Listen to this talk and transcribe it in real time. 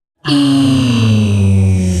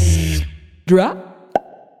Drop.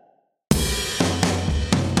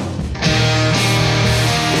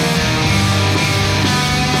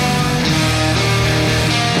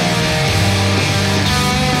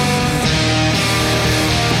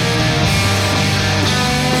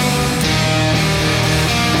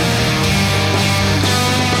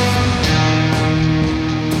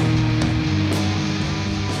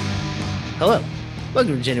 Hello.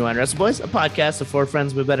 Welcome to Genuine Wrestle Boys, a podcast of four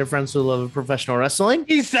friends with better friends who love professional wrestling.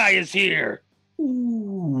 Isai is here.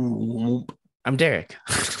 Ooh. I'm Derek.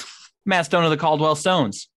 Matt Stone of the Caldwell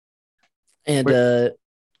Stones. And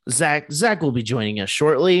Zach will be joining us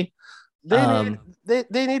shortly. They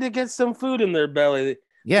need to get some food in their belly.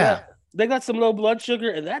 Yeah. They got some low blood sugar,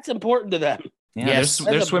 and that's important to them. Yeah, yes,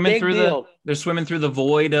 they're swimming through the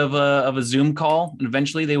void of a Zoom call, and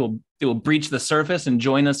eventually they will breach the surface and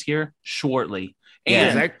join us here shortly.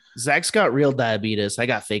 And yeah, Zach's got real diabetes. I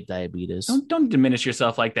got fake diabetes. Don't diminish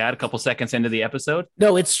yourself like that. A couple seconds into the episode.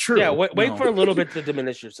 No, it's true. Yeah, wait for a little bit to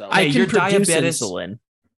diminish yourself. I can your produce diabetes, insulin.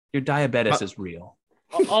 Your diabetes is real.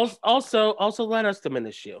 Also let us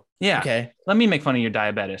diminish you. Yeah. Okay. Let me make fun of your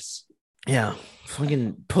diabetes. Yeah.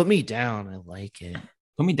 Fucking put me down. I like it.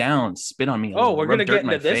 Put me down. Spit on me. Oh, we're gonna get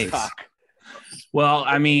into into this talk. Well,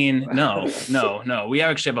 I mean, no. We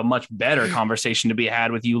actually have a much better conversation to be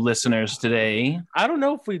had with you listeners today. I don't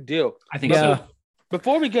know if we do. I think so.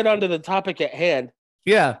 Before we get on to the topic at hand,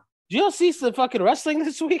 Yeah. did you all see some fucking wrestling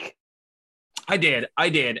this week? I did.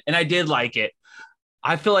 And I did like it.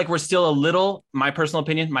 I feel like we're still a little, my personal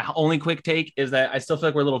opinion, my only quick take is that I still feel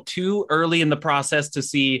like we're a little too early in the process to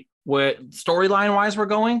see what storyline wise we're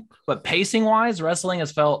going, but pacing wise, wrestling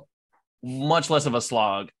has felt much less of a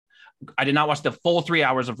slog. I did not watch the full 3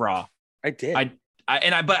 hours of Raw. I did. But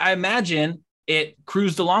I imagine it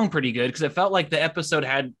cruised along pretty good because it felt like the episode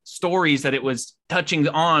had stories that it was touching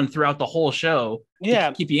on throughout the whole show.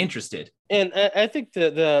 To keep you interested. And I think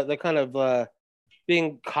the kind of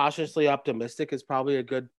being cautiously optimistic is probably a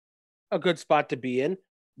good spot to be in.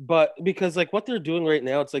 But because like what they're doing right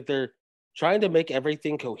now, it's like they're trying to make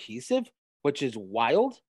everything cohesive, which is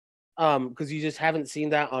wild. Because you just haven't seen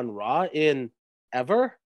that on Raw in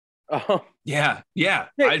ever. Yeah.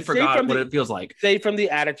 I forgot what it feels like. Say from the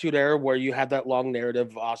Attitude Era where you had that long narrative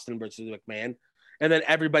of Austin versus McMahon, and then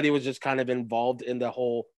everybody was just kind of involved in the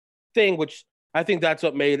whole thing, which I think that's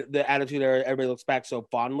what made the Attitude Era everybody looks back so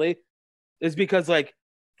fondly, is because like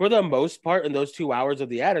for the most part in those 2 hours of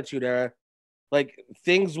the Attitude Era, like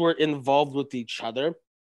things were involved with each other.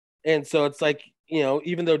 And so it's like, you know,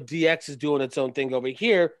 even though DX is doing its own thing over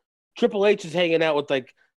here, Triple H is hanging out with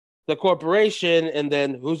like the corporation, and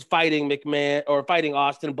then who's fighting McMahon or fighting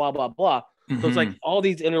Austin, blah, blah, blah. So it's like all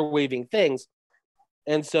these interweaving things.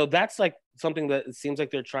 And so that's like something that it seems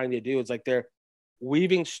like they're trying to do. It's like they're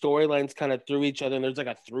weaving storylines kind of through each other. And there's like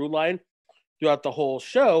a through line throughout the whole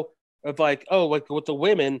show of like, oh, like with the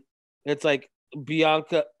women, it's like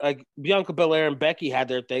Bianca Belair and Becky had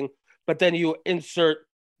their thing, but then you insert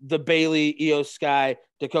the Bayley, Io Sky,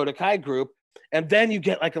 Dakota Kai group, and then you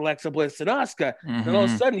get like Alexa Bliss and Asuka. And all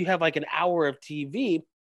of a sudden you have like an hour of TV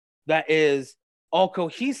that is all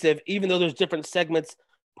cohesive, even though there's different segments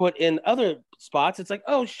put in other spots. It's like,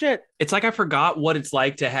 oh shit. It's like I forgot what it's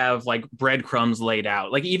like to have like breadcrumbs laid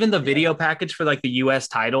out. Like even the video package for like the US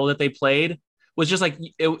title that they played was just like,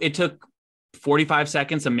 it took 45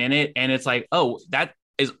 seconds, a minute. And it's like, oh, that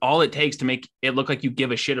is all it takes to make it look like you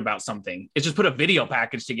give a shit about something. It's just put a video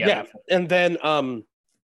package together. Yeah. And then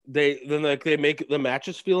they make the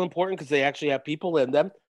matches feel important because they actually have people in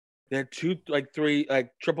them. They had three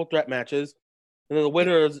triple threat matches, and then the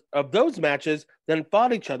winners of those matches then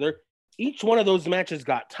fought each other. Each one of those matches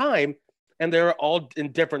got time, and they were all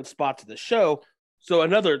in different spots of the show. So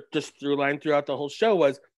another just through line throughout the whole show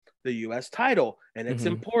was the U.S. title, and it's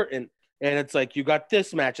important. And it's like you got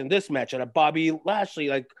this match and a Bobby Lashley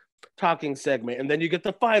like talking segment, and then you get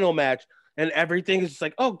the final match, and everything is just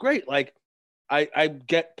like, oh great, like I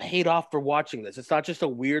get paid off for watching this. It's not just a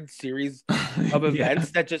weird series of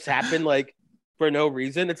events that just happen like for no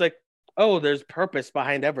reason. It's like, oh, there's purpose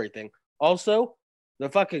behind everything. Also, the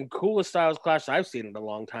fucking coolest Styles Clash I've seen in a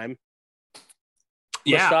long time.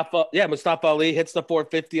 Mustafa Ali hits the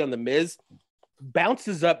 450 on the Miz,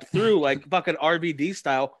 bounces up through like fucking RVD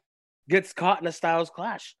style, gets caught in a Styles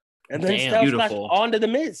Clash, and then Styles Clash onto the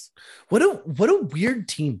Miz. What a weird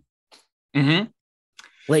team.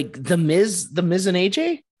 Like the Miz and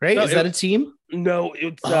AJ, right? No, is that a team? No,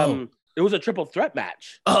 it was a triple threat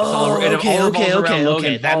match. Oh,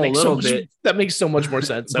 okay. That makes so much more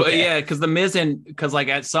sense. But yeah, because the Miz because like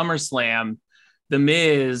at SummerSlam, The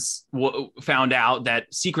Miz found out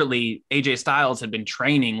that secretly AJ Styles had been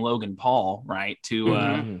training Logan Paul, right,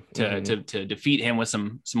 to defeat him with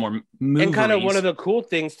some more moves. And kind of one of the cool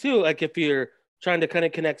things too, like if you're trying to kind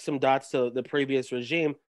of connect some dots to the previous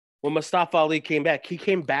regime, when Mustafa Ali came back, he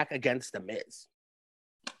came back against the Miz.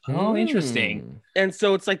 Oh, interesting. And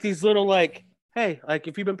so it's like these little like, hey, like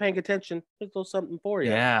if you've been paying attention, there's a little something for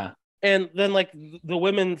you. Yeah. And then like the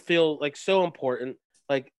women feel like so important.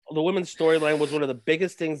 Like the women's storyline was one of the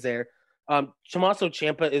biggest things there. Tommaso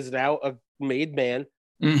Ciampa is now a made man.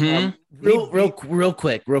 Real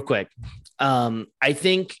quick. I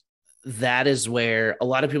think that is where a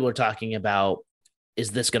lot of people are talking about,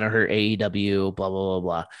 is this going to hurt AEW? Blah, blah, blah,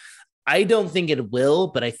 blah. I don't think it will,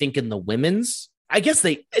 but I think in the women's, I guess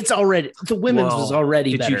the women's is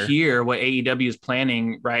already better. Did you hear what AEW is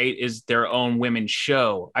planning, right? Is their own women's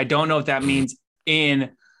show. I don't know if that means on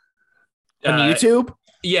YouTube.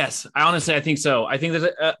 Yes, I think so. I think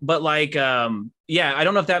there's but like, I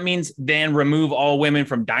don't know if that means then remove all women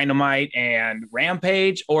from Dynamite and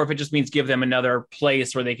Rampage, or if it just means give them another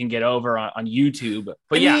place where they can get over on YouTube.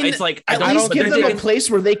 But I mean, it's like, at least give them a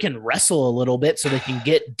place where they can wrestle a little bit so they can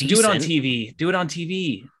get decent. Do it on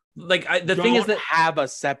TV. Like the thing is that have a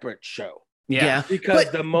separate show. Yeah.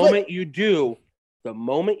 Because the moment you do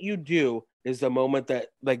is the moment that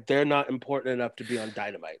like they're not important enough to be on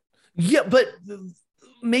Dynamite. Yeah, but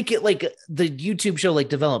make it like the YouTube show, like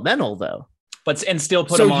developmental though. But and still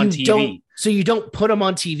put them on TV. So you don't put them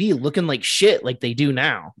on TV looking like shit like they do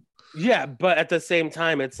now. Yeah, but at the same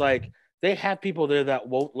time, it's like they have people there that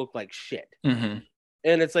won't look like shit. Mm-hmm.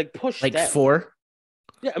 And it's like push like them. 4.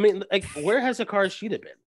 Yeah, I mean, like where has Hikaru Shida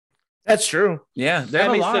been? That's true. Yeah, there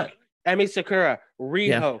are a lot. Emi Sakura, Riho,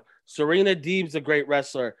 Yeah. Serena Deeb's a great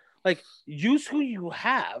wrestler. Like use who you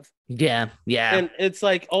have. Yeah. And it's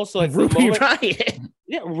like also like Ruby Riot.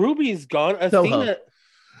 Yeah, Ruby's gone.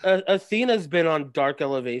 Athena's been on Dark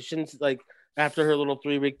Elevations like after her little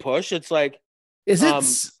 3-week push. It's like, is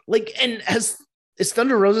it like, and is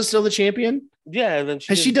Thunder Rosa still the champion? Yeah, and then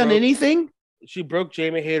has she done anything? She broke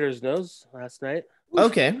Jamie Hayter's nose last night.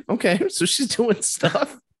 Okay, so she's doing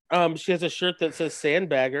stuff. She has a shirt that says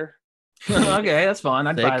Sandbagger. Okay, that's fun.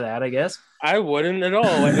 I'd buy that, I guess. I wouldn't at all.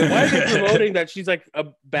 Like, why is it promoting that she's like a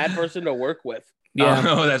bad person to work with? Yeah,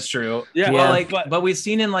 that's true. Yeah, well, but we've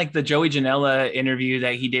seen in like the Joey Janela interview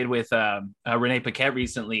that he did with Renee Paquette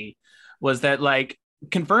recently, was that like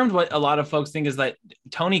confirmed what a lot of folks think is that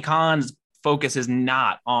Tony Khan's focus is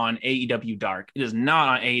not on AEW Dark. It is not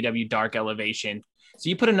on AEW Dark Elevation. So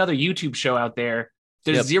you put another YouTube show out there.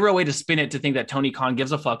 There's zero way to spin it to think that Tony Khan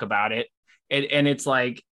gives a fuck about it, and it's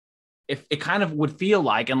like, if it kind of would feel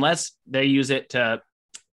like, unless they use it to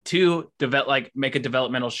develop, like make a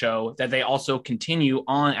developmental show that they also continue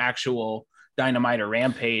on actual Dynamite or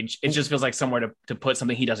Rampage, it just feels like somewhere to put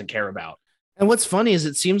something he doesn't care about. And what's funny is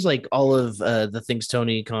it seems like all of the things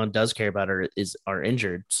Tony Khan does care about are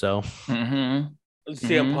injured. So CM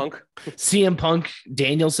Punk,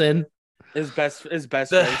 Danielson. His best friend,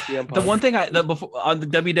 CM Punk. The one thing before on the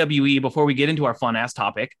WWE, before we get into our fun ass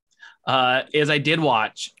topic, is I did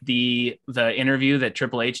watch the interview that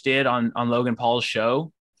Triple H did on Logan Paul's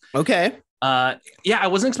show. Okay. I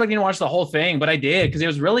wasn't expecting to watch the whole thing, but I did, because it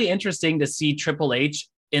was really interesting to see Triple H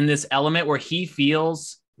in this element where he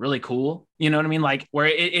feels really cool. You know what I mean? Like where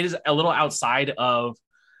it is a little outside of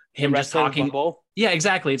him just talking. Bubble. Yeah,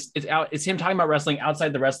 exactly. It's him talking about wrestling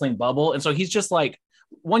outside the wrestling bubble. And so he's just like,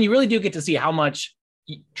 one, you really do get to see how much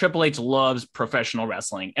Triple H loves professional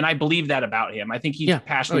wrestling. And I believe that about him. I think he's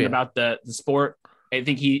passionate about the sport. I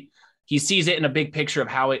think he sees it in a big picture of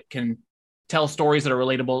how it can tell stories that are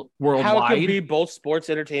relatable worldwide. How it can be both sports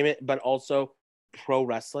entertainment, but also pro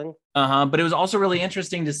wrestling. But it was also really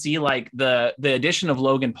interesting to see like the addition of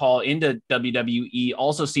Logan Paul into WWE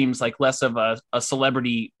also seems like less of a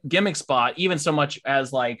celebrity gimmick spot, even so much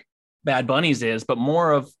as like Bad Bunny's is, but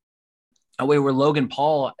more of a way where Logan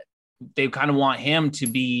Paul, they kind of want him to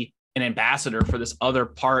be an ambassador for this other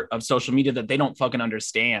part of social media that they don't fucking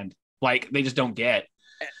understand. Like they just don't get.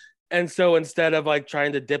 And so instead of like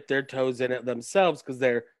trying to dip their toes in it themselves, because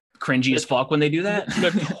they're cringy as fuck when they do that,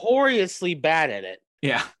 notoriously bad at it.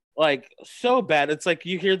 Yeah. Like so bad. It's like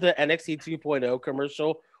you hear the NXT 2.0 commercial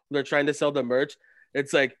when they're trying to sell the merch.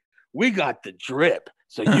 It's like, we got the drip,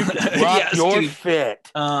 so you can rock your fit.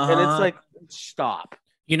 And it's like, stop.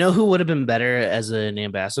 You know who would have been better as an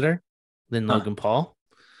ambassador than Logan Paul?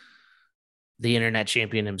 The internet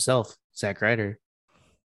champion himself, Zack Ryder.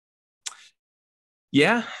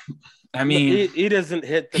 Yeah, I mean, he doesn't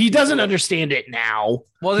hit. He doesn't understand it now.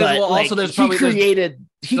 Well, But, also there's probably he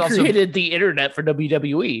created the internet for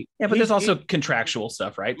WWE. Yeah, but there's also contractual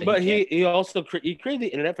stuff, right? But he also created the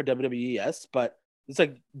internet for WWE, yes, but it's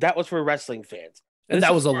like that was for wrestling fans. And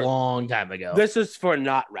that was a long time ago. This is for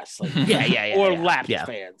not wrestling. yeah. Or lapsed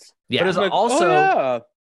fans. Yeah. But it's like, also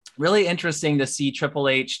really interesting to see Triple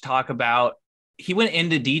H talk about. He went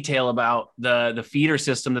into detail about the feeder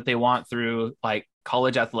system that they want through like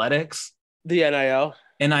college athletics, the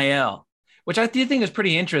NIL, which I do think is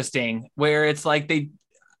pretty interesting. Where it's like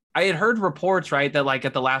I had heard reports, right, that like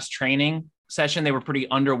at the last training session they were pretty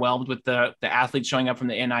underwhelmed with the athletes showing up from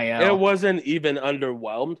the NIL. It wasn't even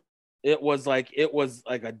underwhelmed. It was like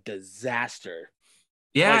a disaster.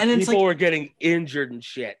 Yeah, like, and it's people were getting injured and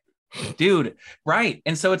shit. Dude, right.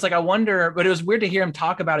 And so it's like I wonder, but it was weird to hear him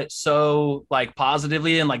talk about it so like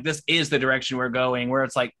positively and like this is the direction we're going, where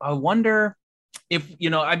it's like I wonder if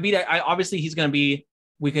obviously he's going to be,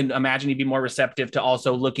 we can imagine he'd be more receptive to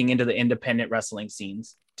also looking into the independent wrestling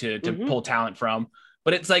scenes to pull talent from.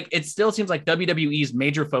 But it's like it still seems like WWE's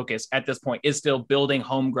major focus at this point is still building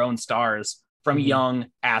homegrown stars from young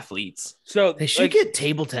athletes. So they should get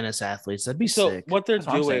table tennis athletes. That'd be sick. What they're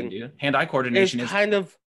doing, dude. Hand-eye coordination is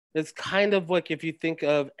it's kind of like if you think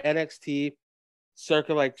of NXT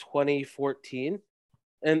circa like 2014,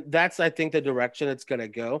 and that's I think the direction it's gonna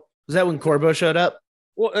go. Was that when Corbo showed up?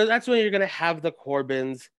 Well, that's when you're gonna have the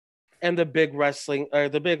Corbins and the big wrestling or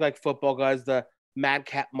the big like football guys, the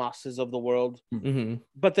Madcap Mosses of the world. Mm-hmm.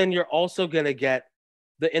 But then you're also gonna get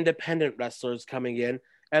the independent wrestlers coming in,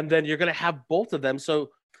 and then you're gonna have both of them. So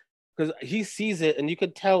because he sees it, and you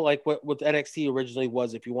could tell like what NXT originally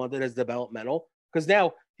was, if you want it as developmental, because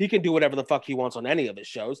now he can do whatever the fuck he wants on any of his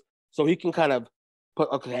shows. So he can kind of put,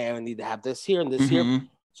 okay, I need to have this here and this here.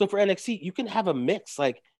 So for NXT, you can have a mix.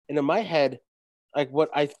 Like, and in my head, like what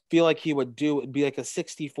I feel like he would do would be like a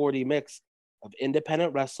 60-40 mix of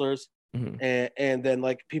independent wrestlers and then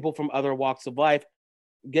like people from other walks of life,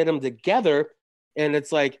 get them together. And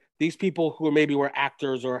it's like these people who maybe were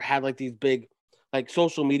actors or had like these big like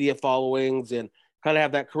social media followings and kind of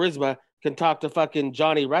have that charisma can talk to fucking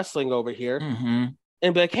Johnny Wrestling over here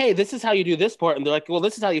and be like, hey, this is how you do this part. And they're like, well,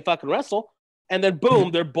 this is how you fucking wrestle. And then boom,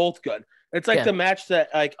 they're both good. It's like the match that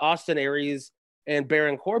like Austin Aries and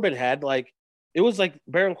Baron Corbin had. Like it was like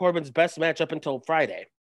Baron Corbin's best match up until Friday,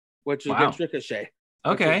 which was against Ricochet.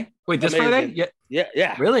 Okay. Wait, this Friday?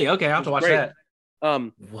 Yeah. Really? Okay, I have to watch that.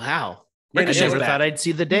 Wow. I never thought I'd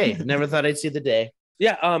see the day. Never thought I'd see the day.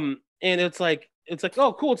 Yeah. And it's like,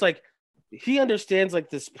 oh, cool. It's like he understands like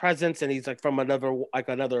this presence, and he's like from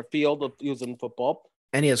another field of using football.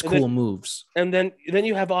 And he has cool moves. And then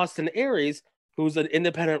you have Austin Aries, who's an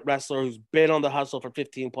independent wrestler who's been on the hustle for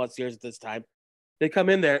 15 plus years at this time. They come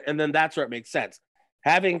in there, and then that's where it makes sense.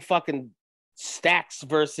 Having fucking Stacks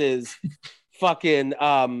versus fucking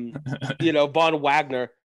Von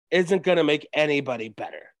Wagner isn't gonna make anybody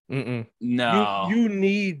better. No, you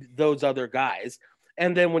need those other guys,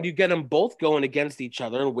 and then when you get them both going against each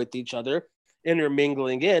other and with each other,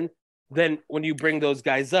 intermingling in, then when you bring those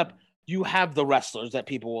guys up, you have the wrestlers that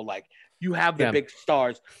people will like. You have the big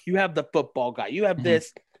stars. You have the football guy. You have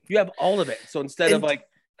this. You have all of it. So instead of like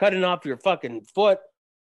cutting off your fucking foot,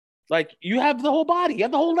 like you have the whole body. You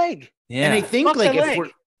have the whole leg. Yeah. And I think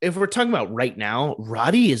like if we're talking about right now,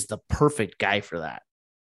 Roddy is the perfect guy for that.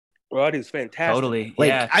 Roddy's fantastic. Totally.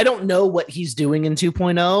 Like I don't know what he's doing in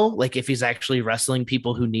 2.0, like if he's actually wrestling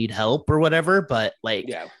people who need help or whatever, but like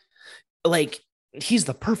he's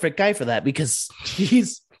the perfect guy for that because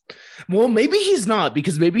maybe he's not,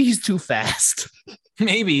 because maybe he's too fast.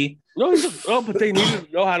 Maybe. No, but they need to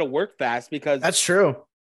know how to work fast because that's true.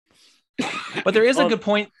 But there is a good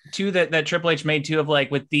point too that Triple H made too of like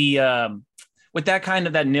with the with that kind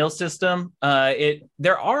of that nil system,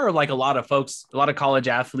 there are like a lot of folks, a lot of college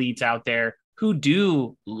athletes out there who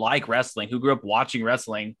do like wrestling, who grew up watching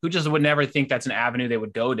wrestling, who just would never think that's an avenue they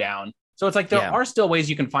would go down. So it's like there are still ways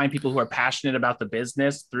you can find people who are passionate about the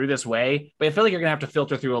business through this way, but I feel like you're gonna have to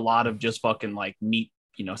filter through a lot of just fucking like meat,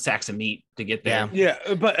 sacks of meat to get there. Yeah,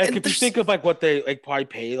 but like, if you think of like what they like probably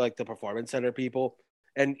pay like the performance center people,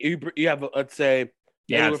 and you have let's say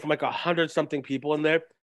anywhere from like 100 something people in there.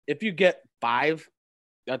 If you get 5,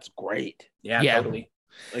 that's great. Yeah, totally.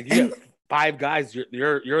 Like you get 5 guys,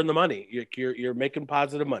 you're in the money. You're making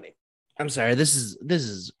positive money. I'm sorry. This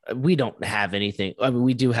is we don't have anything. I mean,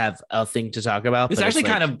 we do have a thing to talk about. This actually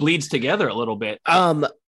kind of bleeds together a little bit.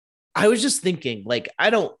 I was just thinking, like, I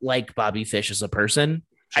don't like Bobby Fish as a person.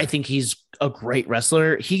 Sure. I think he's a great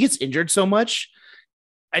wrestler. He gets injured so much.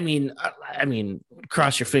 I mean,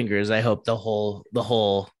 cross your fingers. I hope the whole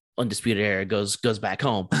Undisputed Era goes back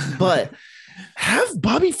home. But have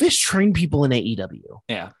Bobby Fish train people in AEW.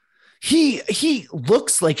 Yeah. He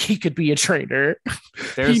looks like he could be a trainer.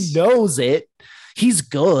 There's, he knows it. He's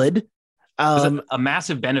good. There's a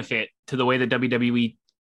massive benefit to the way that WWE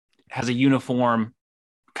has a uniform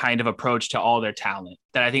kind of approach to all their talent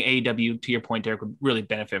that I think AEW, to your point, Derek, would really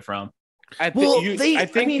benefit from. I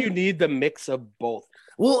think you need the mix of both.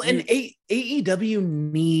 Well, and AEW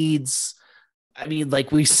needs, I mean,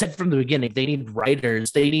 like we said from the beginning, they need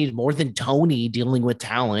writers. They need more than Tony dealing with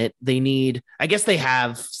talent. They need, I guess they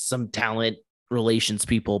have some talent relations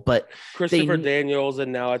people, but Christopher Daniels,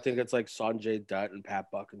 and now I think it's like Sanjay Dutt and Pat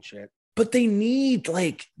Buck and shit. But they need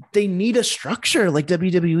a structure like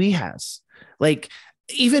WWE has. Like,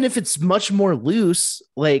 even if it's much more loose,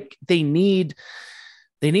 like they need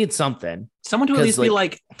something. Someone to at least be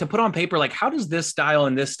like, to put on paper, like, how does this style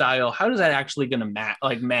and this style, how does that actually going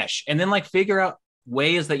to mesh? And then like figure out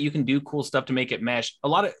ways that you can do cool stuff to make it mesh.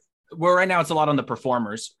 Right now it's a lot on the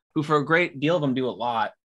performers who for a great deal of them do a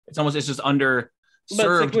lot. It's just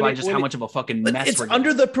underserved by just how much of a fucking mess it's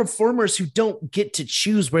under the performers who don't get to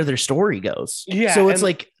choose where their story goes. Yeah. So it's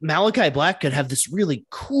like Malachi Black could have this really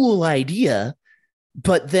cool idea,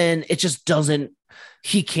 but then it just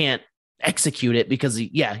he can't execute it because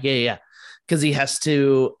because he has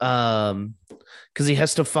to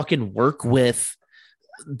fucking work with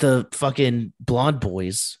the fucking blonde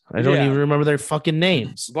boys. I don't even remember their fucking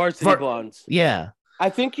names. Varsity Blondes. Yeah. I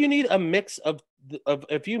think you need a mix of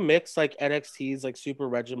if you mix like NXT's like super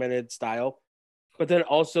regimented style, but then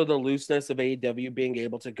also the looseness of AEW being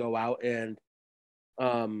able to go out and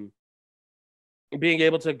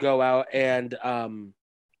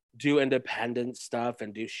do independent stuff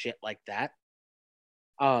and do shit like that.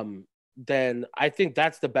 Then I think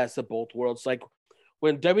that's the best of both worlds. Like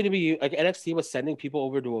when WWE, like NXT was sending people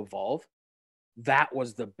over to Evolve, that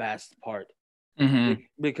was the best part. Mm-hmm.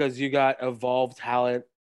 Because you got Evolve talent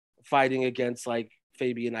fighting against like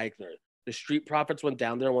Fabian Eichner. The Street Profits went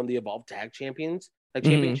down there and won the Evolve Tag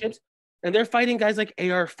Championships, and they're fighting guys like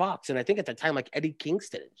AR Fox and I think at the time like Eddie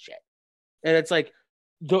Kingston and shit. And it's like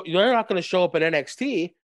they're not going to show up at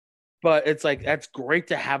NXT, but it's like that's great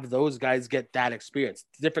to have those guys get that experience,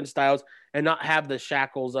 different styles, and not have the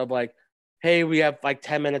shackles of like, hey, we have like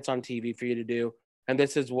 10 minutes on TV for you to do, and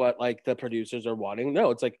this is what like the producers are wanting.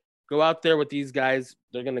 No, it's like go out there with these guys;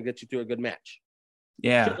 they're going to get you through a good match.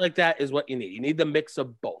 Yeah, shit like that is what you need. You need the mix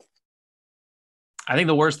of both. I think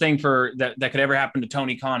the worst thing that could ever happen to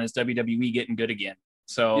Tony Khan is WWE getting good again.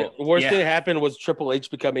 So the worst thing that happened was Triple H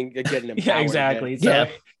getting empowered. Yeah, exactly. So,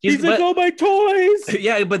 he's like, oh, my toys.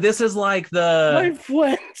 Yeah, but this is like my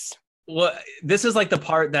friends. Well, this is like the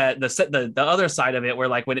part that the other side of it, where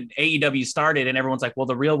like when AEW started and everyone's like, well,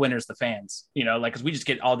 the real winner's the fans, like because we just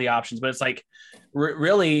get all the options. But it's like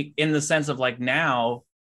really in the sense of like now,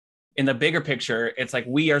 in the bigger picture, it's like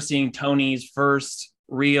we are seeing Tony's first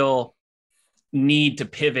real need to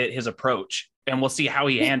pivot his approach, and we'll see how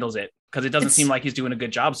he handles it. Because it doesn't seem like he's doing a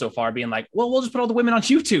good job so far, being like, well, we'll just put all the women on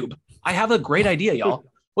YouTube. I have a great idea,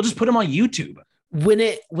 y'all. We'll just put them on YouTube. When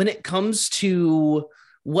it comes to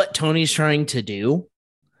what Tony's trying to do,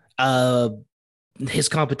 his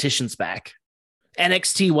competition's back.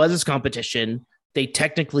 NXT was his competition. They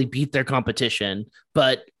technically beat their competition,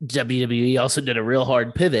 but WWE also did a real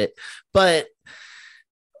hard pivot. But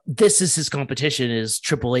this is his competition, is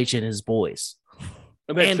Triple H and his boys.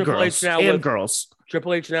 And girls.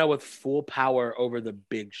 Triple H now with full power over the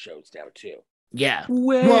big shows now too. Yeah.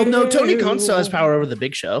 Well, no, Tony Khan still has power over the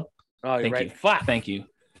big show. Oh, you're right. Thank you.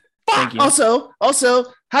 Also,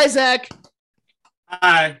 hi, Zach.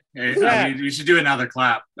 Hi. Hey, Zach. I mean, we should do another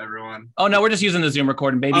clap, everyone. Oh, no, we're just using the Zoom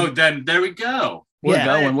recording, baby. Oh, then there we go. We're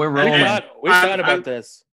going. We're rolling. We thought about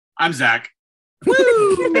this. I'm Zach.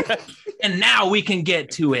 Woo! And now we can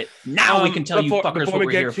get to it. Now we can tell you fuckers what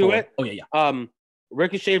we're here for. Oh, yeah.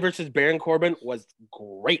 Ricochet versus Baron Corbin was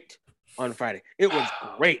great on Friday. It was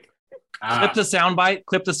great. Clip the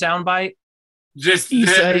soundbite. Just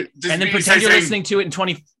and then pretend you're listening to it in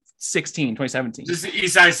 2017. Just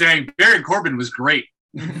Isai saying Baron Corbin was great.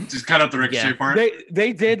 Just cut out the Ricochet part.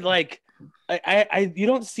 They did like I you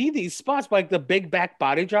don't see these spots, but like the big back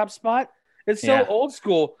body drop spot. It's so old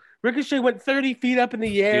school. Ricochet went 30 feet up in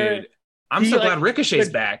the air. Dude, I'm so glad Ricochet's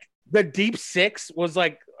back. The deep six was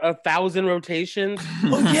like 1,000 rotations.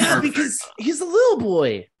 Oh yeah, because he's a little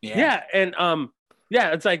boy. Yeah, and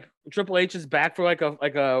it's like Triple H is back for like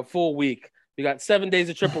a full week. You got 7 days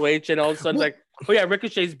of Triple H, and all of a sudden like, oh yeah,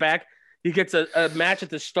 Ricochet's back. He gets a match at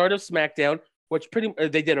the start of SmackDown, which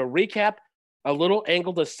they did a recap, a little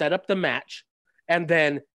angle to set up the match, and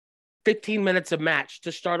then 15 minutes of match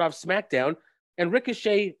to start off SmackDown. and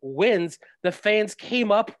Ricochet wins, the fans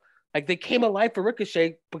came up, like they came alive for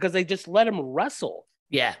Ricochet because they just let him wrestle.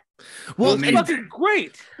 Yeah. Well, Well, it's fucking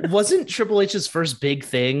great. wasn't Triple H's first big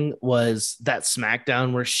thing was that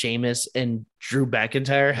SmackDown where Sheamus and Drew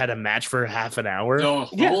McIntyre had a match for half an hour? The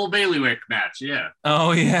whole Bailiwick match, yeah.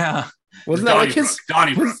 Oh yeah. Wasn't that like his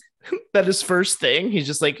Donnybrook? that his first thing? He's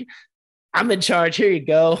just like, I'm in charge. Here you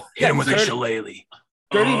go. Hit him with a shillelagh.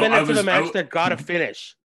 30 minutes of a match that got a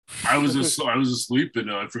finish. I was asleep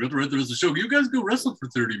and I forgot to write the rest of the show. You guys go wrestle for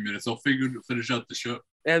 30 minutes. I'll finish out the show.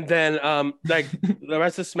 And then like the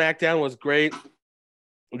rest of SmackDown was great.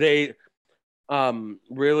 They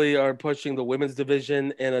really are pushing the women's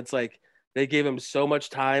division, and it's like they gave him so much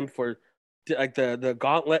time for like the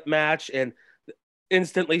gauntlet match, and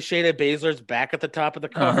instantly Shayna Baszler's back at the top of the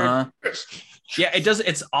card. Uh-huh. Yeah, it does.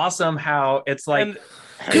 It's awesome how it's like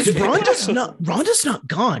because Ronda's not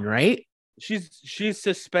gone, right? She's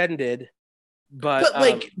suspended, but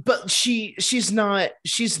she's not.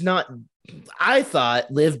 I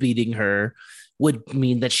thought Liv beating her would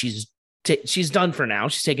mean that she's done for now.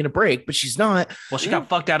 She's taking a break, but she's not. Well, she got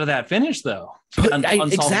fucked out of that finish though.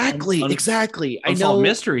 Exactly. I know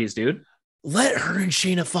mysteries, dude. Let her and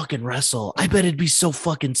Shayna fucking wrestle. I bet it'd be so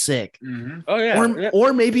fucking sick. Mm-hmm. Oh yeah,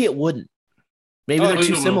 or maybe it wouldn't. Maybe they're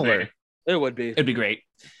too similar. It would be. It'd be great.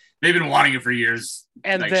 They've been wanting it for years.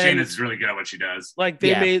 And like then, Shayna's really good at what she does. Like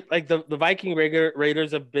they made like the Viking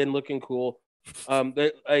Raiders have been looking cool.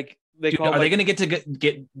 They are they going to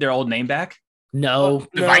get their old name back? No.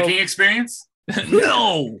 The Viking experience?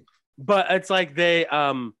 No. But it's like they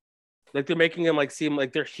like they're making them like seem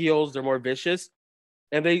like they're heels, they're more vicious.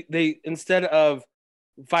 And they instead of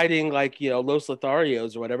fighting like, Los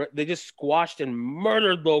Lotharios or whatever, they just squashed and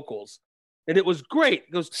murdered locals. And it was great.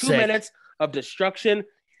 It was 2 minutes of destruction.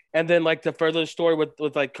 And then like to further the story with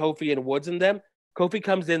like Kofi and Woods and them, Kofi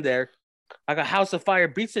comes in there like a house of fire,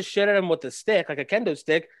 beats the shit out of him with a stick, like a kendo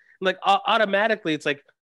stick. Like automatically, it's like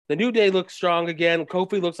the New Day looks strong again.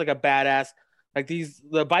 Kofi looks like a badass. Like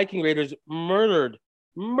the Viking Raiders murdered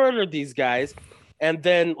these guys, and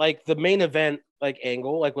then like the main event like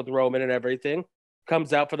angle, like with Roman and everything,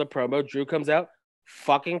 comes out for the promo. Drew comes out.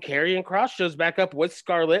 Fucking Karrion Kross shows back up with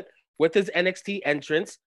Scarlett with his NXT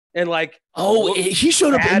entrance, and like he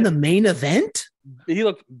showed up in the main event. He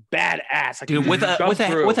looked badass, like, dude, with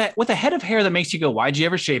a head of hair that makes you go, "Why'd you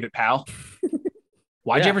ever shave it, pal?"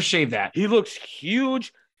 Why'd you ever shave that? He looks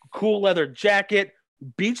huge, cool leather jacket,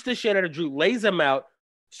 beats the shit out of Drew, lays him out.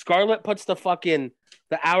 Scarlett puts the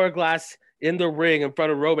hourglass in the ring in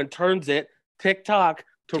front of Roman, turns it, TikTok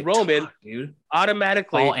to Roman, dude.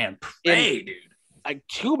 Automatically. Fall and pray, dude. Like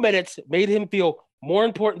 2 minutes made him feel more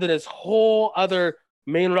important than his whole other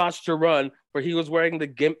main roster run where he was wearing the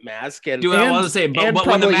gimp mask. And dude, I want to say, but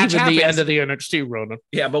when the match happens, the end of the NXT run.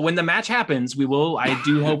 Yeah, but when the match happens, I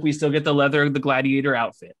do hope we still get the gladiator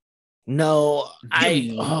outfit. No,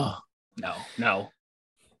 no.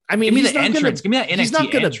 I mean, give me the entrance. Give me that NXT He's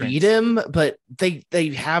not going to beat him, but they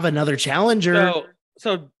have another challenger.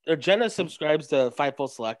 So Jenna subscribes to Fightful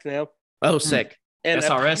Select now. Oh, sick. And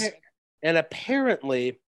SRS. And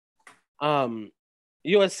apparently,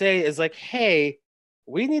 USA is like, hey,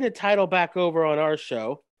 we need a title back over on our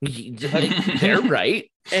show. They're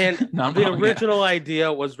right. And the original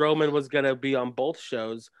idea was Roman was going to be on both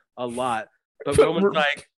shows a lot. But Roman's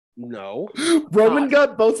like, no. Roman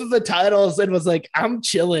got both of the titles and was like, I'm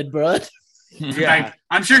chilling, bro. Yeah. Like,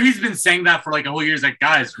 I'm sure he's been saying that for like a whole year. He's like,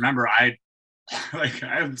 guys, remember, I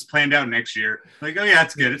have this planned out next year. Like, oh yeah,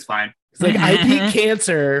 it's good. It's fine. It's like, I beat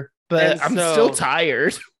cancer, but I'm still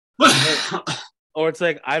tired. Or it's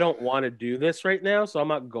like, I don't want to do this right now, so I'm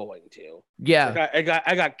not going to. Yeah. Like,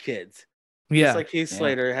 I got kids. Yeah. It's like Heath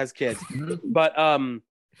Slater has kids. But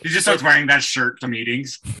he just starts wearing that shirt to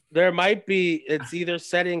meetings. There might be, it's either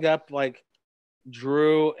setting up like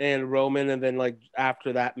Drew and Roman, and then like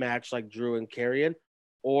after that match, like Drew and Karrion,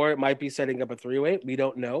 or it might be setting up a 3-way. We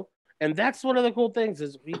don't know. And that's one of the cool things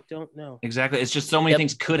is we don't know. Exactly. It's just so many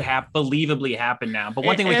things could believably happen now. But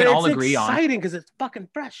one thing we can all agree on. It's exciting because it's fucking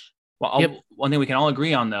fresh. Well, one thing we can all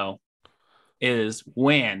agree on, though, is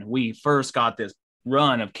when we first got this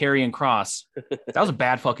run of Karrion Kross, that was a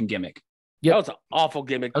bad fucking gimmick. That was an awful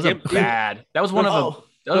gimmick. That was one of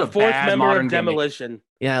the fourth member of Demolition. Gimmick.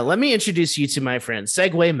 Yeah, let me introduce you to my friend,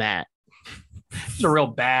 Segway Matt. It's a real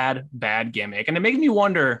bad gimmick. And it makes me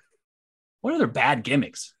wonder, what other bad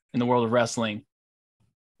gimmicks in the world of wrestling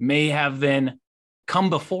may have then come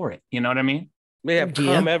before it? You know what I mean? May have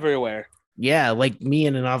come everywhere. Yeah, like me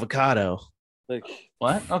and an avocado. Like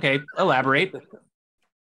what? Okay, elaborate.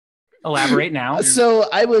 Elaborate now. So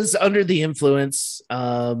I was under the influence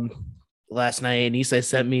last night, and Isai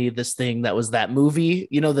sent me this thing that was that movie,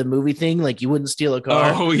 the movie thing, like you wouldn't steal a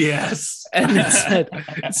car. Oh yes. And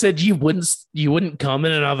it said you wouldn't come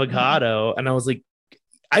in an avocado. And I was like,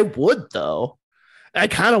 I would though. I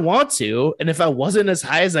kind of want to. And if I wasn't as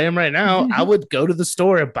high as I am right now, I would go to the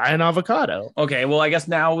store and buy an avocado. Okay, well, I guess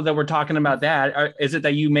now that we're talking about that, is it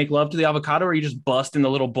that you make love to the avocado, or you just bust in the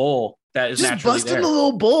little bowl that is Just naturally bust there? in the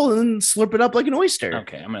little bowl and slurp it up like an oyster.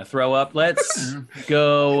 Okay, I'm gonna throw up. Let's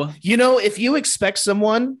go. If you expect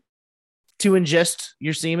someone to ingest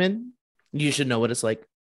your semen, you should know what it's like.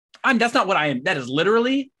 That's not what I am. That is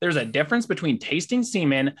literally, there's a difference between tasting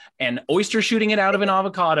semen and oyster shooting it out of an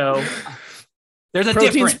avocado. There's a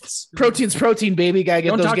difference. Protein's protein, baby. Gotta get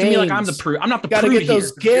Don't those talk gains. to me like I'm the prude. I'm not the Gotta prude get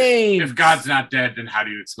those here. gains. If God's not dead, then how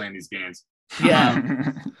do you explain these gains?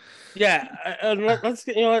 Yeah. Yeah, let's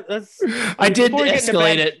get let's. I did before we get into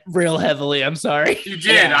escalate bed- it real heavily. I'm sorry. You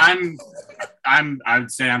did. I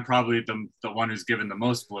would say I'm probably the one who's given the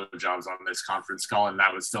most blowjobs on this conference call, and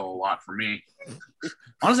that was still a lot for me.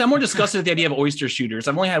 Honestly, I'm more disgusted at the idea of oyster shooters.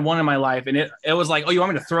 I've only had one in my life, and it was like, oh, you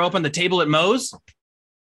want me to throw up on the table at Moe's?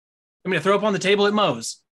 I'm gonna throw up on the table at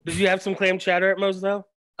Moe's. Did you have some clam chowder at Moe's though?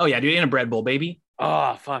 Oh yeah, dude, in a bread bowl, baby.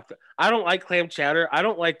 Oh fuck! I don't like clam chowder. I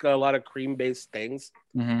don't like a lot of cream-based things.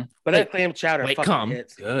 Mm-hmm. But that clam chowder wait, fucking cum?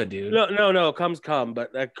 hits. Good, dude. No, comes cum,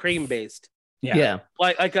 but cream-based, Yeah.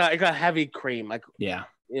 like a heavy cream, like Yeah.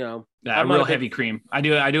 I'm Real not a big- heavy cream. I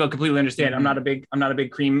do completely understand. I'm not a big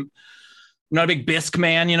cream. I'm not a big bisque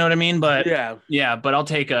man, you know what I mean? But yeah. But I'll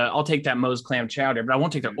take that Moe's clam chowder, but I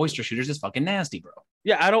won't take their oyster shooters. It's fucking nasty, bro.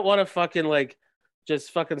 Yeah, I don't want to fucking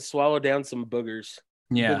just fucking swallow down some boogers.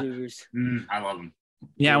 Yeah. Boogers. I love them.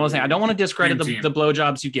 Yeah, I was saying I don't want to discredit Dream the team.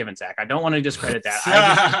 blowjobs you've given, Zach. I don't want to discredit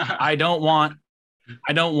that. I don't want No,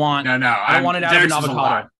 I don't want it out Derek's of an is a avocado.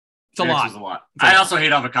 lot. It's a Derek's is lot. a lot. I also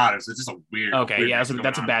hate avocados. It's just a weird. Okay, weird yeah, mix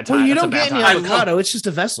that's a going bad on. time. Well, you That's a don't bad get any time. avocado. It's just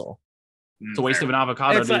a vessel. It's a waste of an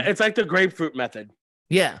avocado, It's dude. like the grapefruit method.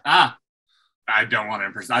 Yeah. I don't want to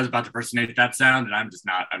impersonate. I was about to impersonate that sound, and I'm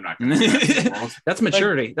not going to do that in the world. That's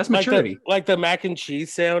maturity. That's maturity. Like the mac and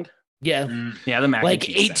cheese sound. Yeah. Yeah, the mac Like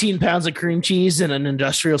and cheese 18 pounds of cream cheese in an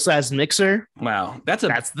industrial sized mixer. sound. Wow, that's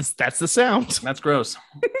the sound. that's gross.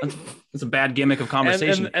 That's a bad gimmick of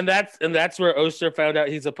conversation. And that's where Oster found out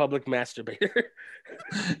he's a public masturbator.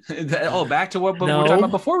 Back to what we No. were talking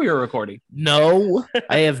about before we were recording. No,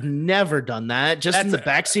 I have never done that. Just in the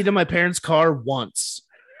backseat of my parents' car once.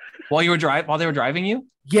 While they were driving you,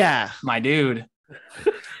 Yeah. my dude.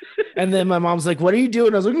 And then my mom's like, "What are you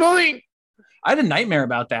doing?" I was like, "Nothing." I had a nightmare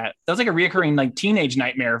about that. That was like a reoccurring teenage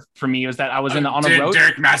nightmare for me. Was that I was on a road?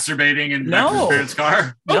 Derek masturbating in back of his parents'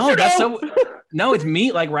 car? No, that's so. No, it's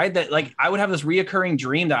me. That I would have this reoccurring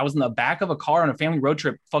dream that I was in the back of a car on a family road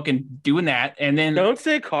trip, fucking doing that, and then Don't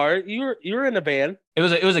say car. You were in a van. it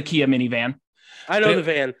was a Kia minivan. I know But the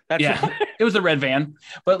van. That's Yeah, it was a red van.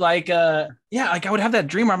 But I would have that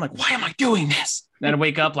dream where I'm like, why am I doing this? And then I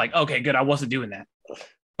wake up like, okay, good, I wasn't doing that.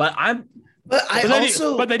 But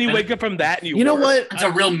then you wake up from that and You know what? It's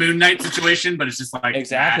a real Moon Knight situation, but it's just like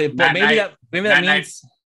exactly. That, But that maybe night, that means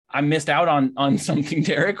I missed out on something,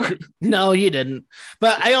 Derek. No, you didn't.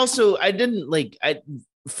 But I didn't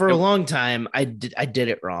for a long time. I did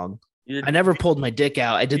it wrong. I never pulled my dick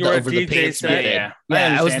out. I did You the were a over the DJ pants set. method. Yeah. Yeah,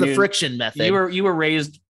 I was understand, the dude. friction method. You were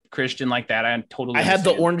raised Christian like that. I totally. I had the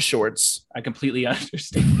understand. orange shorts. I completely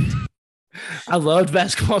understand. I loved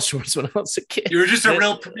basketball shorts when I was a kid. you were just a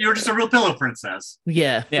real pillow princess.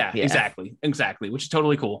 Yeah. Yeah, exactly, which is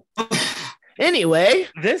totally cool. Anyway,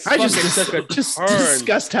 This I fucking took a just turn.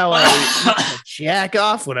 discussed how I used to jack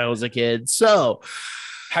off when I was a kid. So,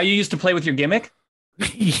 How you used to play with your gimmick?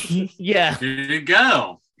 yeah. Here you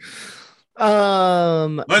go.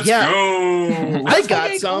 Let's Let's go. I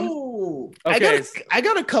got some. Okay. I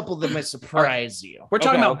got a couple that might surprise you. We're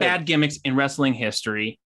talking about Okay. bad gimmicks in wrestling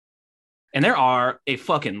history, and there are a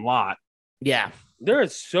fucking lot. Yeah. There are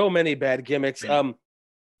so many bad gimmicks.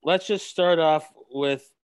 Let's just start off with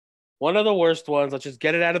one of the worst ones. Let's just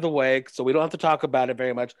get it out of the way so we don't have to talk about it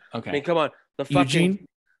very much. Okay. I mean, come on. The fucking Eugene?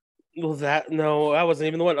 well, that wasn't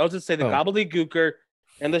even the one. I'll just say the Gobbledygooker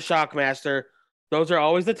and the Shockmaster. Those are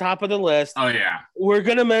always the top of the list. Oh yeah. We're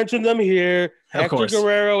gonna mention them here. Of Hector course.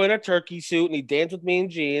 Guerrero in a turkey suit, and he danced with me and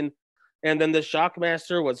Gene. And then the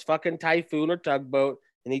Shockmaster was fucking Typhoon or Tugboat,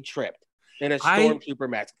 and he tripped in a stormtrooper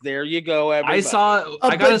mask. There you go, everybody.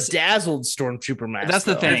 I gotta say, bedazzled stormtrooper mask. that's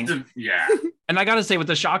the though. thing. Yeah. And I gotta say, with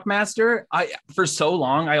the Shockmaster, for so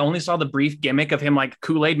long I only saw the brief gimmick of him like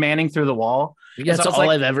Kool-Aid Manning through the wall. Yeah, that's So it's all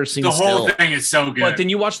like- I've ever seen. The whole still. thing is so good. But then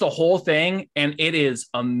you watch the whole thing, and it is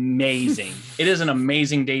amazing. It is an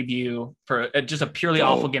amazing debut for just a purely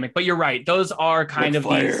awful gimmick. But you're right; those are kind of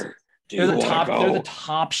these They're the top. They're the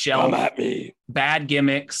top shelf. Come at me. Bad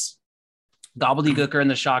gimmicks. Gobbledygooker and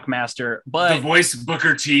the Shockmaster, but the voice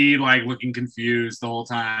Booker T like looking confused the whole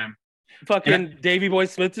time. Fucking Davey Boy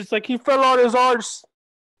Smith just like he fell on his arse.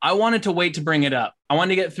 I wanted to wait to bring it up. I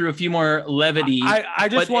wanted to get through a few more levity. I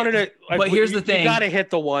just wanted to. Like, but here's the thing: you gotta hit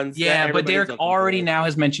the ones. Yeah, but Derek already now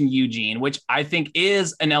has mentioned Eugene, which I think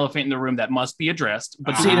is an elephant in the room that must be addressed.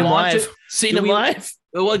 But seen him live. Seen him live.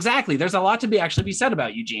 Well, exactly. There's a lot to be said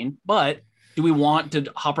about Eugene, but do we want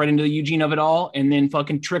to hop right into the Eugene of it all and then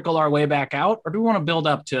fucking trickle our way back out, or do we want to build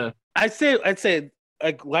up to? I'd say like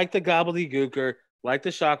the Gobbledygooker, like the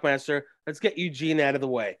Shockmaster. Let's get Eugene out of the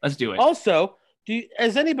way. Let's do it. Also,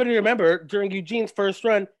 as anybody remember, during Eugene's first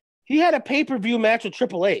run, he had a pay-per-view match with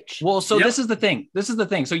Triple H. Well, so this is the thing.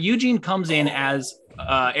 So Eugene comes in as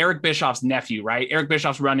Eric Bischoff's nephew, right? Eric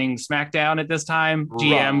Bischoff's running SmackDown at this time,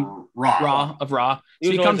 GM Raw.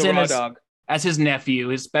 So he comes in as his nephew,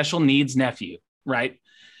 his special needs nephew, right?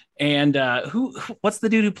 And what's the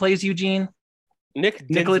dude who plays Eugene?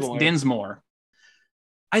 Nicholas Dinsmore.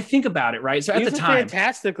 I think about it, right? So at the time,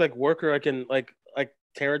 fantastic worker, in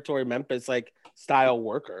territory Memphis style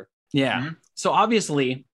worker. Yeah. Mm-hmm. So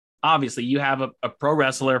obviously you have a pro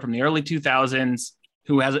wrestler from the early 2000s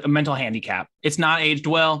who has a mental handicap. It's not aged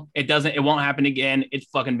well. It won't happen again. It's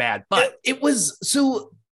fucking bad. But it was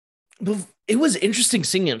interesting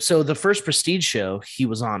seeing him. So the first Prestige show, he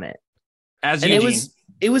was on it. As Eugene.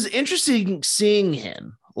 It was interesting seeing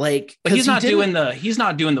him. But he's not doing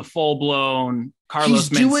the full blown Carlos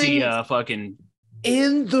Mencia fucking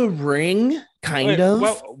in the ring, kind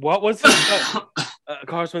of. What was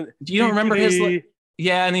Carlos? Do you don't remember his?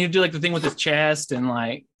 Yeah, and then he'd do the thing with his chest and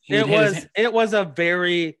it was a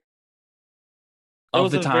very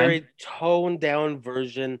very toned down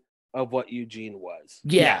version of what Eugene was.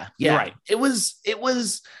 Yeah, right. It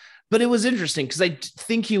was, but it was interesting because I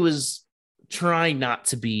think he was trying not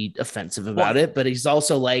to be offensive about it, but he's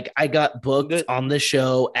also I got booked on the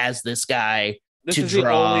show as this guy. This is the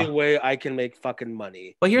only way I can make fucking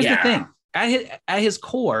money. But here's the thing. At his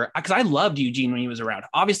core, because I loved Eugene when he was around.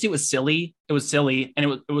 Obviously, it was silly. And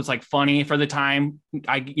it was funny for the time.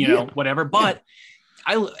 Whatever. But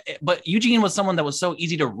but Eugene was someone that was so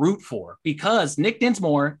easy to root for because Nick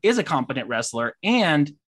Dinsmore is a competent wrestler,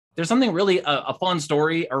 and there's something really a fun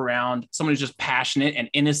story around someone who's just passionate and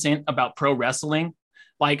innocent about pro wrestling,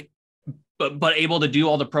 but able to do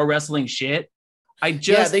all the pro wrestling shit.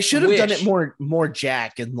 They should have done it more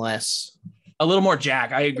Jack and less. A little more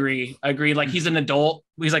Jack. I agree. He's an adult.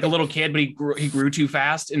 He's like a little kid, but he grew too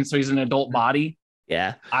fast, and so he's an adult body.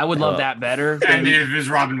 Yeah, I would love that better. And it was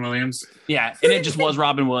Robin Williams. Yeah, and it just was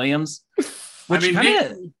Robin Williams. Which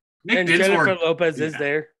Nick Dinsmore, Jennifer Lopez is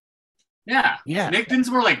there. Yeah. Nick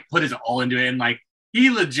Dinsmore put his all into it, and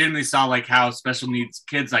he legitimately saw how special needs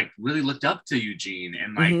kids really looked up to Eugene,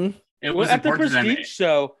 and it was at the important to them. Prestige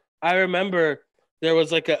show. I remember there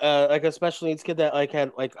was a special needs kid that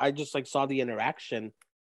had I just saw the interaction,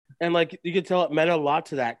 and you could tell it meant a lot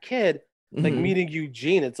to that kid. Meeting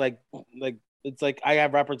Eugene, it's I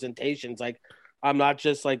have representations. I'm not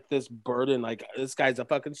just this burden. This guy's a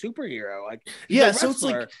fucking superhero.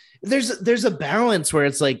 So it's there's a balance where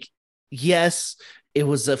it's yes, it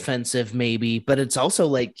was offensive maybe, but it's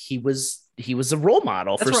also he was a role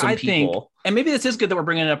model for some people. Think, and maybe this is good that we're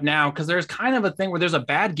bringing it up now because there's kind of a thing where there's a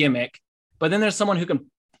bad gimmick, but then there's someone who can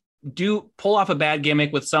pull off a bad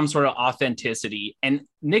gimmick with some sort of authenticity. And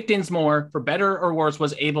Nick Dinsmore, for better or worse,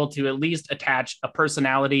 was able to at least attach a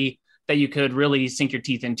personality that you could really sink your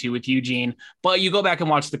teeth into with Eugene. But you go back and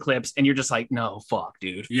watch the clips and you're just no, fuck,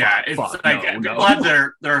 dude. Yeah, people have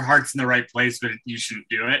their hearts in the right place, but you shouldn't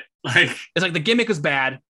do it. It's the gimmick was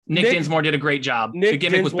bad. Nick Dinsmore did a great job. Nick the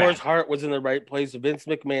gimmick Dinsmore's heart was in the right place. Vince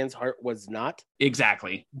McMahon's heart was not.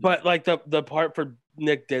 Exactly. But the part for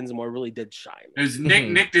Nick Dinsmore really did shine. It was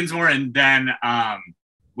Nick Dinsmore and then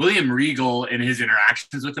William Regal in his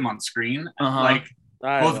interactions with him on screen.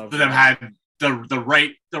 Both of them had the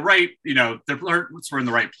right, their hearts were in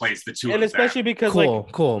the right place. The two, and especially because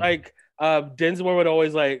cool. Dinsmore would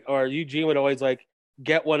always or Eugene would always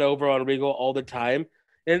get one over on Regal all the time,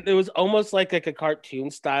 and it was almost like a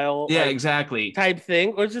cartoon style, exactly type thing.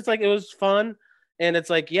 It was just it was fun, and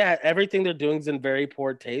it's everything they're doing is in very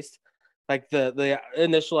poor taste, the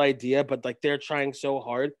initial idea, but they're trying so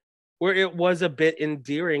hard, where it was a bit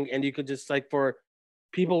endearing, and you could just for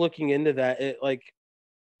people looking into that, it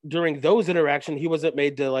during those interactions, he wasn't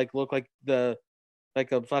made to look like a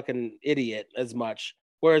fucking idiot as much.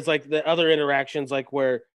 Whereas the other interactions,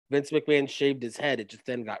 where Vince McMahon shaved his head, it just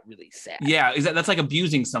then got really sad. Yeah, that's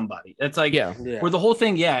abusing somebody. That's where the whole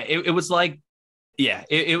thing. Yeah, it was Yeah,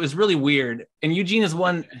 it was really weird. And Eugene is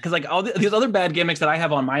one because like all these other bad gimmicks that I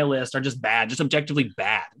have on my list are just bad, just objectively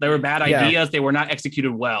bad. They were bad ideas. They were not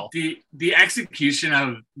executed well. The execution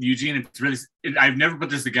of Eugene, it's really, I've never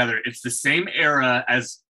put this together. It's the same era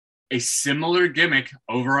as a similar gimmick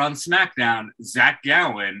over on SmackDown, Zach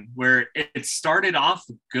Gowen, where it started off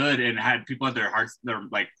good and had people at their hearts in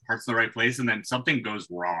the right place, and then something goes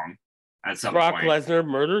wrong at some point. Brock Lesnar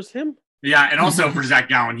murders him. Yeah, and also for Zach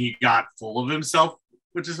Gowen, he got full of himself,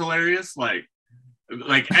 which is hilarious. Like,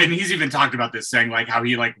 and he's even talked about this, saying like how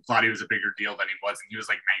he like thought he was a bigger deal than he was, and he was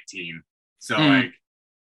like 19. So like,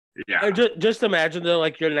 yeah. And just imagine though,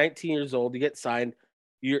 like you're 19 years old, you get signed,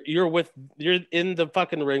 you're in the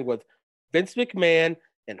fucking ring with Vince McMahon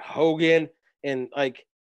and Hogan, and like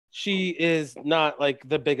she is not like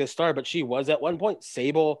the biggest star, but she was at one point.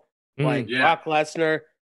 Sable, Brock Lesnar.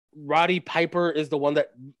 Roddy Piper is the one that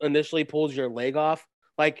initially pulls your leg off.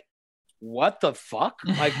 Like, what the fuck?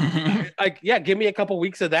 Like, give me a couple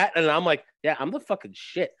weeks of that, and I'm like, yeah, I'm the fucking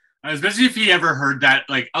shit. Especially if he ever heard that,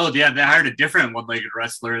 like, oh yeah, they hired a different one-legged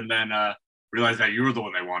wrestler, and then realized that you were the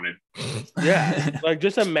one they wanted. Yeah, like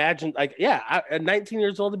just imagine, like, at 19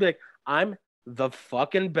 years old to be like, I'm the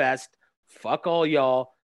fucking best. Fuck all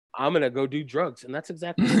y'all. I'm gonna go do drugs, and that's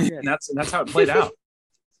exactly what I did. And that's how it played out.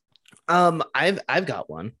 I've got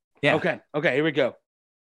one. Yeah. Okay, here we go.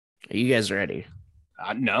 Are you guys ready?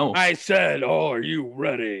 No. I said, are you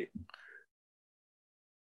ready?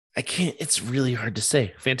 I can't. It's really hard to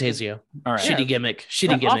say. Fantasio. All right. Shitty gimmick.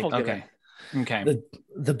 Shitty gimmick. Okay.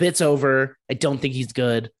 The bit's over. I don't think he's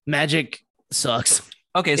good. Magic sucks.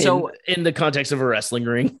 Okay, so in the context of a wrestling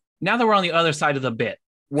ring. Now that we're on the other side of the bit,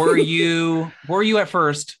 were you at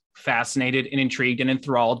first fascinated and intrigued and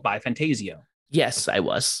enthralled by Fantasio? Yes, I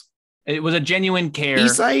was. It was a genuine care.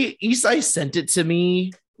 Isai sent it to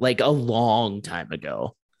me like a long time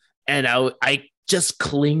ago, and I just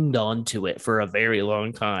clinged on to it for a very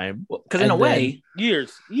long time. Because in a way,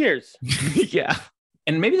 years. Yeah.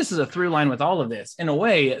 And maybe this is a through line with all of this. In a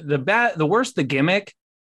way, the worse the gimmick,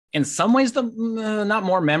 in some ways, the not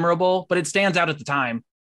more memorable, but it stands out at the time.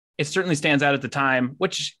 It certainly stands out at the time,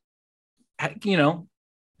 which, you know,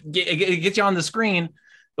 it gets you on the screen.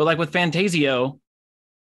 But like with Fantasio.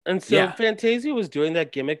 And so Fantasio was doing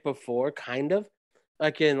that gimmick before, kind of,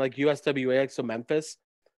 like in like USWA, like so Memphis,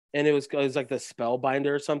 and it was like the Spellbinder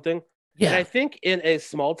or something. Yeah, and I think in a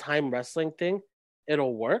small time wrestling thing,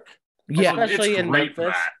 it'll work. Yeah, especially in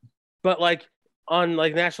Memphis. But like on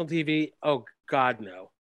like national TV, oh god, no.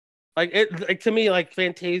 Like to me, like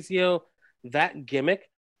Fantasio, that gimmick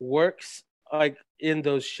works like in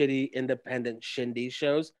those shitty independent shindy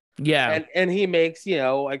shows. Yeah, and he makes, you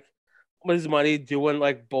know, like his money doing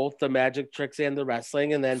like both the magic tricks and the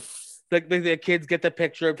wrestling, and then the kids get the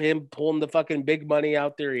picture of him pulling the fucking big money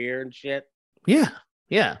out their ear and shit.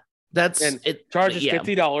 Yeah, that's and it charges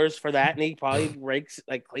 $50 for that, and he probably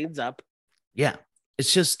cleans up. Yeah,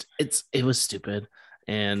 it's just it was stupid,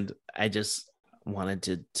 and I just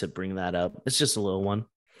wanted to bring that up. It's just a little one.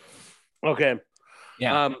 Okay,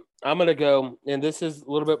 I'm gonna go, and this is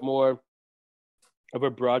a little bit more of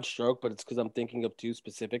a broad stroke, but it's because I'm thinking of two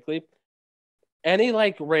specifically. Any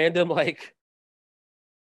like random like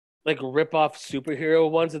rip off superhero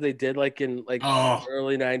ones that they did like in like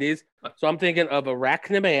early 90s. So I'm thinking of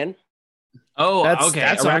Arachnaman. Oh,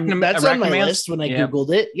 that's on my list when I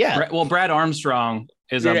Googled it. Yeah. Well, Brad Armstrong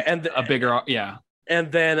is a bigger,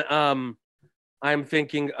 And then I'm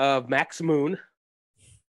thinking of Max Moon.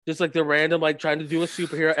 Just like the random, like trying to do a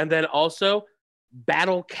superhero. And then also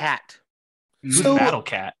Battle Cat. So, Battle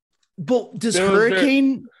Cat. But does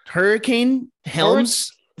Hurricane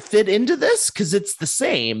Helms fit into this? Because it's the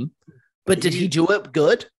same. But did he do it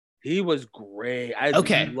good? He was great.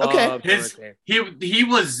 Okay. He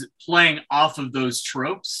was playing off of those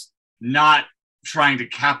tropes, not trying to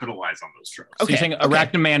capitalize on those tropes. Okay. So you're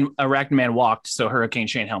saying Arachnaman walked so Hurricane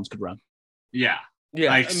Shane Helms could run. Yeah.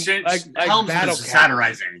 Yeah. Helms was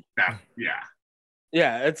satirizing that. Yeah.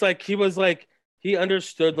 Yeah. It's like he was like, he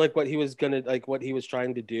understood like what he was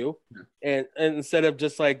trying to do. And instead of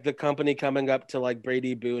just like the company coming up to like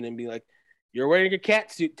Brady Boone and being like, "You're wearing your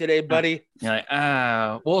cat suit today, buddy." You're like,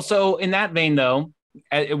 well, so in that vein though,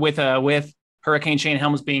 with Hurricane Shane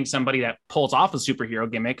Helms being somebody that pulls off a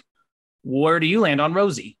superhero gimmick, where do you land on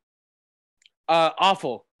Rosie?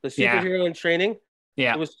 Awful. The superhero in training.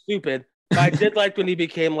 Yeah. It was stupid. But I did like when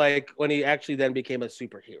he actually then became a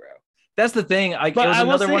superhero. That's the thing. It was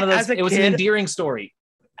another one of those. It was an endearing story.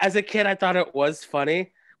 As a kid, I thought it was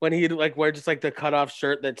funny when he'd like wear just like the cutoff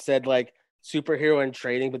shirt that said like superhero in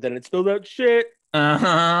training, but then it spilled out shit.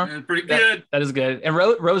 Pretty good. That is good. And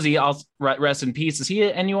Rosie, I'll rest in peace. Is he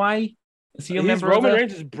an NUI Is he a member Roman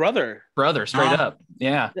Reigns' brother. Brother, straight up.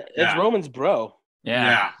 Yeah. It's Roman's bro.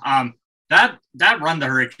 Yeah. That run the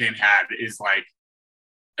Hurricane had is like,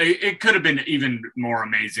 it could have been even more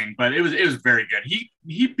amazing, but it was very good.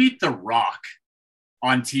 He beat The Rock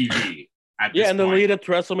on TV at this and the point. lead up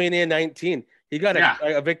to WrestleMania 19, he got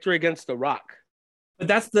a victory against The Rock. But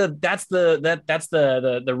that's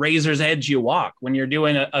the razor's edge you walk when you're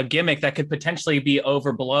doing a gimmick that could potentially be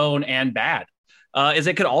overblown and bad. Is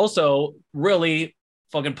it could also really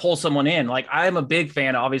fucking pull someone in. Like, I'm a big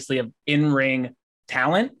fan, obviously, of in-ring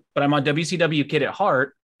talent, but I'm a WCW kid at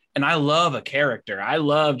heart, and I love a character. I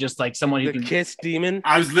love just like someone who can Kiss Demon.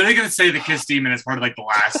 I was literally gonna say the Kiss Demon as part of like the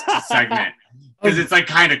last segment because it's like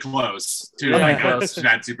kind of close to like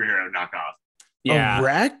that superhero knockoff.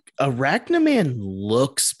 Yeah, Arachnaman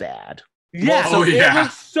looks bad. Yeah, it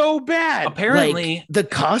looks so bad. Apparently, like, the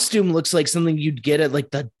costume looks like something you'd get at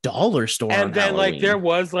like the dollar store. And then Halloween. Like there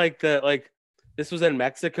was like this was in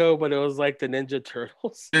Mexico, but it was like the Ninja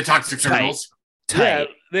Turtles, the Toxic Turtles. Tight. Yeah,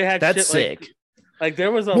 they had that's shit, sick. Like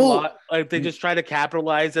there was a lot. Like they just try to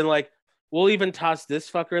capitalize, and like we'll even toss this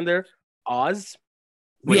fucker in there, Oz.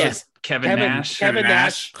 Yes, Kevin Nash. Kevin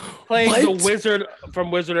Nash playing the wizard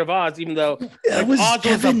from Wizard of Oz, even though that was Oz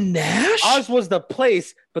Kevin Nash. Oz was the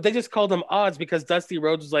place, but they just called him Oz because Dusty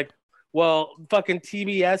Rhodes was like, well, fucking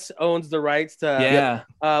TBS owns the rights to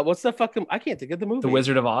what's the fucking I can't think of the movie. The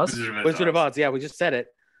Wizard of Oz. Wizard of Oz. Yeah, we just said it.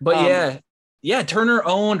 But yeah, Turner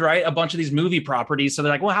owned a bunch of these movie properties, so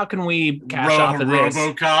they're like, well, how can we cash off of this?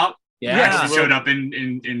 RoboCop. Actually showed up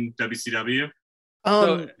in WCW.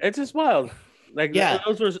 So it's just wild. Like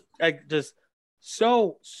those were like just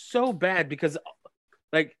so bad because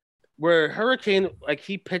like where Hurricane, like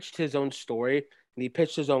he pitched his own story and he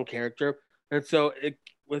pitched his own character, and so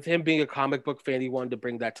with him being a comic book fan, he wanted to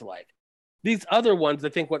bring that to life. These other ones, I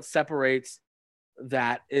think what separates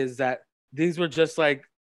that is that these were just like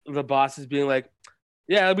the bosses being like,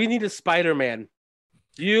 yeah, we need a Spider-Man.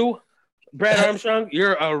 You, Brad Armstrong,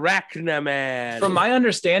 you're Arachnaman. From my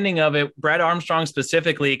understanding of it, Brad Armstrong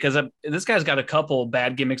specifically, because this guy's got a couple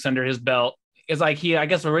bad gimmicks under his belt. It's like I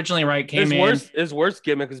guess originally his worst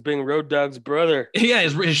gimmick is being Road Dogg's brother. Yeah,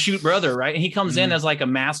 his shoot brother, right? And he comes in as like a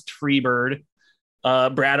masked Freebird.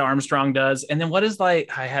 Brad Armstrong does, and then what is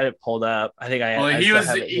like? I had it pulled up. I think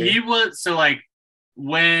he was so like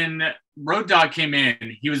when Road Dogg came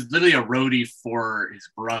in, he was literally a roadie for his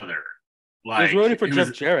brother. Like he was roadie for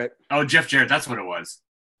Jeff Jarrett. Oh, Jeff Jarrett, that's what it was.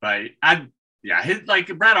 But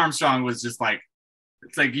Brad Armstrong was just like,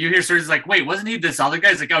 it's like you hear stories like, wait, wasn't he this other guy?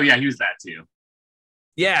 It's like, oh yeah, he was that too.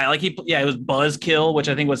 Yeah, like it was Buzzkill, which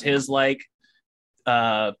I think was his like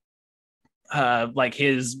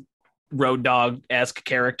his Road Dogg-esque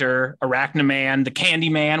character, Arachnaman, the Candy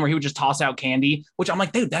Man, where he would just toss out candy, which I'm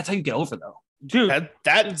like, dude, that's how you get over though. Dude,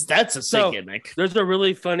 that's a sick gimmick. There's a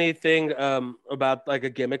really funny thing about like a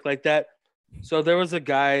gimmick like that. So there was a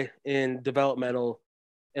guy in developmental,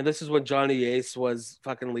 and this is when Johnny Ace was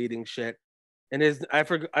fucking leading shit. And I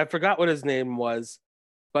forgot what his name was,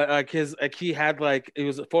 but he had he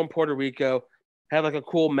was from Puerto Rico, had like a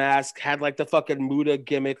cool mask, had like the fucking Muda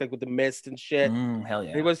gimmick, like with the mist and shit. Hell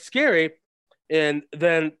yeah. And it was scary. And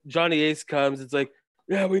then Johnny Ace comes, it's like,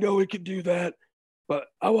 yeah, we know we can do that, but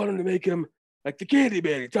I want him to make him like the Candy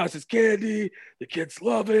Man. He tosses candy. The kids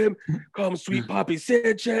love him. Call him Sweet Poppy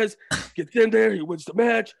Sanchez. Gets in there. He wins the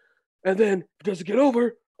match. And then if he doesn't get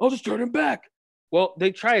over, I'll just turn him back. Well,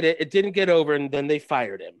 they tried it. It didn't get over, and then they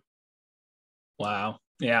fired him. Wow.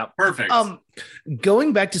 Yeah. Perfect.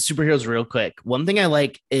 Going back to superheroes real quick, one thing I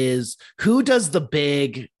like is who does the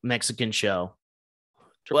big Mexican show?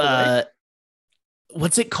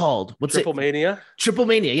 What's it called? Triple Mania? Triple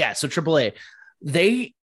Mania. Yeah. So AAA.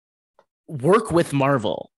 They work with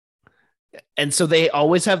Marvel, and so they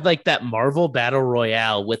always have like that Marvel battle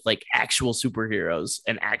royale with like actual superheroes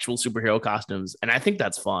and actual superhero costumes, and I think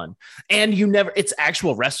that's fun. And it's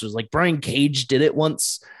actual wrestlers. Like Brian Cage did it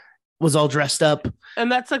once, was all dressed up, and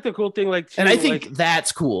that's like the cool thing. Like, and I think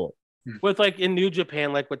that's cool with like in New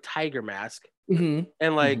Japan, like with Tiger Mask, and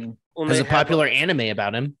like there's a popular anime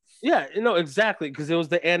about him. Yeah, exactly, because it was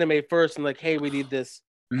the anime first, and like, hey, we need this.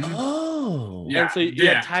 Oh, yeah. And so you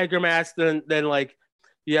have Tiger Mask, then like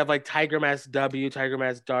you have like Tiger Mask W, Tiger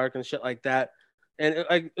Mask Dark, and shit like that. And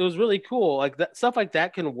it was really cool. Like that stuff like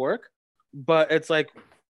that can work, but it's like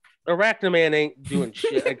Arachnaman ain't doing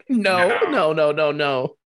shit. Like,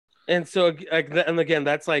 no. And so and again,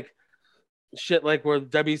 that's like shit like where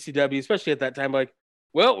WCW, especially at that time, like,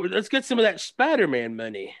 well, let's get some of that Spider-Man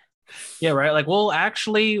money. Yeah, right. Like, we'll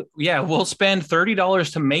spend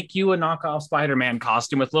 $30 to make you a knockoff Spider-Man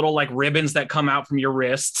costume with little like ribbons that come out from your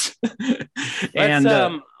wrists. And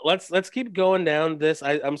let's keep going down this.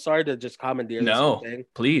 I'm sorry to just commandeer this whole thing.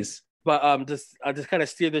 Please. But I'll just kind of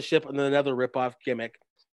steer the ship on another ripoff gimmick.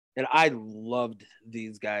 And I loved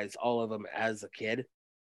these guys, all of them as a kid.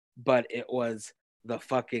 But it was the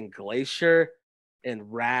fucking Glacier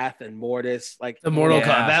and Wrath and Mortis, like the Mortal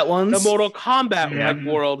Kombat ones. The Mortal Kombat like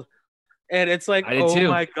world. And it's like,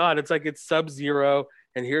 my God, it's like it's Sub-Zero,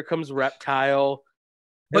 and here comes Reptile.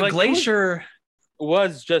 But like, Glacier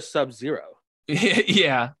was just Sub-Zero.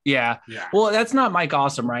 Yeah. Well, that's not Mike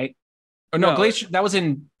Awesome, right? Or no, Glacier, that was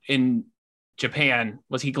in Japan.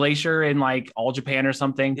 Was he Glacier in like All Japan or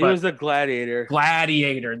something? He was a Gladiator.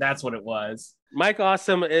 Gladiator, that's what it was. Mike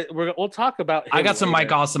Awesome, we'll talk about him I got some later.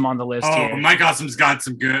 Mike Awesome on the list here. Mike Awesome's got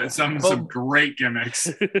some great gimmicks.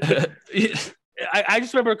 I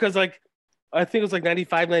just remember because like I think it was like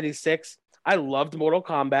 95, 96. I loved Mortal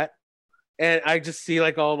Kombat. And I just see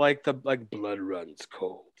like all like the like blood runs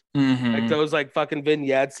cold. Like those like fucking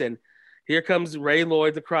vignettes, and here comes Ray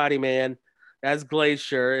Lloyd, the Karate Man, as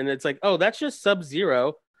Glacier, and it's like, oh, that's just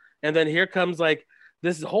Sub-Zero. And then here comes like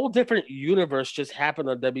this whole different universe just happened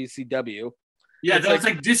on WCW. Yeah, it's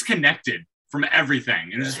like disconnected from everything.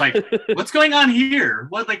 And it's just like, what's going on here?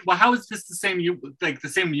 How is this the same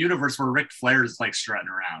universe where Ric Flair's like strutting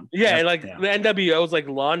around? Yeah, and like the NWO's like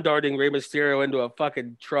lawn darting Rey Mysterio into a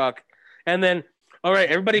fucking truck. And then, all right,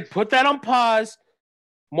 everybody put that on pause.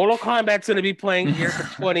 Mortal Kombat's going to be playing here for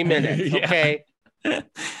 20 minutes, okay?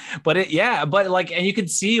 But and you can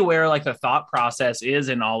see where like the thought process is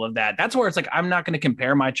in all of that. That's where it's like, I'm not going to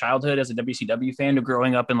compare my childhood as a WCW fan to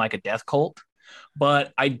growing up in like a death cult.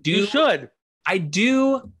 But I do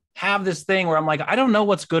have this thing where I'm like, I don't know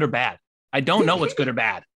what's good or bad. I don't know what's good or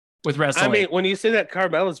bad with wrestling. I mean, when you say that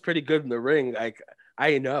Carmella's pretty good in the ring, like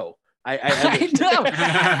I know. I know.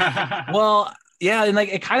 Well, yeah, and like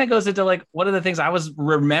it kind of goes into like one of the things I was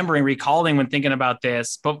recalling when thinking about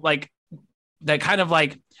this, but like that kind of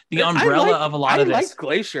like the umbrella of a lot of this. I liked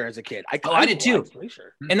Glacier as a kid. I did too.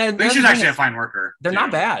 Glacier. And then Glacier's actually a fine worker. They're not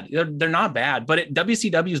bad. They're not bad. But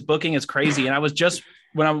WCW's booking is crazy. And I was just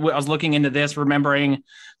when I was looking into this, remembering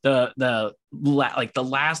the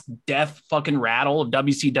last death fucking rattle of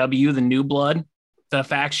WCW, the New Blood. The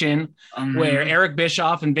faction where Eric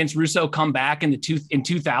Bischoff and Vince Russo come back in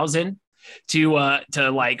 2000 to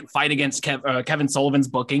like fight against Kevin Sullivan's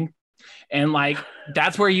booking, and like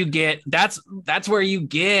that's where you get that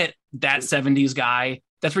 70s guy.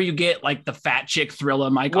 That's where you get like the fat chick Thrilla,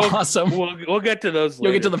 Mike Awesome. We'll get to those.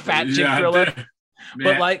 You'll get to the fat chick Thrilla,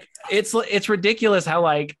 but like it's ridiculous how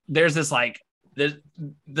like there's this like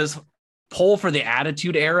this pull for the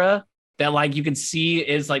Attitude Era. That like you can see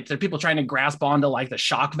is like there are people trying to grasp onto like the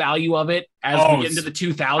shock value of it as we get into the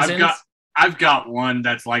 2000s. I've got one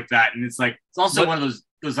that's like that, and it's like it's also one of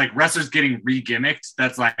those like wrestlers getting re-gimmicked.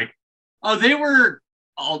 That's like,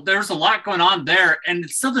 there's a lot going on there, and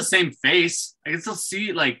it's still the same face. I can still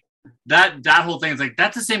see like that whole thing. It's like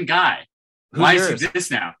that's the same guy. Why is he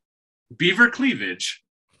this now? Beaver Cleavage.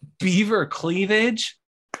 Beaver Cleavage.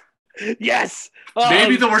 Yes.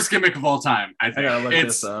 Maybe the worst gimmick of all time. I think. I gotta look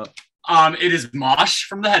this up. It is Mosh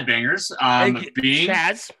from the Headbangers. Being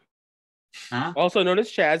Chaz, also known as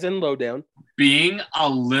Chaz in Lowdown. Being a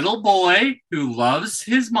little boy who loves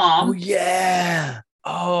his mom. Oh yeah.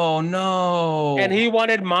 Oh no. And he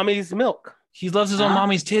wanted mommy's milk. He loves his own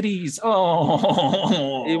mommy's titties.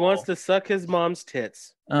 Oh. He wants to suck his mom's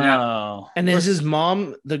tits. Oh. Yeah. And is his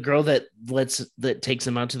mom the girl that takes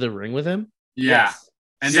him out to the ring with him? Yeah. Yes.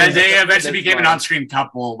 And then they eventually became an on-screen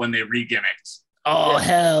couple when they re-gimmicked. Oh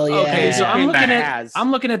hell yeah! Okay, so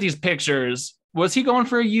I'm looking at these pictures. Was he going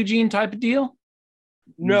for a Eugene type of deal?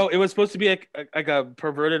 No, it was supposed to be like a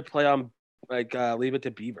perverted play on like Leave It to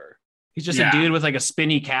Beaver. He's just a dude with like a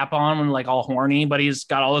spinny cap on, and like all horny, but he's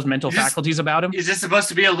got all his mental faculties about him. He's just supposed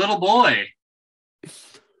to be a little boy.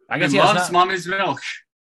 I guess he loves mommy's milk.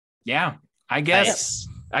 Yeah, I guess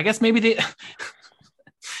maybe they.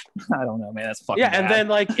 I don't know, man. That's fucking bad. And then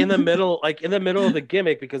like in the middle of the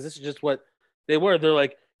gimmick, because this is just what they were. They're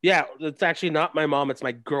like, yeah, it's actually not my mom; it's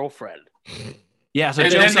my girlfriend. Yeah, so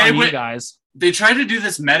jokes on you guys. They tried to do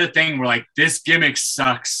this meta thing where like this gimmick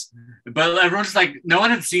sucks, but everyone's just like, no one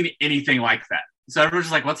had seen anything like that. So everyone's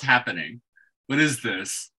just like, what's happening? What is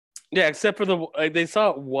this? Yeah, except for they saw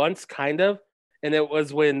it once, kind of, and it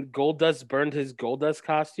was when Goldust burned his Goldust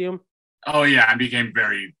costume. Oh yeah, and became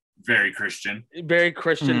very, very Christian. Very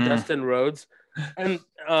Christian, Dustin Rhodes, and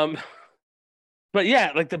but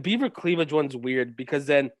yeah, like the Beaver Cleavage one's weird because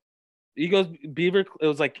then he goes Beaver. It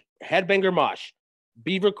was like Headbanger Mosh,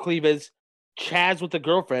 Beaver Cleavage, Chaz with the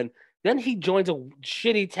girlfriend. Then he joins a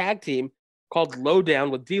shitty tag team called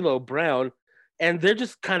Lowdown with D'Lo Brown, and they're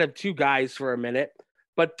just kind of two guys for a minute.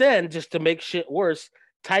 But then, just to make shit worse,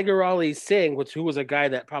 Tiger Ali Singh, who was a guy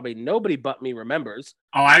that probably nobody but me remembers.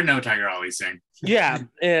 Oh, I know Tiger Ali Singh. Yeah,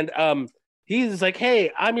 and he's like,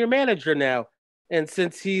 "Hey, I'm your manager now." And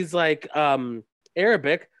since he's like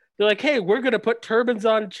Arabic, they're like, "Hey, we're gonna put turbans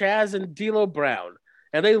on Chaz and D'Lo Brown,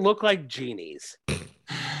 and they look like genies."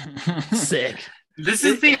 Sick. This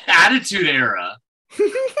is the Attitude Era.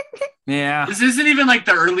 Yeah. This isn't even like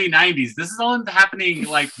the early 90s. This is all happening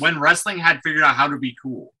like when wrestling had figured out how to be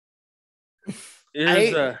cool.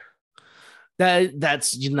 That's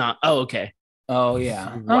not. Oh, okay. Oh,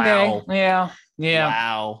 yeah. Wow. Okay. Yeah.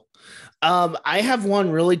 Wow. I have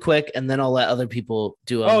one really quick, and then I'll let other people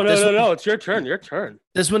do them. Oh, no. It's your turn. Your turn.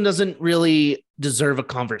 This one doesn't really deserve a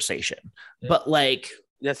conversation, but like,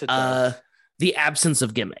 yes, it does. The absence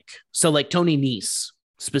of gimmick. So like Tony Nese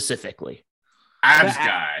specifically.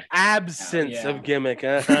 Absence of gimmick.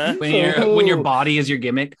 Uh-huh. when your body is your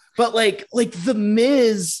gimmick. But like the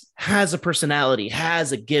Miz has a personality,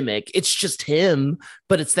 has a gimmick. It's just him,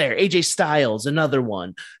 but it's there. AJ Styles, another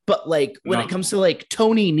one. But like when it comes to like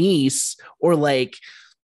Tony Nese or like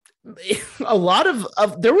a lot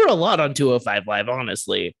of there were a lot on 205 Live,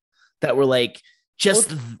 honestly, that were like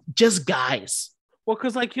just guys. Well,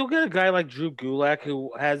 because like you'll get a guy like Drew Gulak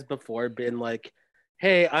who has before been like,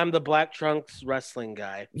 "Hey, I'm the Black Trunks wrestling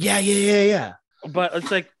guy." Yeah. But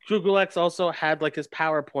it's like Drew Gulak's also had like his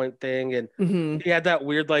PowerPoint thing, and he had that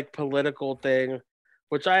weird like political thing,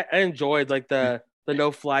 which I enjoyed, like the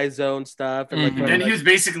no-fly zone stuff. And then he was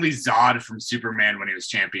basically Zod from Superman when he was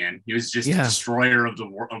champion. He was just a destroyer of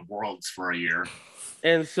worlds for a year.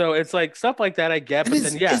 And so it's like stuff like that I get, but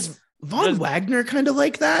then is Von Wagner kind of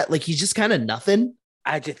like that? Like he's just kind of nothing.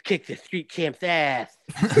 I just kicked the street champ's ass.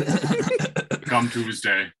 Come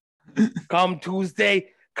Tuesday,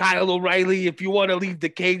 Kyle O'Reilly. If you want to leave the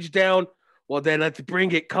cage down, well then let's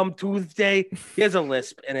bring it. Come Tuesday. He has a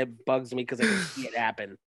lisp, and it bugs me because I can see it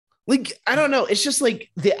happen. Like I don't know. It's just like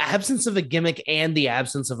the absence of a gimmick and the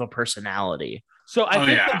absence of a personality. So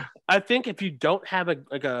I think if you don't have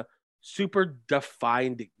a super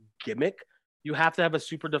defined gimmick, you have to have a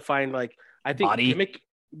super defined I think body.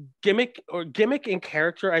 Gimmick and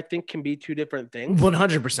character, I think, can be two different things.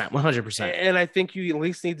 100%. And I think you at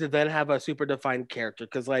least need to then have a super defined character,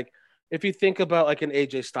 because if you think about like an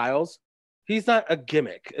AJ Styles, he's not a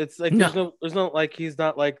gimmick. It's like there's no like he's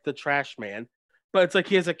not like the trash man, but it's like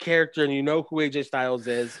he has a character and you know who AJ Styles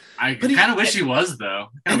is. I kind of wish he was though.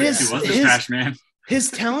 I wish he was the trash man. His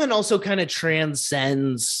talent also kind of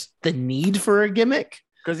transcends the need for a gimmick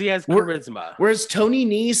because he has charisma. Whereas Tony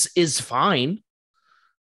Nese is fine.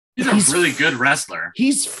 He's a really good wrestler.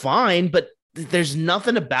 He's fine, but there's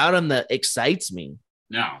nothing about him that excites me.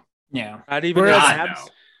 No. Yeah. Not even abs.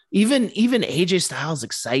 Even AJ Styles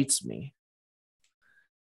excites me.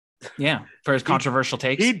 Yeah. For his controversial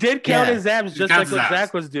takes. He did count his abs just like what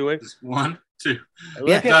Zach was doing. Just 1, 2.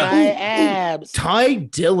 Look at my abs. Ty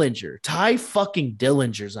fucking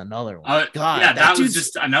Dillinger's another one. God, yeah, that was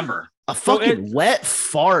just a number. A fucking wet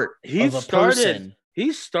fart of a person.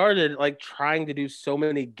 He started trying to do so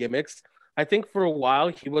many gimmicks. I think for a while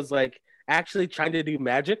he was actually trying to do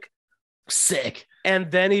magic. Sick. And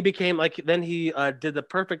then he became then he did the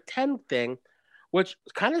Perfect 10 thing, which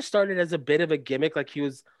kind of started as a bit of a gimmick. Like he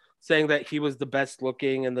was saying that he was the best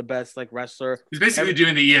looking and the best wresler. He's basically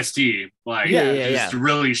doing the EST, just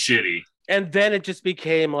really shitty. And then it just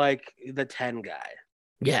became the 10 guy.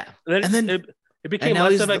 Yeah. And then it became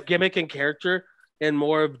less of a gimmick and character and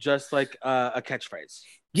more of just a catchphrase.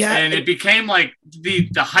 Yeah. And it became the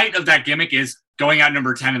height of that gimmick is going out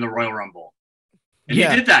number 10 in the Royal Rumble. And he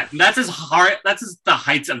did that. And that's the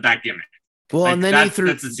heights of that gimmick. Well, and then that's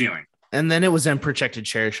the ceiling. And then it was unprotected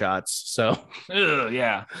chair shots. So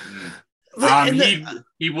yeah.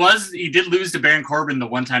 He did lose to Baron Corbin the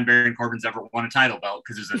one time Baron Corbin's ever won a title belt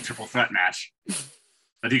because it was a triple threat match.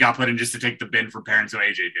 But he got put in just to take the bin for Baron, so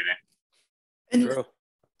AJ did it. And True.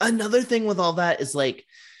 Another thing with all that is I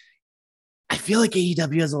feel like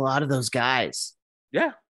AEW has a lot of those guys.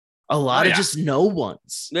 Yeah. A lot of just no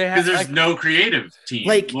ones. Because there's no creative team.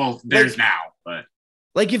 There's now, but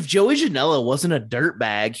if Joey Janela wasn't a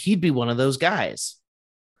dirtbag, he'd be one of those guys.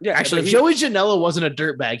 Yeah. Actually, if Joey Janela wasn't a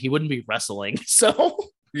dirtbag, he wouldn't be wrestling. So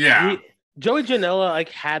yeah. Joey Janela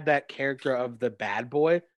had that character of the bad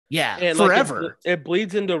boy. Yeah. And forever. It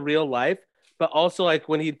bleeds into real life. But also,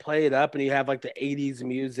 when he'd play it up and you have the 80s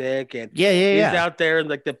music and he's out there in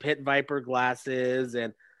the Pit Viper glasses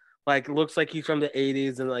and looks like he's from the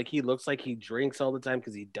 80s and he looks like he drinks all the time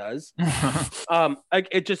because he does.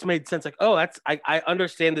 It just made sense. I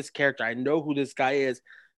understand this character. I know who this guy is.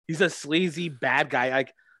 He's a sleazy bad guy.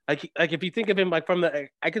 Like if you think of him like from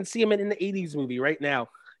I can see him in the 80s movie right now.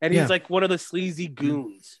 And he's like one of the sleazy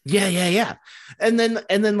goons. Yeah. And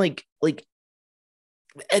then like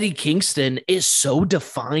Eddie Kingston is so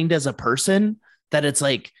defined as a person that it's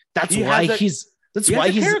like that's why he's a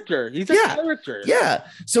character. He's a character. Yeah.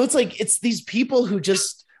 So it's like it's these people who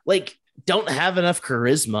just like don't have enough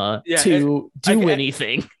charisma to do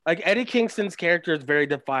anything. Like Eddie Kingston's character is very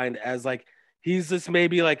defined as like he's this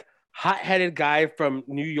maybe like hot-headed guy from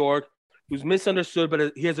New York who's misunderstood,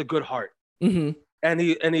 but he has a good heart. Mm-hmm. And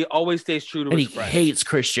he always stays true to his friends. He hates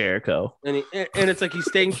Chris Jericho. And it's like he's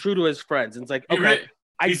staying true to his friends. And it's like, okay,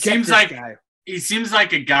 he seems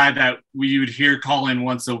like a guy that we would hear call in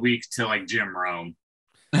once a week to like Jim Rome.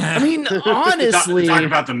 I mean, honestly, talk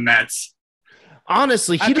about the Mets.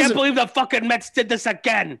 Honestly, I can't believe the fucking Mets did this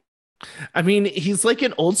again. I mean, he's like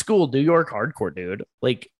an old school New York hardcore dude.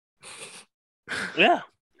 Like, yeah.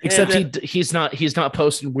 Except he's not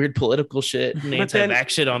posting weird political shit and anti-vax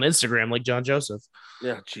shit on Instagram like John Joseph.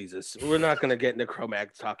 Yeah, Jesus. We're not gonna get into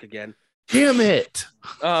Cro-Mags talk again. Damn it.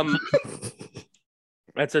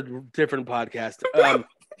 That's a different podcast.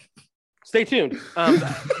 Stay tuned.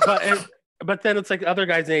 But then it's like other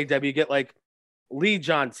guys in AEW, you get like Lee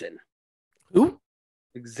Johnson. Who?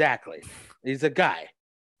 Exactly. He's a guy.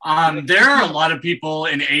 There are a lot of people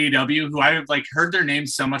in AEW who I've like heard their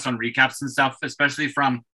names so much on recaps and stuff, especially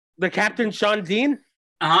from the Captain Sean Dean.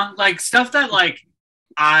 Like stuff that like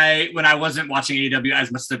when I wasn't watching AEW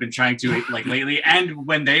as much as I've been trying to like lately, and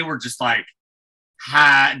when they were just like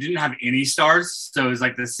didn't have any stars, so it was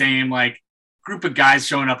like the same like group of guys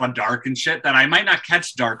showing up on Dark and shit that I might not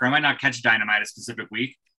catch Dark or I might not catch Dynamite a specific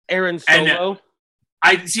week. Aaron Solo.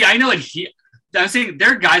 I know like I'm saying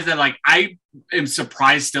there are guys that like I am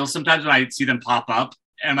surprised still sometimes when I see them pop up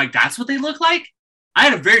and I'm like, that's what they look like.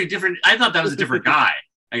 I thought that was a different guy.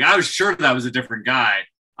 Like I was sure that was a different guy.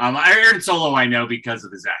 Aaron Solo I know because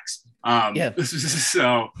of his ex.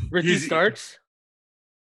 So Ricky Starks.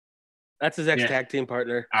 That's his ex tag team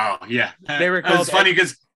partner. Oh yeah, they were. It was funny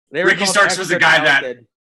because Ricky Starks was a guy that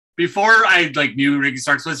before I like knew Ricky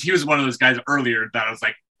Starks he was one of those guys earlier that I was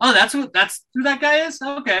like, oh, that's who that guy is.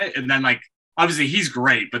 Okay, and then like obviously he's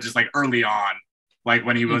great, but just like early on, like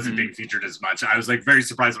when he wasn't being featured as much, I was like very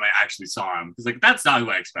surprised when I actually saw him because like that's not who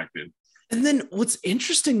I expected. And then what's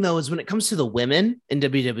interesting though is when it comes to the women in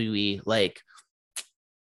WWE, like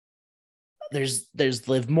there's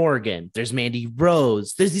Liv Morgan, there's Mandy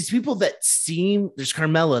Rose, there's these people that there's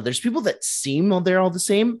Carmella, there's people that seem they're all the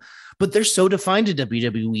same, but they're so defined in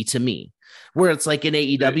WWE to me, where it's like in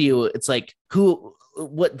AEW, it's like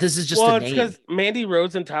what this is just a name. It's because Mandy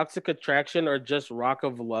Rose and Toxic Attraction are just Rock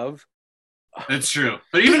of Love. That's true,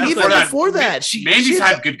 but even before that, Mandy's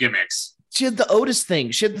had good gimmicks. She had the Otis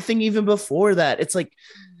thing. She had the thing even before that. It's like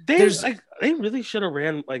they really should have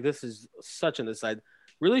ran like this is such an aside.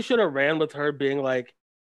 Really should have ran with her being like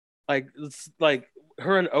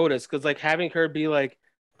her and Otis, because like having her be like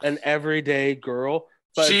an everyday girl.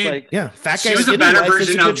 But fat guy. She was a better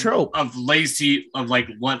version of Lacey, of like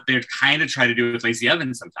what they kind of try to do with Lacey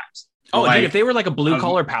Evans sometimes. Oh, like, dude, if they were like a blue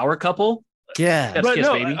collar power couple, but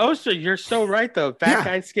no, Oster, you're so right though. Fat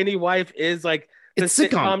guy, skinny wife is like. It's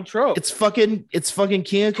sitcom trope. It's fucking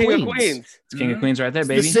King of Queens. It's King of Queens right there,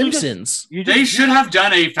 baby. The Simpsons. They should have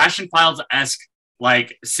done a Fashion Files-esque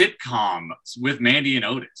like sitcom with Mandy and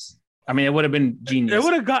Otis. I mean, it would have been genius. It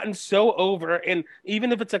would have gotten so over, and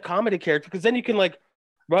even if it's a comedy character, because then you can like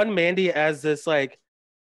run Mandy as this like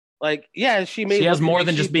she has more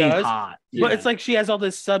than just being hot, but it's like she has all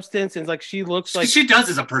this substance and like she looks like she does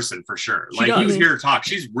as a person for sure. Like you hear her talk,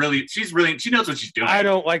 she's really she knows what she's doing. I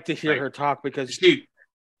don't like to hear her talk because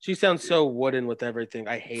she sounds so wooden with everything.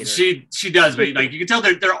 I hate her. She does, but like you can tell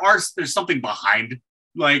there's something behind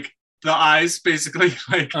like the eyes, basically.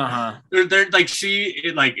 Like they're like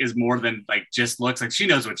she like is more than like just looks. Like she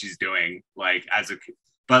knows what she's doing. Like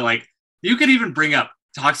but like you could even bring up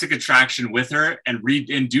Toxic Attraction with her and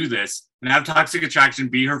do this and have Toxic Attraction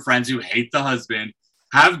be her friends who hate the husband.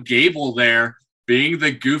 Have Gable there being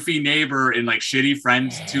the goofy neighbor and like shitty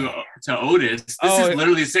friends to Otis. This is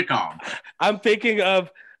literally a sitcom. I'm thinking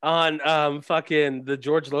of on fucking the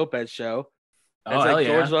George Lopez show. It's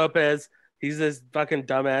George Lopez. He's this fucking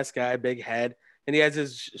dumbass guy, big head, and he has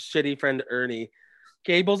his shitty friend Ernie.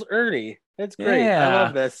 Gable's Ernie. That's great. I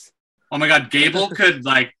love this. Oh my God, Gable could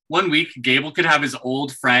like 1 week. Gable could have his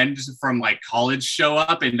old friend from like college show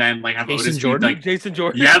up, and then like have Jason Jordan.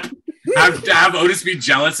 Yep, have Otis be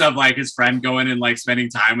jealous of like his friend going and like spending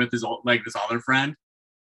time with his old like this other friend.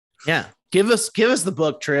 Yeah, give us the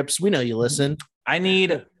book, Trips. We know you listen. I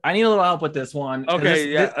need a little help with this one.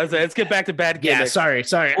 Okay, let's get back to bad gimmicks. Yeah,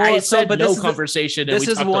 sorry. Well, I said but no conversation. This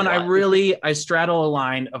is one I straddle a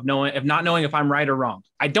line of not knowing if I'm right or wrong.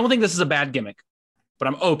 I don't think this is a bad gimmick, but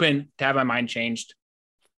I'm open to have my mind changed.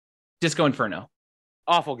 Disco Inferno.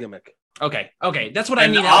 Awful gimmick. Okay, that's what I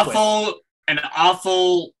need help with.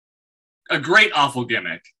 A great awful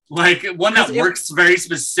gimmick. Like one that works very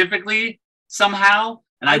specifically somehow.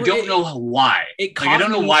 And I don't know why. I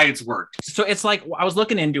don't know why it's worked. So it's like I was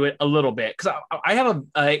looking into it a little bit because I have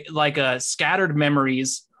a scattered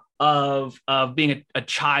memories of being a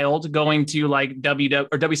child going to like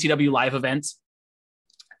WCW live events,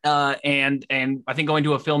 and I think going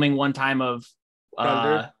to a filming one time of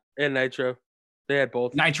Thunder and Nitro. They had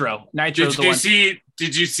both. Nitro. Did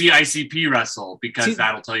you see ICP wrestle? Because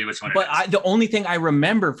that'll tell you which one. But the only thing I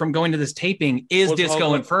remember from going to this taping is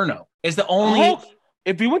Disco Inferno. Is the only.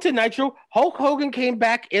 If you went to Nitro, Hulk Hogan came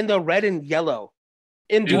back in the red and yellow.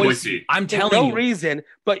 In Boise. I'm telling you. No reason,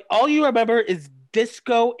 but all you remember is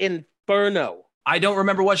Disco Inferno. I don't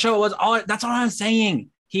remember what show it was. That's all I'm saying.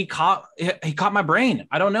 He caught my brain.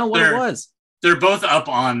 I don't know what it was. They're both up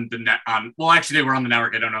on the net. Well, actually, they were on the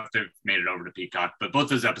network. I don't know if they've made it over to Peacock, but both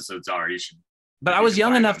those episodes are. You should. But I was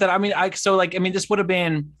young enough that this would have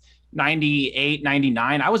been 98,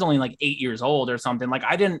 99. I was only like 8 years old or something. Like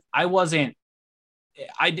I didn't have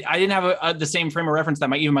the same frame of reference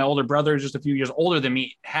that even my older brother, just a few years older than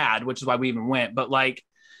me, had, which is why we even went. But like,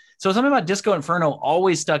 so something about Disco Inferno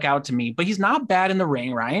always stuck out to me. But he's not bad in the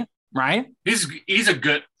ring, right? Right? He's a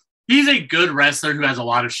good wrestler who has a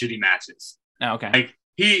lot of shitty matches. Oh, okay. Like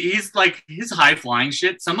he's like his high flying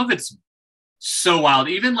shit. Some of it's so wild.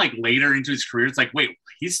 Even like later into his career, it's like, wait,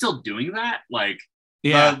 he's still doing that? Like,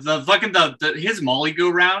 yeah, his Molly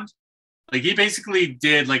go round. Like he basically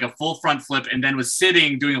did like a full front flip and then was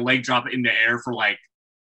sitting doing a leg drop in the air for like,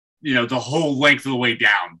 the whole length of the way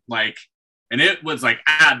down. Like, and it was like,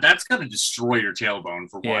 that's gonna destroy your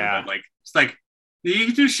tailbone for one. Yeah. But like, it's like you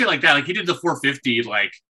can do shit like that. Like he did the 450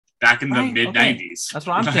 like back in the mid 90s. That's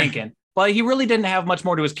what I'm thinking. But he really didn't have much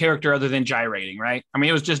more to his character other than gyrating, right? I mean,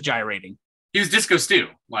 it was just gyrating. He was Disco Stu.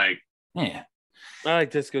 Like, yeah. I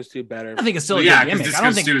like Disco Stu better. I think it's still a good gimmick.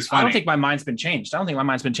 I don't think my mind's been changed. I don't think my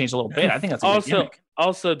mind's been changed a little bit. I think that's a good gimmick.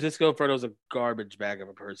 Also, Disco Inferno's a garbage bag of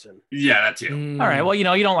a person. Yeah, that too. All right. Well, you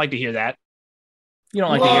don't like to hear that. You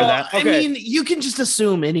don't like to hear that. Okay. I mean, you can just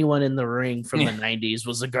assume anyone in the ring from the 90s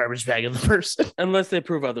was a garbage bag of the person. Unless they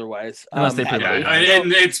prove otherwise. And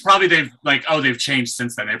it's probably they've changed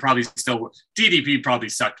since then. They probably still DDP probably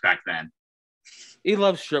sucked back then. He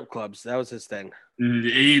loves strip clubs. That was his thing.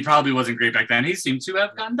 He probably wasn't great back then. He seems to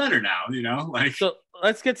have gotten better now, like. So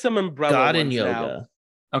let's get some umbrella God ones and yoga. now.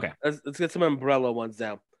 Okay. Let's get some umbrella ones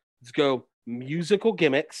now. Let's go musical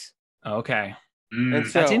gimmicks. And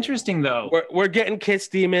so that's interesting though. We're getting Kiss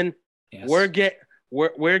Demon. Yes. We're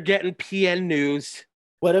getting PN News.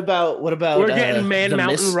 What about we're getting Man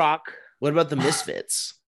Mountain Rock. What about the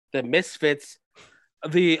Misfits? The Misfits.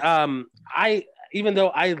 Even though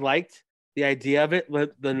I liked the idea of it,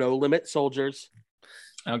 the No Limit Soldiers.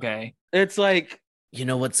 Okay. It's like, you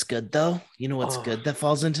know what's good though? You know what's good that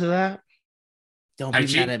falls into that? Don't be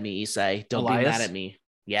mad at me, Isai. Don't be mad at me.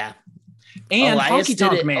 Yeah. And Honky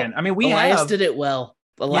Tonk Man. I mean, Elias did it well.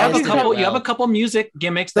 You have a couple music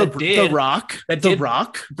gimmicks that did. The Rock. The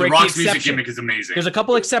Rock's music gimmick is amazing. There's a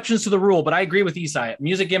couple exceptions to the rule, but I agree with Isai.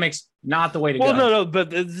 Music gimmicks, not the way to go. No,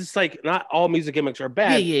 but it's just like not all music gimmicks are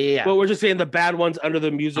bad. Yeah. But we're just saying the bad ones under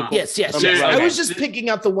the musical. Yes. I was just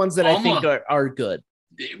picking out the ones that I think are good.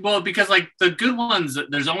 Well, because like the good ones,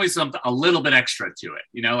 there's always a little bit extra to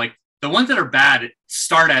it. Like the ones that are bad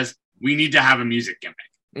start as we need to have a music gimmick.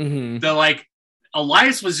 Mm-hmm. The like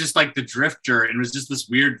Elias was just like the drifter and was just this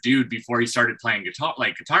weird dude before he started playing guitar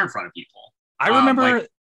in front of people. I remember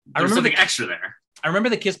something extra there. I remember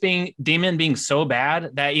the Kiss Demon being so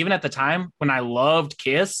bad that even at the time when I loved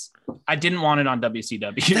Kiss, I didn't want it on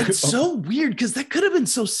WCW. That's so weird because that could have been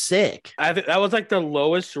so sick. I think that was like the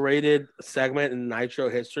lowest rated segment in Nitro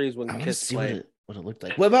history is when Kiss played. What it looked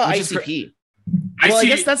like. What about ICP? I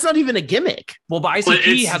guess that's not even a gimmick. Well, but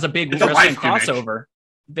ICP has a big wrestling crossover.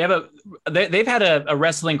 They've had a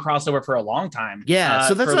wrestling crossover for a long time. Yeah,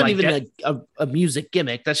 so that's not even a music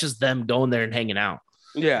gimmick. That's just them going there and hanging out.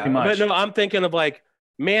 Yeah, but no, I'm thinking of like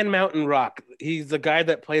Man Mountain Rock. He's the guy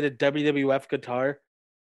that played a WWF guitar,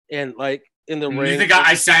 and like in the ring. The guy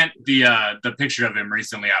I sent the picture of him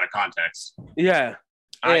recently out of context. Yeah,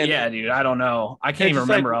 yeah, dude. I don't know. I can't even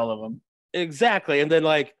remember all of them. Exactly, and then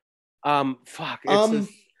like,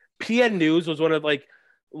 PN News was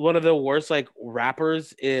one of the worst like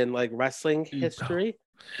rappers in like wrestling history.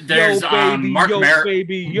 There's yo, baby, Mark yo, Merrow.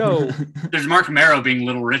 baby, yo. There's Mark Merrow being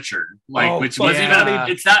Little Richard, which wasn't even.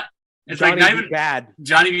 It's not. It's Johnny like not B. even Bad.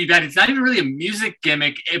 Johnny B. Bad. It's not even really a music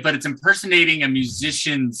gimmick, but it's impersonating a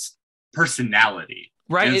musician's personality.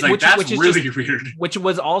 Right. And it's like, that's really weird. Which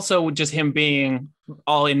was also just him being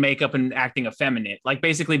all in makeup and acting effeminate, like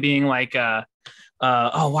basically being like,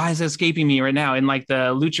 why is it escaping me right now? In like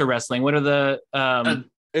the lucha wrestling, what are the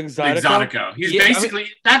Exotico? He's basically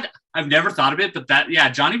that. I've never thought of it, but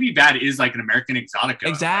Johnny B. Bad is like an American Exotico.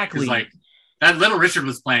 Exactly. Like that Little Richard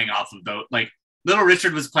was playing off of those. Like Little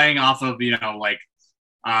Richard was playing off of like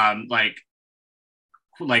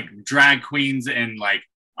drag queens and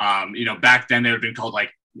back then they would have been called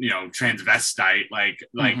transvestite,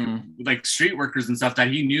 like street workers and stuff that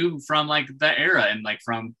he knew from like the era and like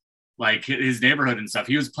from like his neighborhood and stuff.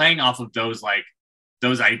 He was playing off of those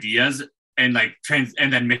ideas and like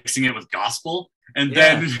and then mixing it with gospel. And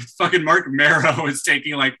then fucking Mark Merrow is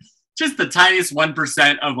taking like just the tiniest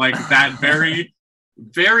 1% of like that very,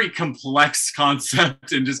 very complex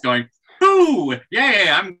concept and just going, ooh,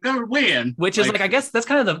 yeah, I'm gonna win. Which is like I guess that's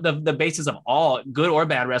kind of the basis of all good or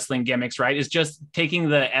bad wrestling gimmicks, right? Is just taking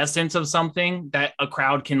the essence of something that a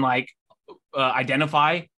crowd can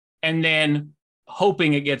identify and then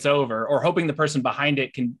hoping it gets over or hoping the person behind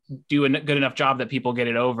it can do a good enough job that people get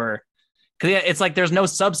it over. Because it's like there's no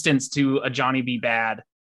substance to a Johnny B. Bad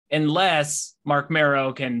unless Mark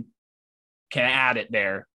Merrow can add it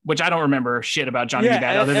there. Which I don't remember shit about Johnny B.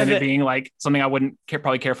 Bad other than it being like something I wouldn't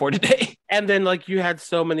probably care for today. And then like you had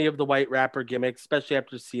so many of the white rapper gimmicks, especially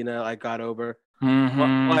after Cena got over.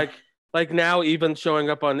 Mm-hmm. Like now even showing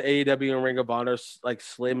up on AEW and Ring of Honor like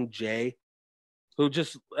Slim J, who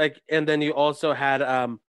just and then you also had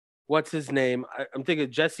what's his name? I'm thinking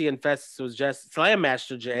Jesse and Festus was just Slam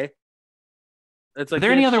Master J. It's like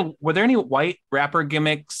were there any white rapper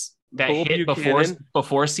gimmicks that hit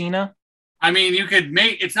before Cena? I mean, you could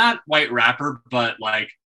it's not white rapper, but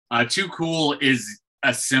like Too Cool is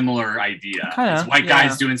a similar idea. It's white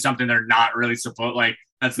guys doing something they're not really supposed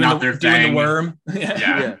that's not their thing. Doing the worm.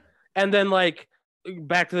 Yeah. And then like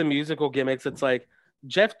back to the musical gimmicks, it's like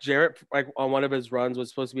Jeff Jarrett on one of his runs was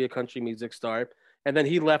supposed to be a country music star, and then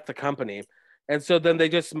he left the company. And so then they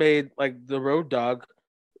just made like the Road Dogg.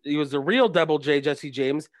 He was the real Double J Jesse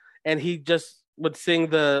James, and he just would sing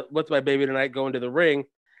the "What's My Baby Tonight" going to the ring.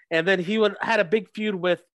 And then he had a big feud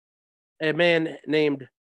with a man named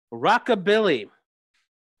Rockabilly,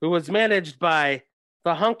 who was managed by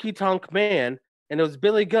the Honky Tonk Man, and it was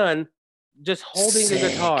Billy Gunn just holding the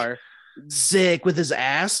guitar. Sick with his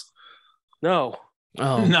ass? No.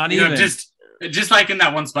 Oh, not even. Just like in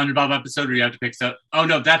that one SpongeBob episode where you have to pick stuff. Oh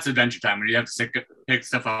no, that's Adventure Time where you have to pick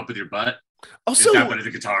stuff up with your butt. Also, that one is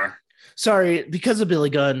a guitar. Sorry, because of Billy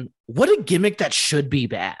Gunn, what a gimmick that should be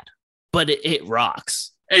bad, but it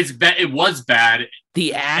rocks. It was bad.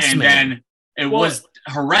 The ass and man. Then it was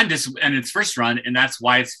horrendous in its first run, and that's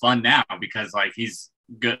why it's fun now because like he's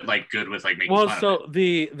good with like making fun of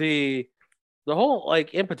it. the whole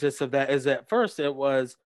impetus of that is at first it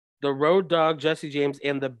was the Road Dogg Jesse James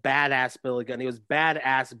and the badass Billy Gunn. He was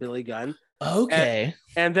badass Billy Gunn. Okay.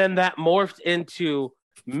 And then that morphed into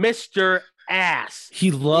Mr. Ass.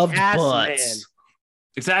 He loved butts. Man.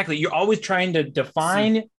 Exactly. You're always trying to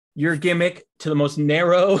define your gimmick to the most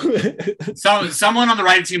narrow. Someone on the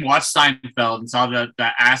writing team watched Seinfeld and saw the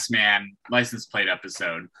Ass Man license plate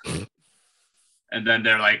episode. And then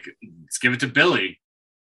they're like, let's give it to Billy.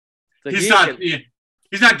 He's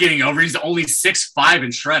not getting over. He's only 6'5"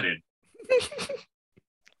 and shredded.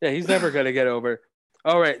 Yeah, he's never going to get over.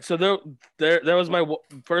 All right, so there was my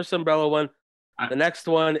first umbrella one. The next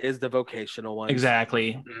one is the vocational one.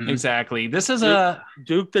 Exactly. Mm-hmm. Exactly. This is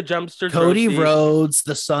Duke the Jumpster Cody Drosy, Rhodes,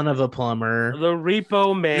 the son of a plumber. the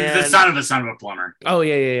Repo Man. He's the son of a plumber. Oh,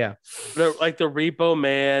 yeah. The Repo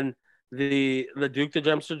Man, the Duke the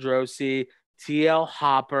Jumpster Drosy, TL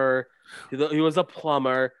Hopper. He was a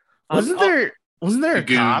plumber. Wasn't there a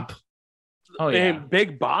cop? Oh, yeah.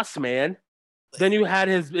 Big Boss Man. Then you had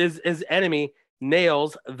his enemy,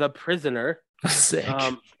 Nails, the prisoner. Sick.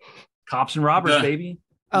 Cops and robbers, baby.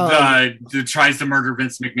 The tries to murder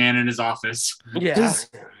Vince McMahon in his office. Yeah.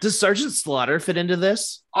 Does Sergeant Slaughter fit into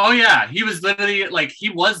this? Oh yeah, he was literally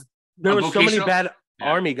There were so many bad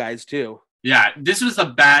army guys too. Yeah, this was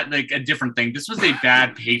a different thing. This was a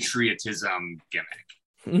bad patriotism gimmick.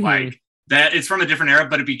 Mm-hmm. Like that, it's from a different era,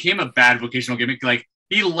 but it became a bad vocational gimmick. Like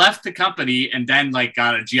he left the company and then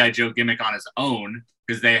got a GI Joe gimmick on his own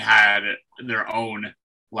because they had their own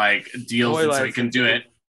deals, and so he couldn't do it.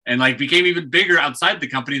 And became even bigger outside the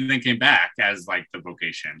company, and then came back as the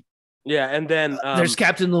vocation. Yeah, and then there's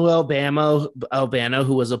Captain Lou Albano,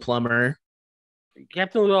 who was a plumber.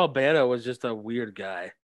 Captain Lou Albano was just a weird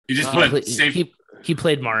guy. He just he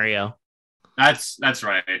played Mario. That's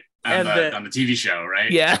right. On the TV show,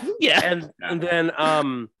 right? Yeah. And then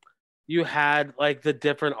you had like the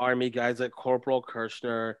different army guys like Corporal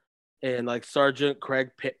Kirshner and like Sergeant Craig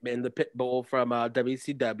Pittman, the pit bull from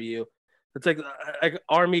WCW. It's like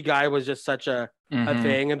army guy was just such a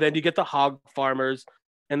thing. And then you get the hog farmers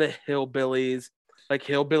and the hillbillies, like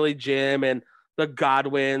Hillbilly Jim and the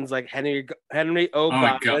Godwins, like Henry O.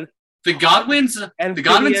 Godwin. The Godwins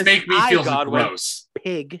make me feel gross.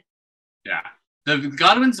 Pig. Yeah. The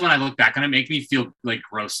Godwins, when I look back on it, make me feel like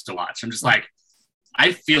gross to watch. I'm just like,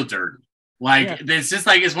 I feel dirty. Like it's just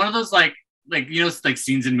like it's one of those like you know, it's like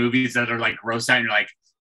scenes in movies that are like gross out, and you're like,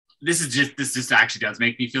 this just actually does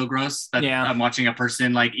make me feel gross. That I'm watching a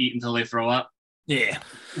person like eat until they throw up. Yeah.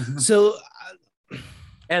 So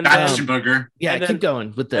and Bastion Booger. Yeah, keep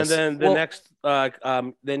going with this. And then the next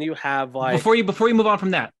then you have like before you move on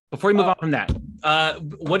from that.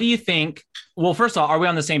 What do you think? Well, first of all, are we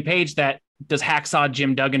on the same page that does Hacksaw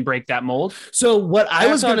Jim Duggan break that mold? So what I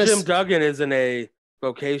was going to Jim Duggan isn't a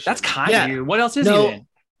vocation. That's kind of weird. What else is he in?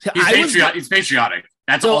 He's patriotic.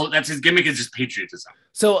 That's all. That's his gimmick is just patriotism.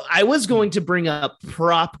 So I was going to bring up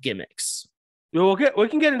prop gimmicks. We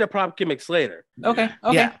can get into prop gimmicks later. Okay.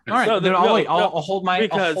 Yeah. All right. So I'll hold my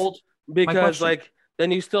because like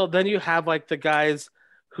then you have like the guys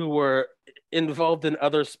who were involved in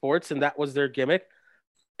other sports and that was their gimmick,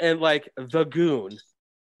 and like the Goon.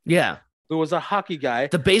 Yeah. Who was a hockey guy.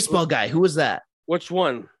 The baseball guy. Who was that? Which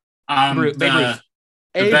one? Bruce.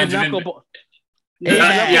 Knuckleball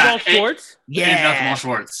Schwartz? Knuckleball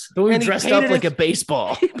Schwartz. But we dressed up like a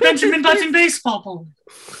baseball. Benjamin Button baseball.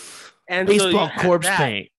 And baseball corpse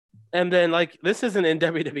paint. And then like this isn't in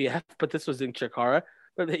WWF, but this was in Chikara.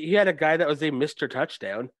 But he had a guy that was named Mr.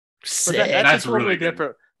 Touchdown. That's totally really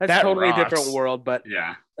different. That's totally a different world, but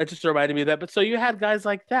that just reminded me of that. But so you had guys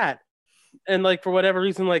like that. And like for whatever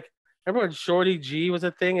reason, like everyone Shorty G was a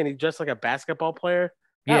thing and he dressed like a basketball player.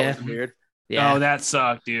 That was weird. Yeah. Oh, that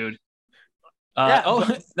sucked, dude.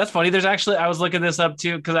 That's funny. There's actually I was looking this up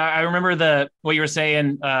too because I remember what you were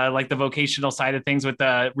saying, like the vocational side of things with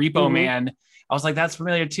the Repo Man. I was like, that's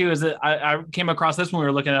familiar too. Is that I came across this when we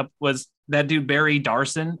were looking up was that dude Barry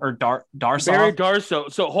Darson or Darso? Barry Darso.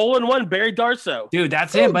 So hole in one, Barry Darso. Dude,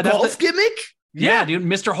 that's him. But golf gimmick? Yeah, dude,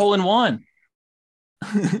 Mr. Hole in One.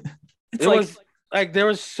 It was like there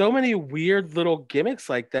was so many weird little gimmicks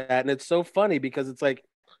like that, and it's so funny because it's like,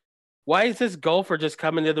 why is this golfer just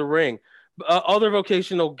coming to the ring? Other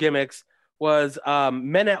vocational gimmicks was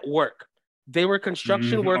men at work. They were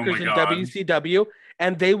construction workers in WCW,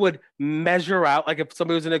 and they would measure out. Like if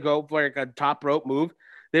somebody was going to go for like a top rope move,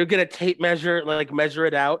 they would get a tape measure, like measure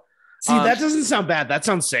it out. See, that doesn't sound bad. That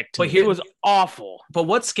sounds sick. But it was awful. But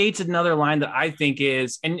what skates another line that I think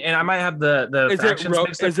is, and I might have the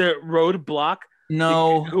is it Roadblock?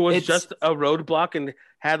 No, who was just a roadblock and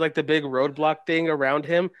had like the big roadblock thing around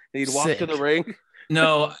him, and he'd walk to the ring.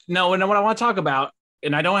 No. And what I want to talk about,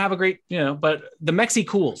 and I don't have a great, but the Mexi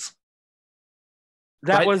Cools.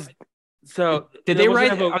 That was so. Did they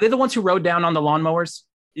ride? Are they the ones who rode down on the lawnmowers?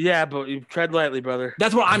 Yeah, but you tread lightly, brother.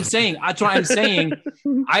 That's what I'm saying. I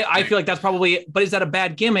feel like that's probably. But is that a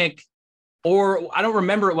bad gimmick, or I don't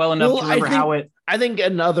remember it well enough to remember how it. I think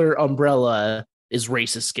another umbrella is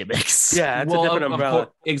racist gimmicks. Yeah, it's a different umbrella.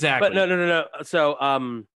 Exactly. But no. So,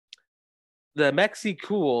 the Mexi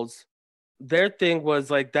Cools, their thing was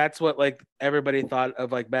like that's what like everybody thought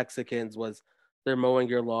of like Mexicans was they're mowing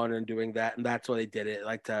your lawn and doing that, and that's why they did it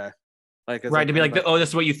like to like right to be like this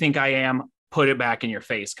is what you think I am. Put it back in your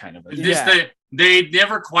face, kind of. They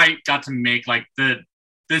never quite got to make like the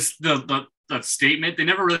statement. They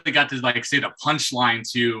never really got to like say the punchline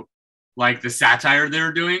to like the satire they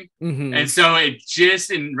were doing, and so it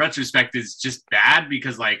just in retrospect is just bad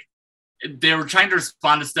because like they were trying to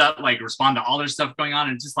respond to all their stuff going on,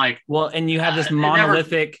 and just like and you have this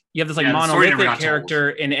monolithic character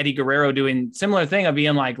in Eddie Guerrero doing similar thing of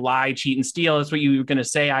being like lie, cheat, and steal. That's what you were gonna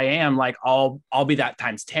say. I am like I'll be that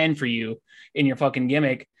times 10 for you in your fucking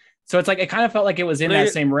gimmick. So it's like it kind of felt like it was in that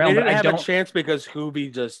same realm. They didn't have a chance because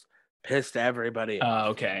Hoobie just pissed everybody. Oh,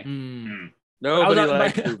 okay. Nobody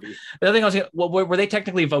liked Hoobie. The other thing I was were they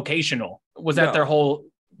technically vocational? Was that their whole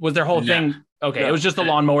thing? Okay, it was just the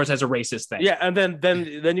lawnmowers as a racist thing. Yeah, and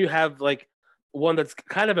then you have like one that's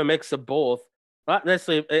kind of a mix of both. Not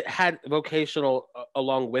necessarily it had vocational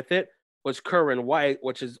along with it was Curran White,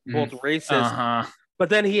 which is both racist. But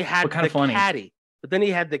then he had caddy. But then he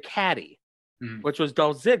had the caddy, which was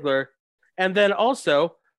Dolph Ziggler. And then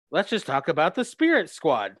also, let's just talk about the Spirit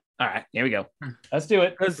Squad. All right, here we go. Let's do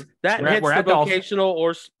it. Because that hits the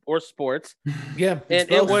vocational or sports. Yeah.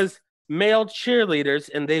 And it was male cheerleaders,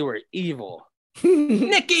 and they were evil.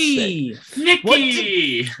 Nikki!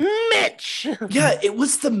 Mitch! Yeah, it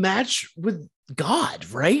was the match with God,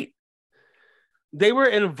 right? They were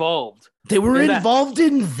involved. They were involved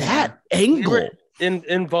in that angle. They were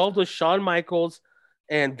involved with Shawn Michaels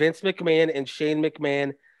and Vince McMahon and Shane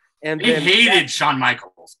McMahon. And they hated Shawn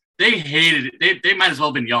Michaels. They hated it. They might as well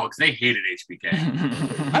have been y'all because they hated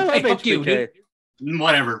HBK. I love HBK.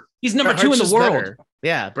 Whatever. He's number 2 in the world. Better.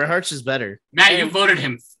 Yeah, Bret Hart's is better. Matt, you voted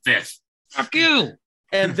him 5th. Fuck you.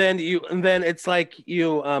 And then it's like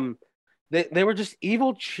they were just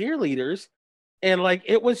evil cheerleaders, and like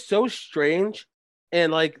it was so strange,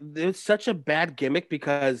 and like it's such a bad gimmick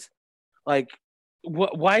because like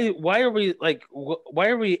why are we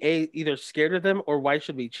either scared of them or why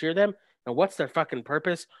should we cheer them, and what's their fucking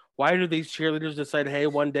purpose? Why do these cheerleaders decide, hey,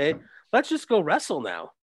 one day let's just go wrestle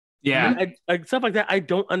now? Yeah, stuff like that I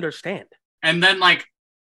don't understand. And then like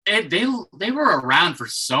they were around for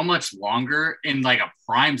so much longer in like a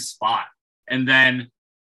prime spot, and then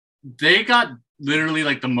they got literally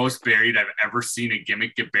like the most buried I've ever seen a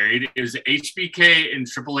gimmick get buried. It was HBK and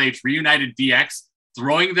Triple H reunited DX,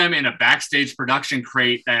 throwing them in a backstage production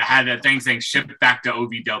crate that had that thing saying "shipped back to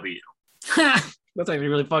OVW." That's actually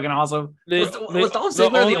really fucking awesome. Was Dolph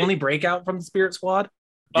Ziggler the only breakout from the Spirit Squad?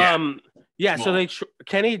 Yeah. So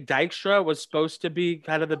Kenny Dykstra was supposed to be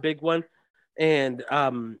kind of the big one, and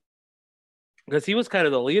because he was kind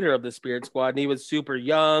of the leader of the Spirit Squad, and he was super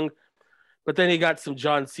young, but then he got some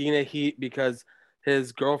John Cena heat because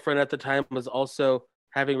his girlfriend at the time was also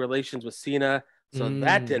having relations with Cena, so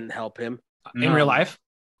that didn't help him in real life.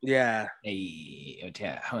 Yeah. Hey, and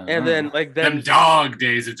then them dog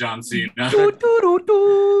days of John Cena.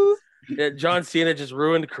 Yeah, John Cena just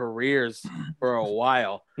ruined careers for a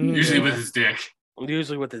while. Usually with his dick.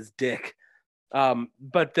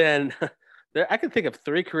 But then I can think of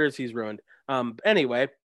 3 careers he's ruined. Anyway,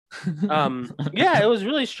 yeah, it was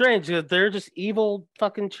really strange because they're just evil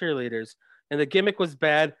fucking cheerleaders, and the gimmick was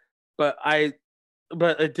bad. But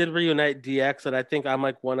it did reunite DX, and I think I'm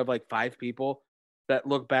like one of like 5 people that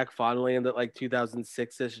look back fondly in that like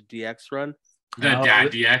 2006-ish DX run. The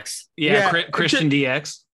dad DX, Christian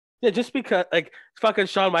DX. Yeah, just because like fucking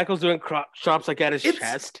Shawn Michaels doing chops like at his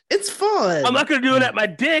chest. It's fun. I'm not gonna do it at my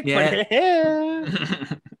dick. Yeah.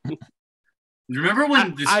 But remember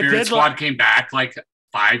when the Spirit Squad came back like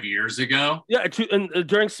 5 years ago? Yeah,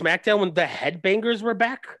 during SmackDown when the Headbangers were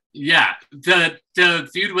back. Yeah, the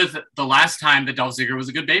feud with the last time that Dolph Ziggler was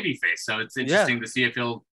a good babyface. So it's interesting to see if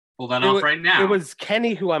he'll pull that off right now. It was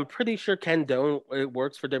Kenny, who I'm pretty sure Ken Doan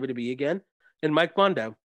works for WWE again, and Mike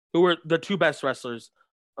Mondo, who were the 2 best wrestlers.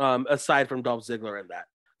 Aside from Dolph Ziggler and that,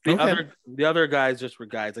 the other guys just were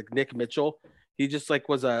guys like Nick Mitchell. He just like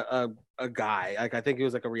was a guy. Like I think he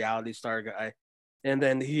was like a reality star guy, and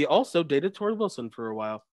then he also dated Tori Wilson for a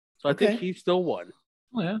while. So I think he still won.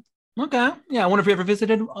 Oh yeah. Okay. Yeah. I wonder if you ever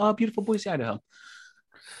visited beautiful Boise, Idaho.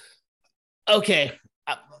 Okay.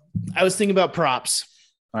 I was thinking about props.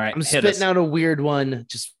 All right. I'm spitting out a weird one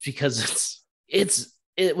just because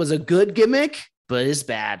it was a good gimmick, but it's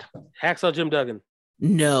bad. Hacksaw Jim Duggan.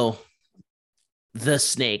 No, the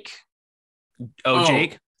snake. Oh,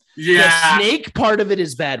 Jake? Yeah. The snake part of it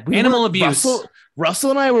is bad. Animal abuse. Russell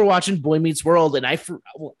and I were watching Boy Meets World, and I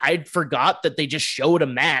forgot that they just showed a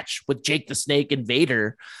match with Jake the Snake and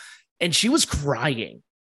Vader, and she was crying.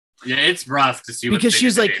 Yeah, it's rough to see. Because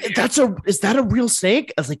she's like, is that a real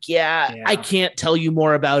snake? I was like, yeah, I can't tell you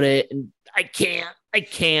more about it, and I can't.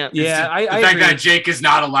 Yeah, the fact that Jake is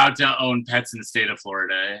not allowed to own pets in the state of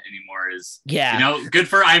Florida anymore is, good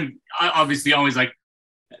for. I'm obviously always like,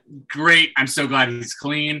 great. I'm so glad he's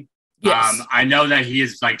clean. Yes. I know that he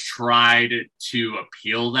has like tried to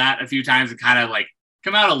appeal that a few times and kind of like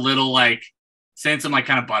come out a little like saying some like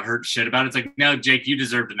kind of butthurt shit about it. It's like, no, Jake, you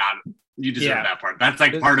deserve that part. That's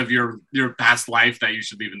like part of your past life that you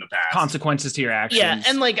should leave in the past. Consequences to your actions. Yeah,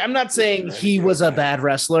 and like I'm not saying he was a bad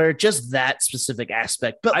wrestler, just that specific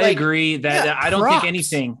aspect. But I agree that I don't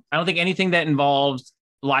think anything that involves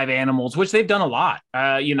live animals, which they've done a lot.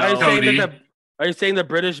 Are you saying the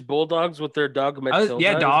British Bulldogs with their dog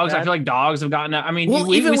Matilda? Dogs. I feel like dogs have gotten. I mean,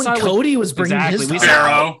 even when Cody was bringing his we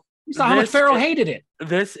saw how much Pharaoh hated it.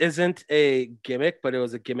 This isn't a gimmick, but it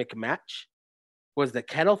was a gimmick match. Was the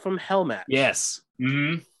Kettle from Hell match? Yes.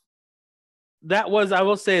 Mm-hmm. That was, I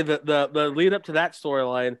will say, that the lead up to that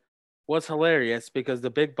storyline was hilarious because the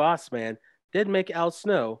Big Boss Man did make Al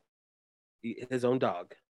Snow eat his own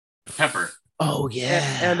dog, Pepper. Oh yeah,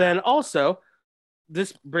 and then also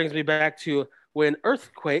this brings me back to when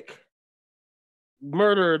Earthquake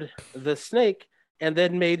murdered the snake and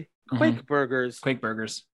then made Quake Burgers. Quake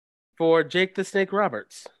Burgers. For Jake the Snake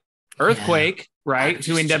Roberts. Earthquake, right?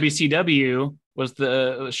 Who in WCW was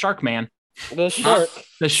the Shark Man. The Shark.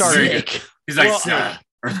 The Shark. Sick. He's like,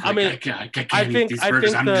 Earthquake, I mean, I can't eat these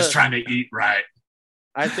burgers. I'm just trying to eat right.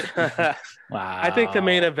 Wow. I think the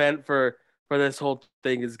main event for this whole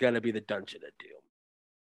thing is going to be the Dungeon of Doom.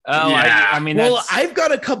 Oh, yeah. I mean, well, I've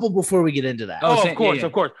got a couple before we get into that. Of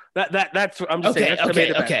course. That's I'm just saying.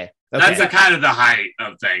 That's kind of the height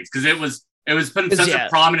of things because it was put in such a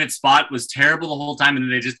prominent spot, was terrible the whole time, and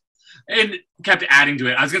then they just kept adding to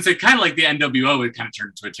it. I was gonna say kind of like the NWO, it kind of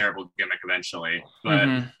turned into a terrible gimmick eventually.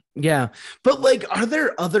 But yeah, but like, are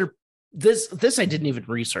there other this I didn't even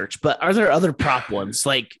research, but are there other prop ones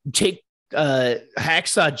like Jake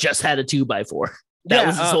Hacksaw just had a 2x4? That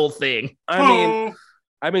was his whole thing.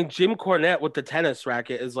 I mean, Jim Cornette with the tennis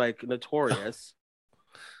racket is like notorious.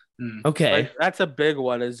 Okay, like, that's a big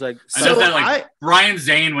one. Is like I know that Brian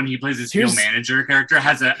Zane, when he plays his heel manager character,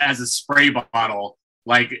 has a spray bottle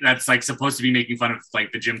like that's like supposed to be making fun of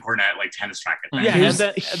like the Jim Cornette like tennis racket thing. Yeah, and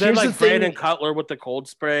then like Brandon Cutler with the cold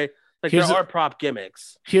spray. Like there are prop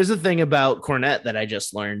gimmicks. Here's the thing about Cornette that I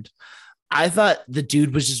just learned. I thought the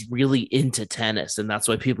dude was just really into tennis, and that's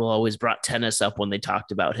why people always brought tennis up when they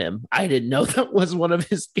talked about him. I didn't know that was one of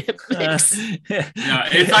his gimmicks.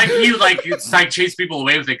 It's like chased people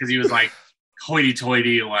away with it because he was like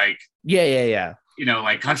hoity-toity, like yeah. You know,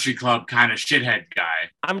 like country club kind of shithead guy.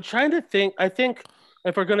 I'm trying to think. I think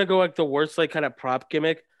if we're gonna go like the worst like kind of prop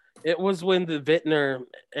gimmick, it was when the Vintner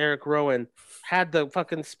Eric Rowan had the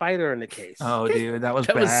fucking spider in the case. Oh, dude, that was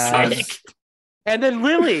bad. Sick. And then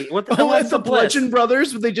Lily, what the hell the Bludgeon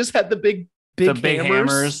Brothers, they just had the big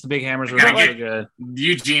hammers. The big hammers were really good.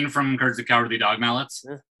 Eugene from Courage the Cowardly Dog Mallets.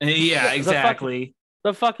 Yeah, exactly.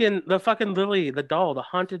 The fucking Lily, the doll, the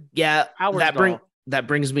haunted. Yeah, that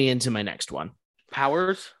brings me into my next one.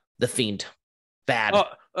 Powers, the Fiend, bad. Oh,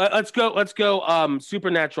 let's go.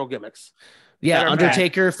 Supernatural gimmicks. Yeah,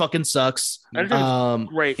 Undertaker fucking sucks.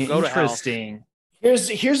 Great. Go interesting. To hell.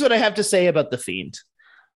 Here's what I have to say about the Fiend.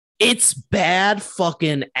 It's bad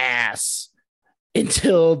fucking ass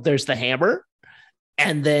until there's the hammer,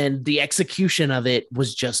 and then the execution of it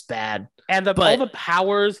was just bad. And all the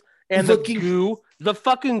powers and the goo, the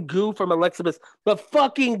fucking goo from Alexa Bliss, the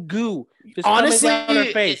fucking goo. Just honestly, on her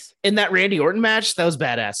face. In that Randy Orton match, that was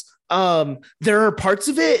badass. There are parts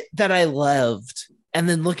of it that I loved, and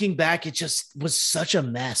then looking back, it just was such a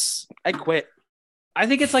mess. I quit. I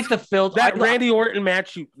think it's like the filth. That Randy Orton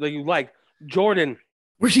match you like Jordan.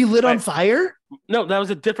 Where he lit on fire? No, that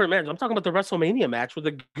was a different match. I'm talking about the WrestleMania match where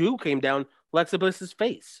the goo came down Alexa Bliss's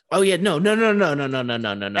face. Oh yeah, no. And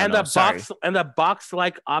the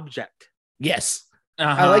box-like object. Yes,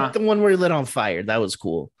 I like the one where he lit on fire. That was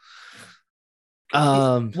cool.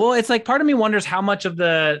 Well, it's like part of me wonders how much of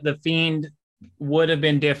the Fiend would have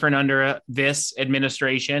been different under this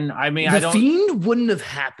administration. I mean, the Fiend wouldn't have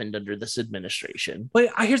happened under this administration. But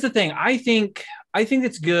here's the thing: I think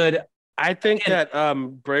it's good. I think that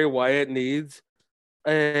Bray Wyatt needs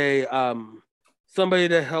a somebody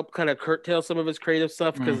to help kind of curtail some of his creative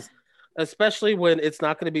stuff because especially when it's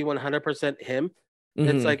not going to be 100% him,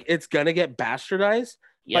 it's like it's going to get bastardized.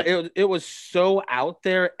 Yep. But it was so out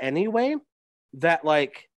there anyway that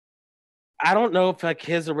like I don't know if like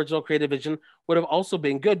his original creative vision would have also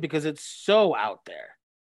been good because it's so out there.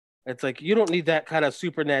 It's like you don't need that kind of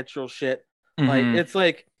supernatural shit. Like it's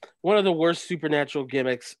like one of the worst supernatural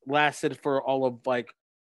gimmicks lasted for all of like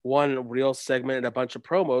one real segment and a bunch of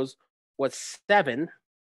promos. Was Seven?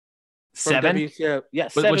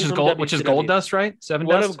 Yes, which is Goldust, right? Seven.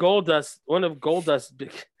 One of Goldust's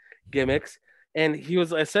gimmicks, and he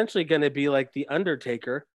was essentially going to be like the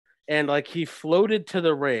Undertaker, and like he floated to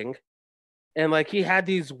the ring, and like he had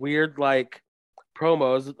these weird like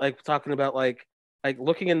promos, like talking about like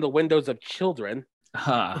looking in the windows of children.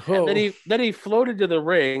 And then he floated to the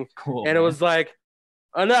ring, and it was like,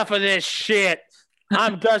 enough of this shit.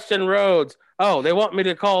 I'm Dustin Rhodes. Oh, they want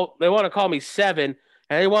to call me Seven,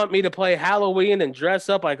 and they want me to play Halloween and dress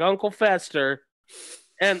up like Uncle Fester,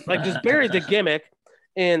 and like just buried the gimmick.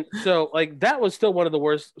 And so like that was still one of the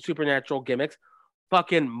worst supernatural gimmicks.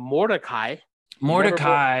 Fucking Mordecai,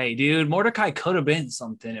 dude. Mordecai could have been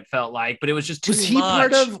something. It felt like, but it was just too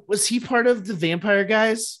much. Was he part of the Vampire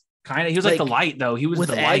Guys? Kind of. He was like the light, though. He was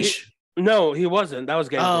the light. No, he wasn't. That was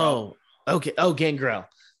Gangrel. Oh, okay. Oh, Gangrel.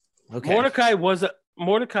 Okay.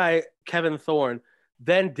 Mordecai Kevin Thorne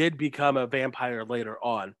then did become a vampire later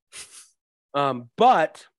on.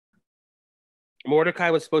 But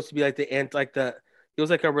Mordecai was supposed to be like he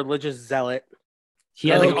was like a religious zealot. He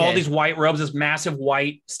had like all these white robes, this massive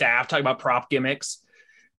white staff, talking about prop gimmicks,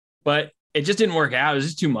 but it just didn't work out. It was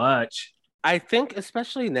just too much. I think,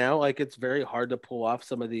 especially now, like it's very hard to pull off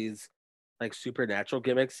some of these like supernatural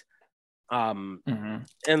gimmicks. And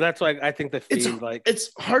that's why I think the Fiend,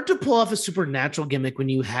 it's hard to pull off a supernatural gimmick when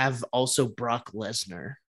you have also Brock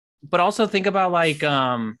Lesnar. But also think about like,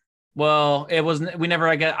 well, it wasn't.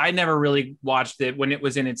 I never really watched it when it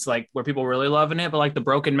was in its like where people were really loving it. But like the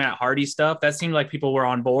broken Matt Hardy stuff, that seemed like people were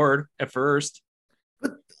on board at first.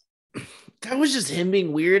 But that was just him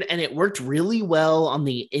being weird, and it worked really well on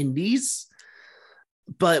the indies.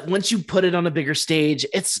 But once you put it on a bigger stage,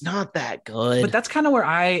 it's not that good. But that's kind of where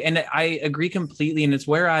I agree completely, and it's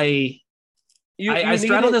where I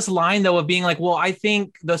straddle this line though of being like, well, I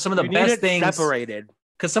think some of the best things separated.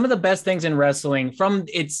 Because some of the best things in wrestling from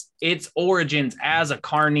its origins as a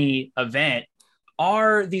carny event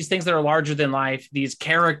are these things that are larger than life, these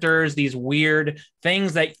characters, these weird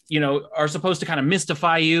things that, you know, are supposed to kind of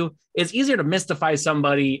mystify you. It's easier to mystify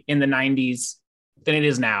somebody in the 90s than it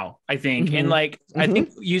is now, I think. And like, I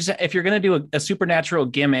think if you're going to do a supernatural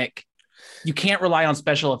gimmick, you can't rely on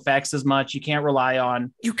special effects as much. You can't rely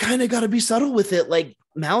on... You kind of got to be subtle with it like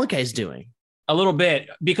Malachi's doing. A little bit,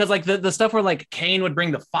 because like the stuff where like Kane would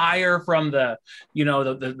bring the fire from the, you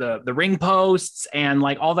know, the ring posts and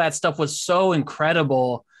like all that stuff was so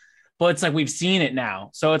incredible, but it's like we've seen it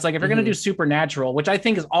now. So it's like if you're gonna do supernatural, which I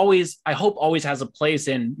think is always, I hope always has a place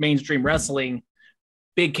in mainstream wrestling,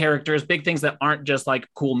 big characters, big things that aren't just like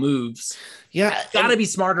cool moves. Yeah, gotta be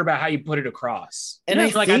smarter about how you put it across. And I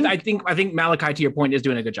think Malachi, to your point, is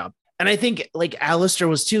doing a good job. And I think like Alistair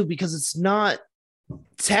was too, because it's not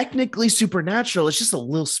technically supernatural, it's just a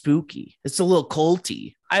little spooky, it's a little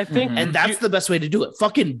culty, I think. And that's the best way to do it.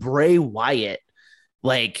 Fucking Bray Wyatt,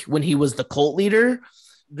 like when he was the cult leader,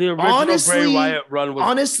 the original Bray Wyatt run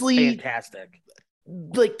was fantastic.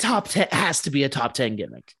 Like top 10 has to be a top 10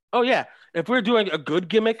 gimmick. Oh yeah, if we're doing a good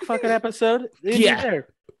gimmick fucking episode, there.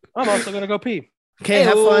 I'm also gonna go pee. Okay,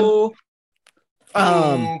 have fun.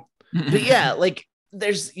 But yeah, like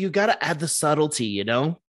you gotta add the subtlety, you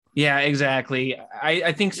know. Yeah, exactly.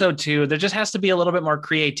 I think so too. There just has to be a little bit more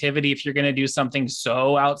creativity if you're going to do something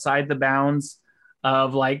so outside the bounds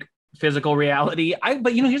of like physical reality.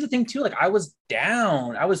 But you know, here's the thing too. Like I was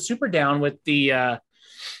super down with the now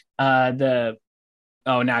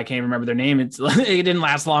I can't remember their name. It didn't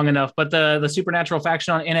last long enough. But the supernatural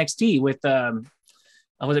faction on NXT with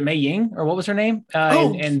was it Mei Ying or what was her name?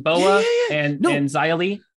 And Boa and Xia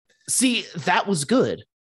Li. See, that was good,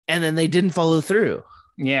 and then they didn't follow through.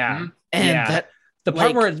 Yeah. And that the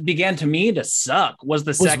part where it began to me to suck was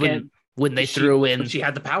the second when they threw in, she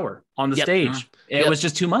had the power on the stage. It was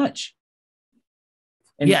just too much.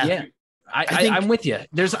 And I'm with you.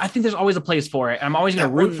 I think there's always a place for it. I'm always going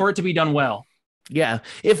to root for it to be done well. Yeah.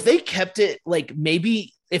 If they kept it, like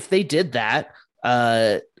maybe if they did that,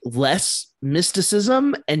 less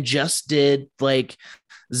mysticism and just did like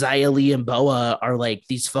Xia Li and Boa are like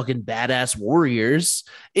these fucking badass warriors,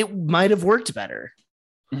 it might have worked better.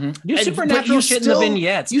 Do supernatural shit in the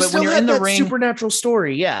vignettes, but when you're in the ring, supernatural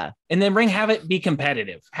story, and then have it be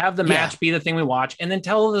competitive, have the match be the thing we watch, and then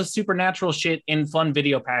tell the supernatural shit in fun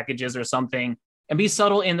video packages or something, and be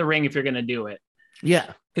subtle in the ring if you're gonna do it.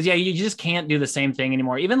 Yeah, because you just can't do the same thing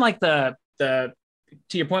anymore. Even like the to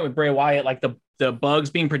your point with Bray Wyatt, like the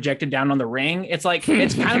bugs being projected down on the ring, it's like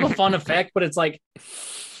it's kind of a fun effect, but it's like.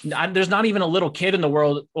 There's not even a little kid in the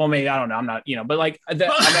world. Well, maybe I don't know. I'm not, but like I'm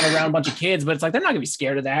not around a bunch of kids, but it's like they're not gonna be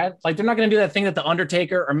scared of that. Like they're not gonna do that thing that the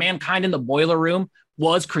Undertaker or Mankind in the Boiler Room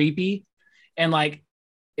was creepy, and like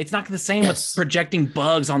it's not the same with projecting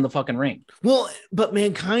bugs on the fucking ring. Well, but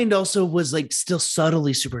Mankind also was like still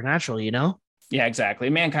subtly supernatural, you know? Yeah, exactly.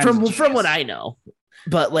 Mankind from what I know,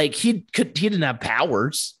 but like he didn't have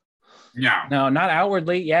powers. No, not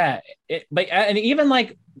outwardly. Yeah, and even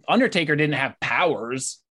like Undertaker didn't have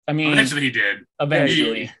powers. I mean, eventually he did.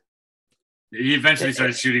 Eventually, he eventually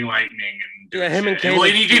started shooting lightning and him and Kane.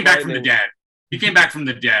 Well, he came back from the dead. He came back from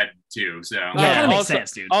the dead too. So that makes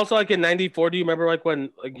sense, dude. Also, like in '94, do you remember like when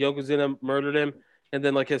like Yokozuna murdered him and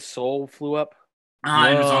then like his soul flew up? It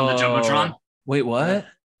was on the Jumbotron. Wait, what?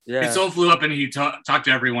 Yeah, his soul flew up and he talked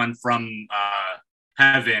to everyone from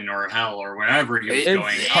heaven or hell or wherever he was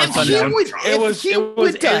going. It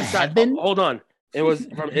was inside. Hold on, it was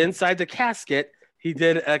from inside the casket. He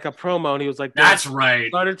did like a promo and he was like, "That's right."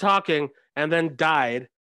 Started talking and then died,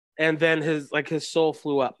 and then his soul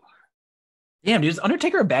flew up. Damn, dude, is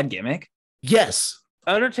Undertaker a bad gimmick? Yes,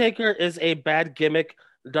 Undertaker is a bad gimmick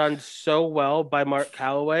done so well by Mark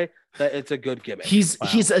Calloway that it's a good gimmick. He's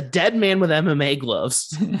a dead man with MMA gloves.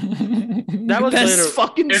 That was That's later.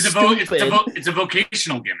 fucking stupid. It's a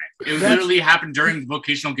vocational gimmick. It literally happened during the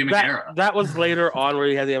vocational gimmick era. That was later on where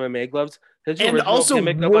he had the MMA gloves. His and also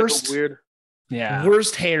worst, weird. Yeah,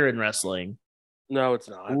 worst hair in wrestling. No, it's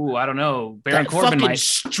not. Ooh, I don't know. Baron that Corbin fucking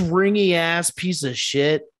stringy ass piece of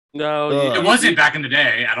shit. No, it wasn't back in the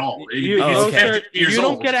day at all. You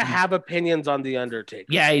don't get to have opinions on the Undertaker.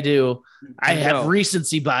 Yeah, I do. I have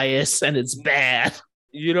recency bias, and it's bad.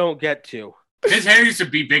 You don't get to. His hair used to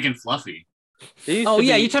be big and fluffy. Oh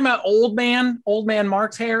yeah, you talking about old man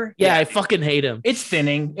Mark's hair? Yeah, I fucking hate him. It's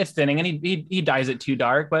thinning, and he dyes it too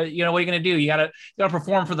dark. But you know what are you gonna do? You gotta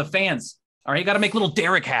perform for the fans. All right, you gotta make little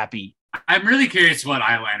Derek happy. I'm really curious what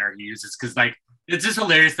eyeliner he uses because like it's just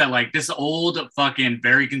hilarious that like this old fucking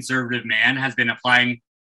very conservative man has been applying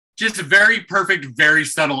just a very perfect, very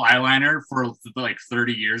subtle eyeliner for like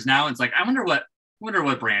 30 years now. It's like I wonder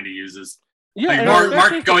what brand he uses. Yeah, like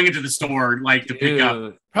Mark going into the store like to pick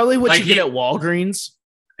up probably what you get at Walgreens.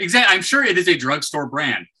 Exactly, I'm sure it is a drugstore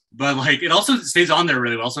brand, but like it also stays on there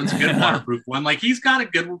really well, so it's a good waterproof one. Like it's got a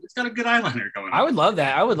good eyeliner going on. I would love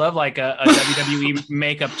that. I would love like a WWE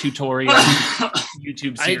makeup tutorial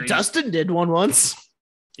YouTube series. Dustin did one once.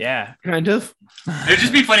 Yeah, kind of. It'd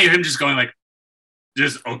just be funny of him just going like,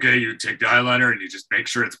 okay, you take the eyeliner and you just make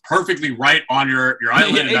sure it's perfectly right on your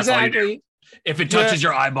eyelid. And that's all you do. If it touches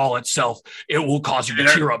your eyeball itself, it will cause you to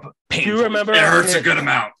tear up. Do you remember? It hurts a good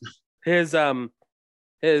amount. His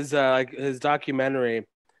documentary,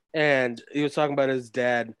 and he was talking about his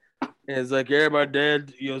dad. And it's like, yeah, my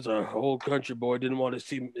dad, he was a old country boy, didn't want to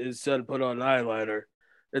see his son put on eyeliner.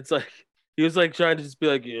 It's like he was like trying to just be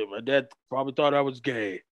like, yeah, my dad probably thought I was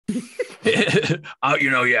gay.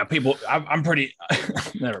 People. I'm pretty.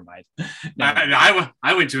 Never mind. No.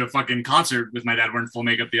 I went to a fucking concert with my dad wearing full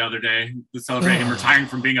makeup the other day to celebrate him retiring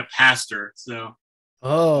from being a pastor. So,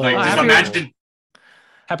 just imagine.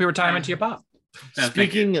 Happy retirement to your pop.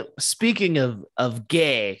 Speaking of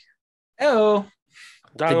gay. Oh,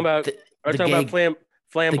 talking about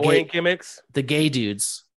flamboyant gimmicks. The gay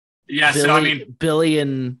dudes. Yeah, Billy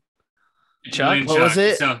and Chuck. What was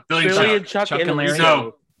it? So Billy and Chuck and Larry.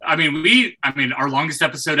 So our longest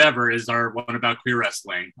episode ever is our one about queer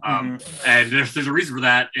wrestling. And there's a reason for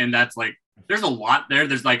that, and that's like there's a lot there.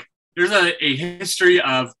 There's a history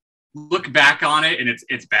of look back on it, and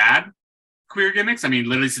it's bad queer gimmicks. I mean,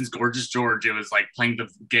 literally since Gorgeous George, it was like playing the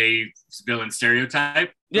gay villain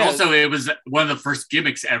stereotype. Yeah. Also, it was one of the first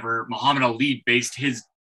gimmicks ever. Muhammad Ali based his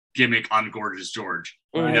gimmick on Gorgeous George,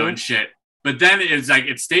 and shit. But then it's like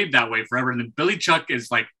it stayed that way forever. And then Billy Chuck is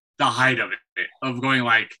like the height of it, of going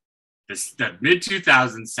like the mid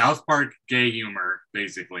 2000s South Park gay humor,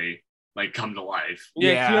 basically, like come to life.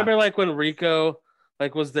 Yeah. Do you remember like when Rico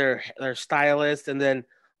like was their stylist, and then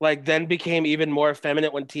became even more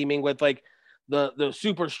effeminate when teaming with like the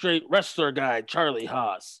super straight wrestler guy Charlie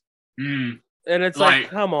Haas. And it's like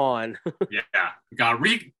come on. Yeah, God,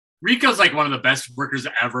 Rico's like one of the best workers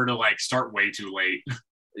ever to like start way too late.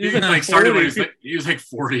 He started when he was like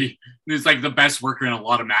 40. He was like the best worker in a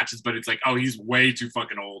lot of matches, but it's like, oh, he's way too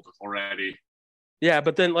fucking old already. Yeah,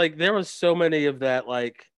 but then like there was so many of that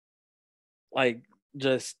like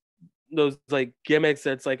just those like gimmicks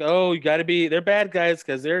that's like, oh, they're bad guys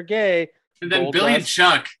because they're gay. And then Billy and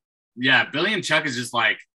Chuck is just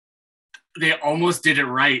like they almost did it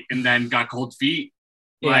right and then got cold feet.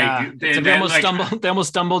 Yeah, they almost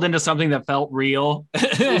stumbled into something that felt real.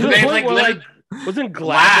 Wasn't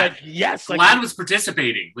Glad like yes? Glad was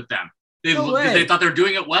participating with them. They thought they were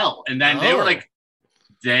doing it well, and then they were like,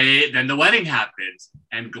 then the wedding happened,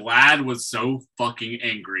 and Glad was so fucking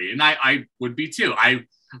angry, and I would be too. I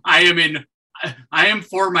am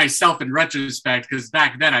for myself in retrospect because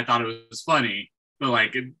back then I thought it was funny, but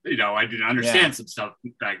like I didn't understand some stuff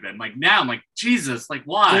back then. Like now I'm like Jesus, like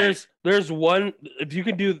why? There's one if you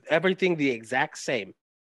can do everything the exact same,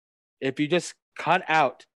 if you just cut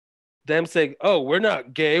out them saying, "Oh, we're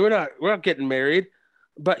not gay, we're not getting married,"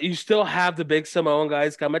 but you still have the big Samoan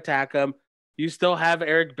guys come attack them. You still have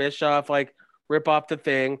Eric Bischoff like rip off the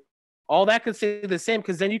thing. All that could stay the same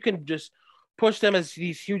because then you can just push them as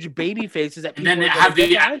these huge baby faces that people and then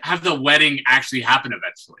have the wedding actually happen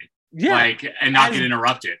eventually. Yeah, and not get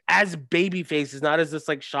interrupted as baby faces, not as this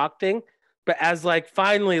like shock thing, but as like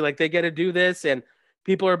finally like they get to do this and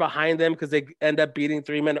people are behind them because they end up beating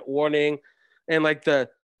 3-minute warning, and like the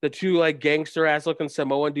two like gangster ass looking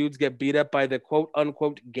Samoan dudes get beat up by the quote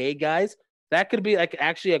unquote gay guys. That could be like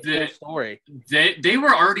actually a cool story. They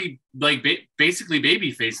were already like basically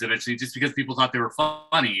baby faces eventually, just because people thought they were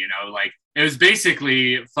funny. Like it was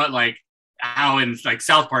basically fun. Like how in like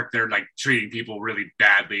South Park they're like treating people really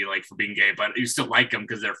badly like for being gay, but you still like them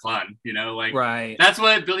because they're fun, you know, like right. That's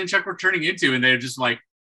what Billy and Chuck were turning into, and they're just like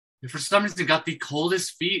for some reason got the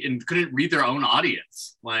coldest feet and couldn't read their own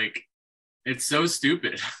audience. Like it's so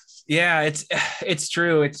stupid. Yeah, it's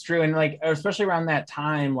true, and like especially around that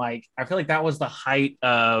time, like I feel like that was the height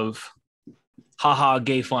of haha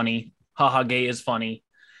gay funny, haha gay is funny,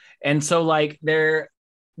 and so like there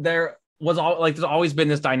was all like there's always been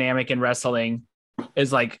this dynamic in wrestling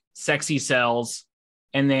is like sexy sells,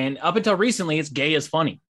 and then up until recently it's gay is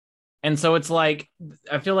funny, and so it's like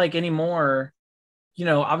I feel like anymore, you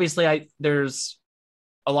know, obviously there's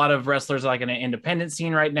a lot of wrestlers like in an independent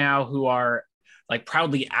scene right now who are like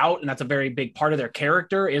proudly out, and that's a very big part of their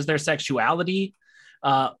character is their sexuality,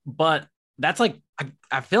 but that's like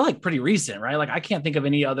I feel like pretty recent, right? Like I can't think of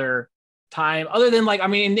any other time other than like I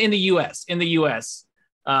mean in the US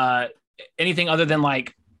anything other than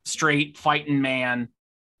like straight fighting man,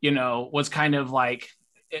 you know, was kind of like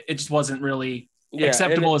it just wasn't really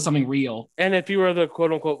acceptable as something real. And if you were the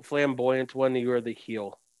quote unquote flamboyant one, you were the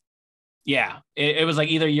heel. Yeah, it was like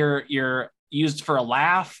either you're used for a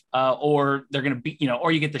laugh, or they're gonna be, you know,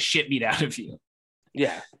 or you get the shit beat out of you.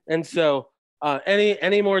 Yeah, and so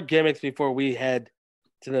any more gimmicks before we head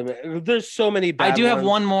to the? There's so many bad I do have ones.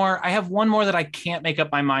 one more. I have one more that I can't make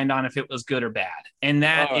up my mind on if it was good or bad, and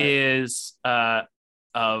that is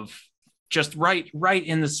of just right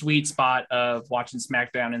in the sweet spot of watching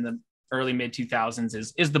SmackDown in the early mid 2000s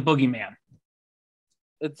is the Boogeyman.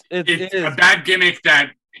 It's a bad gimmick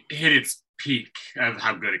that hit its peak of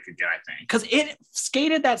how good it could get, I think, because it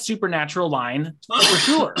skated that supernatural line for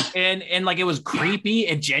sure, and like it was creepy.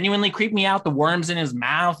 It genuinely creeped me out. The worms in his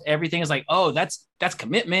mouth, everything is like, oh, that's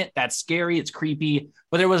commitment. That's scary. It's creepy.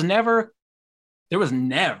 But there was never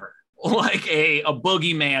like a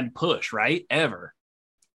Boogeyman push, right? Ever.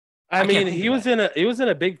 I mean, he was in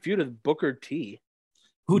a big feud with Booker T.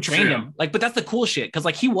 Who trained him? Like, but that's the cool shit because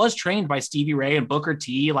like he was trained by Stevie Ray and Booker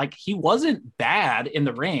T. Like he wasn't bad in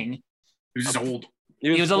the ring. He was just old.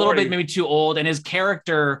 He was a little bit maybe too old, and his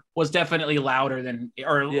character was definitely louder than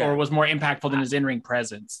or was more impactful than his in-ring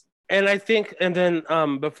presence. And I think, and then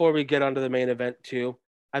before we get onto the main event too,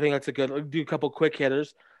 I think that's do a couple quick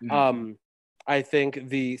hitters. Mm-hmm. I think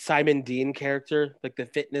the Simon Dean character, like the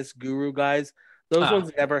fitness guru guys, those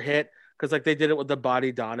ones never hit because like they did it with the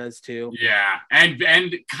Body Donnas too. Yeah, and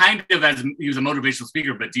kind of as he was a motivational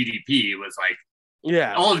speaker, but DDP was like.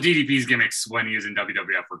 Yeah, all of DDP's gimmicks when he was in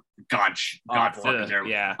WWF were god fucking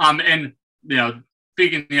terrible. Yeah, and you know,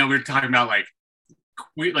 speaking, you know, we were talking about like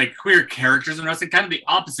queer characters in wrestling, kind of the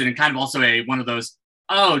opposite, and kind of also one of those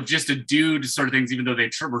just a dude sort of things. Even though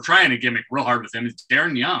they were trying to gimmick real hard with him, is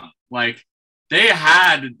Darren Young. Like they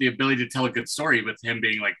had the ability to tell a good story with him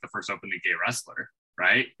being like the first openly gay wrestler,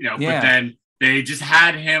 right? You know, but then. They just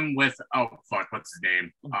had him with what's his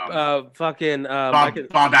name? Bob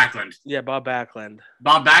Backlund. Yeah, Bob Backlund.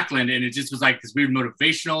 Bob Backlund, and it just was like this weird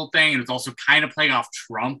motivational thing, and it's also kind of playing off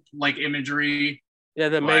Trump like imagery. Yeah,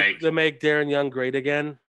 the make Darren Young great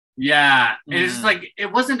again. Yeah, and it's just like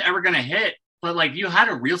it wasn't ever gonna hit, but like you had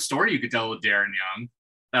a real story you could tell with Darren Young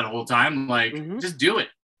that whole time. Like, just do it.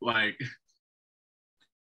 Like.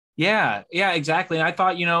 Yeah, exactly. And I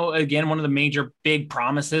thought, you know, again, one of the major big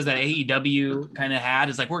promises that AEW kind of had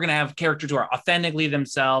is like, we're going to have characters who are authentically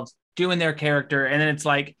themselves doing their character. And then it's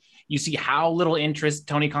like, you see how little interest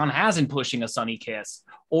Tony Khan has in pushing a Sunny Kiss,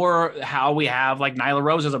 or how we have like Nyla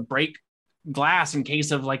Rose as a break glass in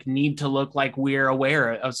case of like need to look like we're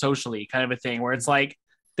aware of socially kind of a thing where it's like,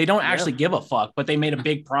 they don't actually give a fuck, but they made a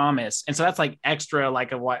big promise. And so that's like extra,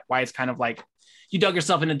 like why it's kind of like you dug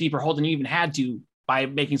yourself in a deeper hole than you even had to, by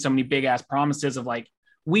making so many big ass promises of like,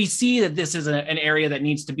 we see that this is an area that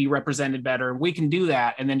needs to be represented better. We can do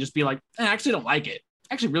that. And then just be like, I actually don't like it.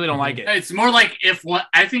 I actually really don't like it. It's more like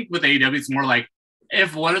I think with AEW, it's more like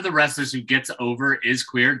if one of the wrestlers who gets over is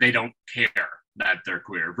queer, they don't care that they're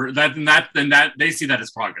queer. Then that they see that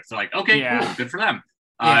as progress. They're like, okay, cool, good for them.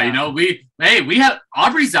 You know, we have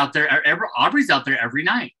Aubrey's out there every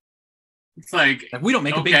night. It's like we don't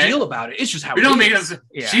make a big deal about it. It's just how we don't make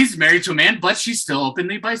it. She's married to a man, but she's still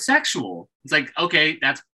openly bisexual. It's like, okay,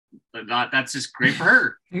 that's just great for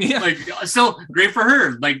her. Like, still great for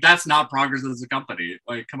her. Like, that's not progress as a company.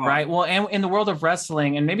 Like, come on. Right. Well, and in the world of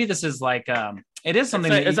wrestling, and maybe this is like, it is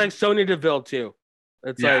something. It's like Sonya Deville too.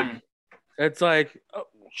 It's like oh,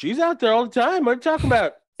 she's out there all the time. What are you talking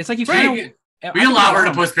about? It's like we allow her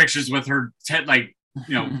to post pictures with her 10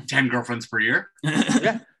 girlfriends per year.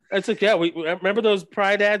 Yeah. It's like, we remember those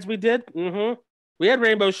Pride ads we did? Mm-hmm. We had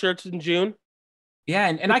rainbow shirts in June. Yeah,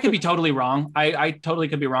 and I could be totally wrong. I totally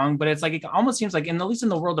could be wrong, but it's like it almost seems like, at least in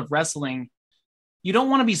the world of wrestling, you don't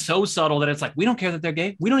want to be so subtle that it's like we don't care that they're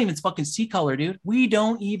gay. We don't even fucking see color, dude. We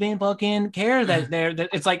don't even fucking care that they're. That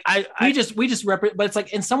it's like we just represent. But it's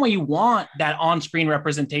like in some way you want that on-screen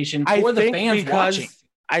representation for the fans watching.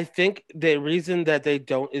 I think the reason that they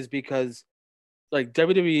don't is because like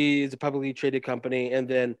WWE is a publicly traded company, and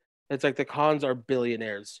then it's like the cons are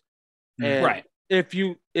billionaires, and right. If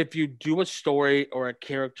you do a story or a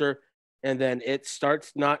character and then it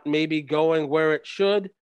starts not maybe going where it should,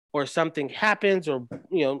 or something happens, or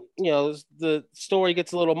you know the story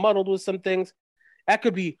gets a little muddled with some things, that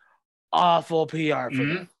could be awful PR for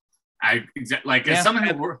them. As someone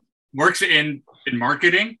who works in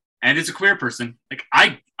marketing and is a queer person, like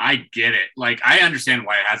I get it. Like I understand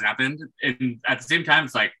why it hasn't happened, and at the same time,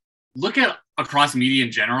 it's like look at across media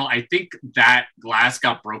in general. I think that glass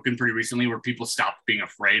got broken pretty recently, where people stopped being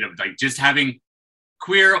afraid of like just having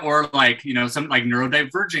queer or like some like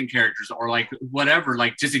neurodivergent characters or like whatever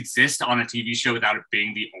like just exist on a TV show without it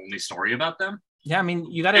being the only story about them. Yeah, I mean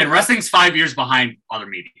you got to. And wrestling's 5 years behind other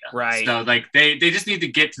media, right? So like they just need to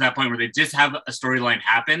get to that point where they just have a storyline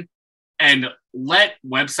happen and let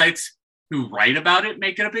websites who write about it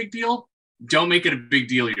make it a big deal. Don't make it a big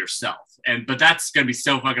deal yourself. But that's gonna be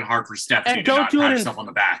so fucking hard for Stephanie to not pat herself on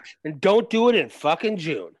the back. And don't do it in fucking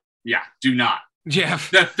June. Yeah, do not. Yeah,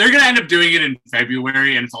 they're gonna end up doing it in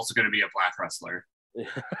February, and it's also gonna be a black wrestler.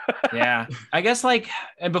 Yeah, I guess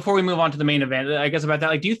and before we move on to the main event, I guess about that,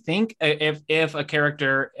 like, do you think if a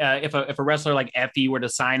character, if a wrestler like Effie were to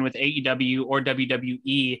sign with AEW or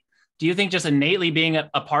WWE, do you think just innately being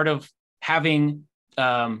a part of having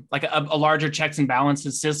like a larger checks and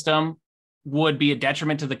balances system would be a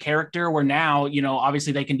detriment to the character, where now,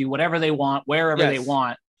 obviously they can do whatever they want, wherever they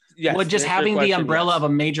want. Yes. Would just having the umbrella of a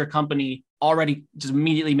major company already just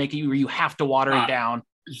immediately make it where you have to water it down?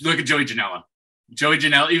 Look at Joey Janela. Joey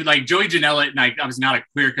Janela, like, obviously not a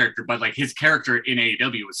queer character, but like his character in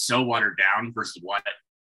AEW was so watered down versus what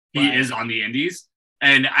he is on the indies.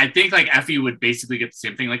 And I think like Effie would basically get the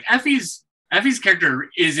same thing. Like Effie's character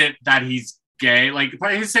isn't that he's gay. Like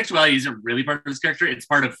part of his sexuality isn't really part of his character. It's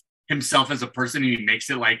part of himself as a person. He makes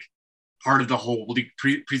it like part of the whole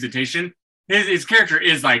presentation. His character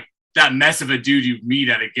is like that mess of a dude you meet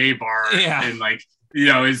at a gay bar, and like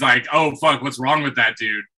is like, oh fuck, what's wrong with that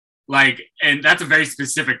dude? Like, and that's a very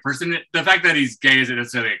specific person. The fact that he's gay isn't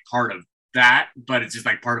necessarily a part of that, but it's just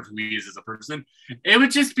like part of who he is as a person. It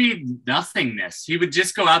would just be nothingness. He would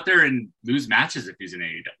just go out there and lose matches if he's an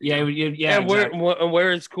AEW. Yeah, and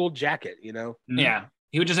wear his cool jacket, Yeah.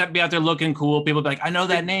 He would just be out there looking cool. People would be like, I know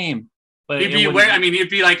that name. But he'd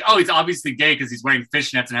be like, oh, he's obviously gay because he's wearing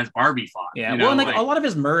fishnets and has Barbie font. Yeah, well, and like a lot of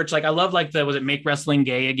his merch, like I love like was it Make Wrestling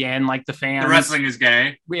Gay Again? Like the fans. The wrestling is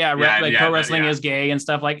gay. Pro wrestling is gay and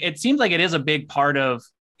stuff. Like it seems like it is a big part of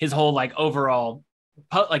his whole like overall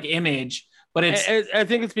like image. But I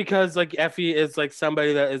think it's because like Effie is like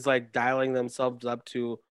somebody that is like dialing themselves up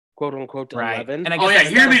to quote unquote 11. And I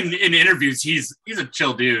hear him in interviews. He's a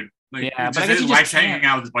chill dude. Like, but I guess he likes hanging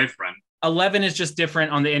out with his boyfriend. 11 is just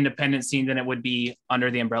different on the independent scene than it would be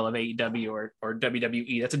under the umbrella of AEW or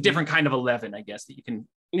WWE. That's a different kind of 11, I guess, that you can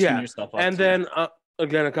tune yourself up and to. Then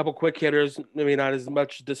again, a couple quick hitters, maybe not as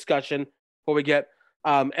much discussion before we get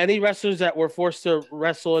any wrestlers that were forced to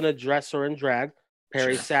wrestle in a dress or in drag.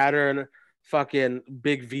 Perry Saturn, fucking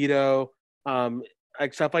Big Vito,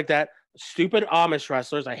 like stuff like that. Stupid Amish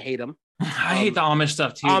wrestlers, I hate them. I hate the Amish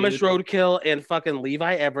stuff too. Amish Roadkill and fucking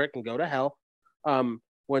Levi Everett can go to hell.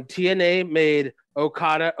 When TNA made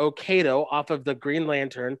Okado off of the Green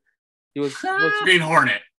Lantern, he was Green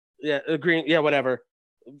Hornet. Yeah, whatever.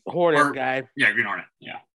 Hornet guy. Yeah, Green Hornet.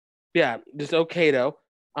 Yeah, just Okado.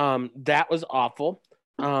 That was awful.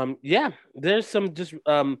 There's some just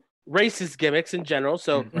racist gimmicks in general.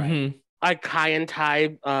 So like Kai and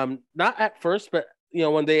Tai, not at first, but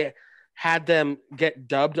when they had them get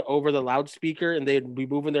dubbed over the loudspeaker and they'd be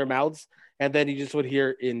moving their mouths, and then you just would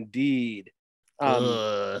hear "indeed."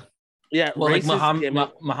 Well, like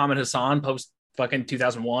Muhammad Hassan post fucking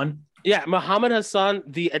 2001. Yeah, Muhammad Hassan,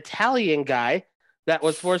 the Italian guy that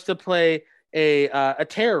was forced to play a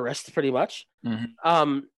terrorist, pretty much.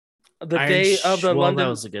 Mm-hmm. The day of the London. That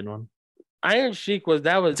was a good one. Iron Sheik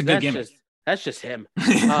that's a good gimmick. That's just him.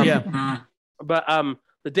 But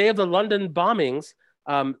the day of the London bombings,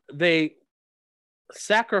 they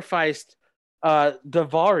sacrificed Sean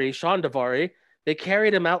Daivari. They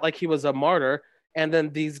carried him out like he was a martyr, and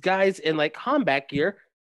then these guys in like combat gear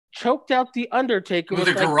choked out the Undertaker with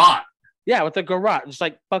a garrote. Yeah, with a garrote, just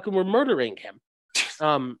like fucking we're murdering him.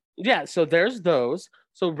 So there's those.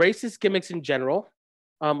 So racist gimmicks in general.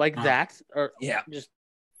 that, or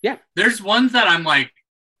There's ones that I'm like,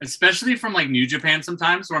 especially from like New Japan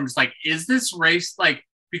sometimes, where I'm just like, is this race like,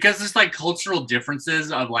 because there's like cultural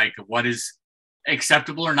differences of like what is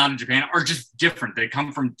acceptable or not in Japan are just different. They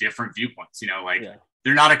come from different viewpoints,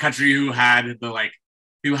 they're not a country who had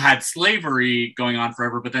slavery going on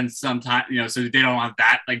forever, but then sometimes, so they don't have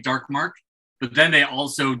that like dark mark, but then they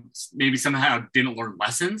also maybe somehow didn't learn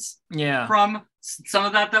lessons from some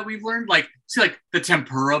of that we've learned. Like, see, like the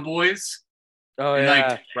Tempura Boys. Oh,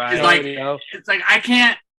 yeah. Right. It's like,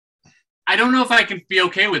 I don't know if I can be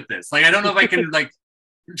okay with this. Like, I don't know if I can like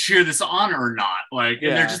cheer this on or not. Like,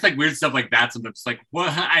 and they're just like weird stuff like that. Sometimes like, what?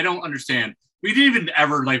 I don't understand. We didn't even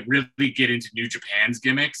ever like really get into New Japan's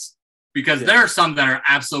gimmicks because there are some that are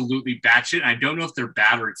absolutely batshit. And I don't know if they're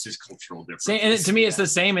bad or it's just cultural difference. And to me, it's the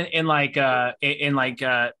same in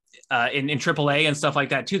AAA and stuff like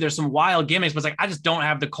that too. There's some wild gimmicks, but it's like I just don't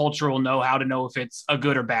have the cultural know-how to know if it's a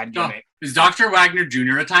good or bad gimmick. Is Dr. Wagner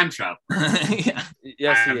Jr. a time traveler?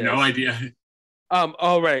 Yes, I have no idea.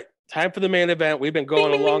 All right, time for the main event. We've been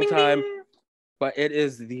going a long time, but it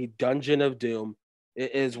is the Dungeon of Doom.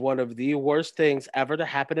 It is one of the worst things ever to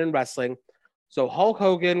happen in wrestling. So Hulk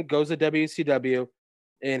Hogan goes to WCW,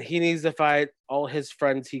 and he needs to fight all his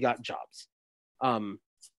friends. He got jobs, and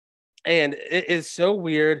it is so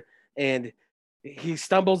weird. And he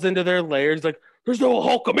stumbles into their lairs like, "There's no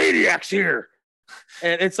Hulkamaniacs here,"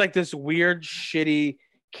 and it's like this weird, shitty,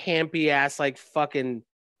 campy ass, like fucking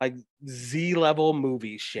like Z-level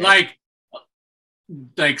movie shit. Like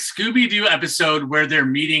Scooby-Doo episode where they're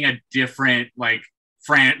meeting a different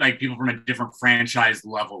people from a different franchise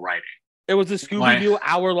level writing. It was the Scooby-Doo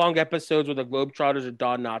hour-long episodes where the Globetrotters and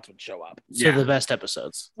Don Knotts would show up. So the best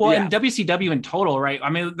episodes. Well, in WCW in total, right? I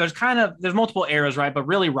mean, there's multiple eras, right? But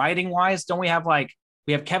really, writing-wise, don't we have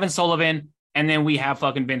we have Kevin Sullivan and then we have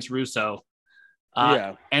fucking Vince Russo.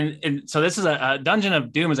 And so this is a Dungeon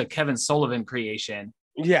of Doom is a Kevin Sullivan creation.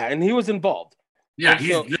 Yeah, and he was involved. Yeah,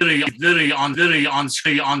 he's literally on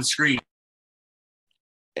screen.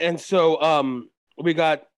 And so we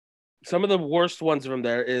got some of the worst ones from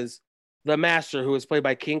there is the Master, who was played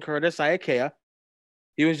by King Curtis Iakea.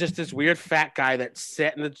 He was just this weird fat guy that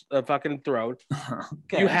sat in the fucking throne.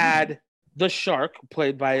 Okay. You had the Shark,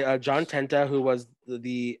 played by John Tenta, who was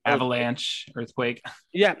the Avalanche Earthquake.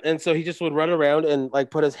 Yeah, and so he just would run around and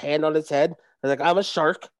like put his hand on his head and like, I'm a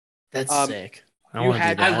shark. That's sick.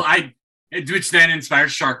 Which then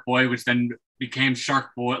inspired Shark Boy, which then became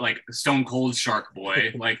Shark Boy, like Stone Cold Shark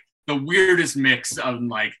Boy, like the weirdest mix of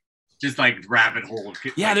like just like rabbit hole.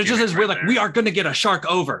 Yeah, there's just this weird like we are going to get a shark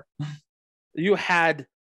over. You had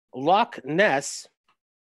Loch Ness,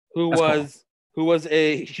 who was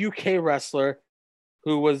a UK wrestler,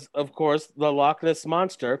 who was of course the Loch Ness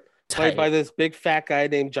Monster, played by this big fat guy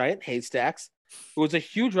named Giant Haystacks, who was a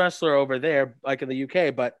huge wrestler over there, like in the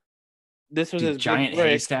UK, but this was his Giant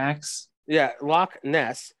Haystacks. Yeah, Loch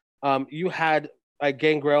Ness. You had like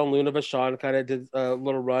Gangrel and Luna Vachon kind of did a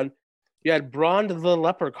little run. You had Braun the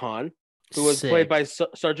Leprechaun, who was played by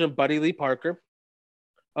Sergeant Buddy Lee Parker.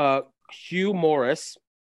 Hugh Morris,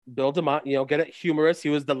 Bill DeMott, get it? Humorous. He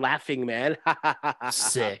was the laughing man.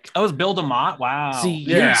 Sick. That was Bill DeMott. Wow. See,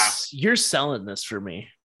 you're selling this for me.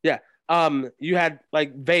 Yeah. You had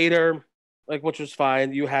like Vader, like which was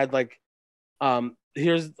fine. You had like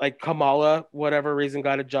here's like Kamala, whatever reason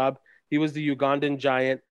got a job. He was the Ugandan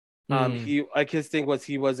giant. He like his thing was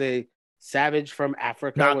he was a savage from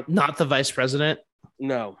Africa. Not the vice president.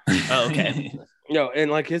 No. Oh, okay. No,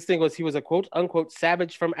 and like his thing was he was a quote unquote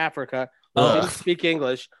savage from Africa. He didn't speak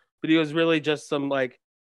English, but he was really just some like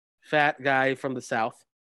fat guy from the South.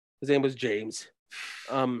 His name was James.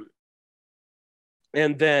 And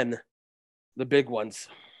then the big ones.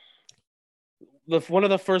 One of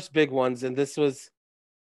the first big ones, and this was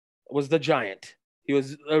the Giant. He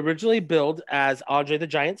was originally billed as Andre the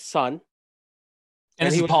Giant's son. And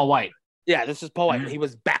this is Paul White. Yeah, this is Paul White. And he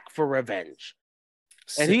was back for revenge.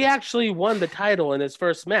 Sick. And he actually won the title in his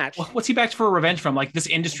first match. What's he back for revenge from? Like, this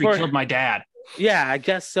industry killed my dad. Yeah, I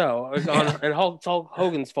guess so. And Hulk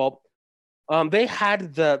Hogan's fault. They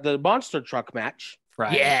had the monster truck match.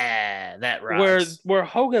 Right. Yeah, that rocks. Where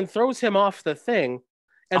Hogan throws him off the thing.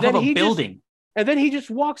 And then he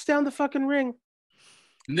just walks down the fucking ring.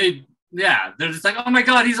 And they're just like, oh my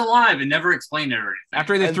God, he's alive, and never explained it or anything.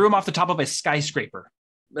 After they threw him off the top of a skyscraper.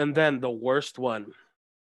 And then the worst one.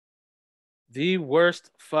 The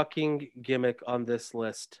worst fucking gimmick on this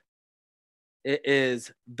list. It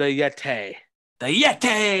is the Yeti. The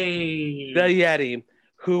Yeti! The Yeti,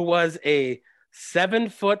 who was a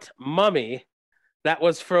 7-foot mummy that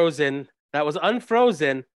was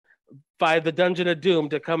unfrozen by the Dungeon of Doom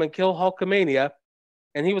to come and kill Hulkamania.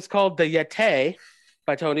 and he was called the Yeti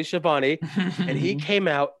by Tony Schiavone, and he came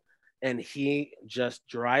out and he just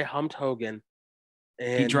dry humped Hogan.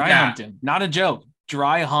 And he dry humped him. Not a joke.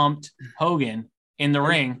 Dry humped Hogan in the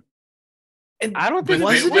ring. And I don't think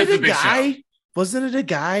wasn't it a guy? Wasn't it a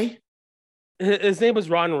guy? His name was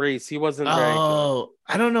Ron Reese. He wasn't very good.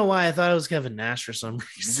 I don't know why I thought it was Kevin Nash for some reason.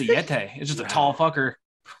 It's a Yeti. It's just a tall fucker.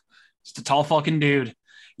 Just a tall fucking dude.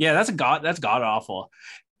 Yeah, that's god awful.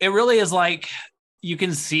 It really is like you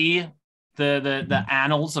can see the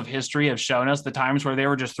annals of history have shown us the times where they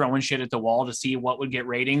were just throwing shit at the wall to see what would get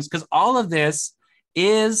ratings. Because all of this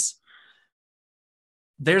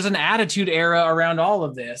there's an attitude era around all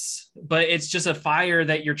of this, but it's just a fire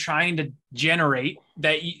that you're trying to generate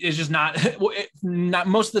that is just not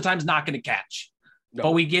most of the times not going to catch. No.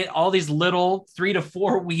 But we get all these little 3 to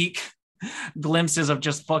 4 week glimpses of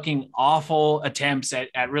just fucking awful attempts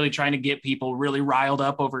at really trying to get people really riled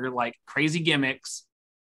up over like crazy gimmicks.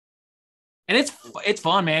 And it's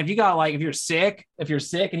fun, man. If you're sick and you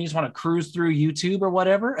just want to cruise through YouTube or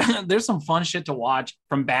whatever, there's some fun shit to watch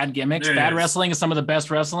from bad gimmicks. Bad wrestling is some of the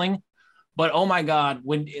best wrestling. But oh my God,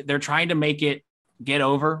 when they're trying to make it get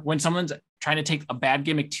over, when someone's trying to take a bad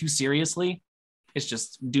gimmick too seriously, it's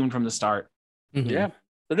just doomed from the start. Mm-hmm. Yeah.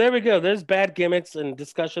 So there we go. There's bad gimmicks and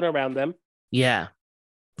discussion around them. Yeah.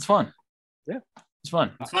 It's fun. Yeah. It's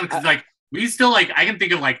fun. It's fun because we still I can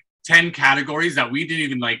think of 10 categories that we didn't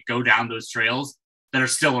even go down those trails that are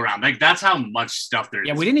still around. That's how much stuff there is.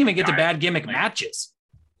 Yeah, we didn't even get to bad gimmick matches.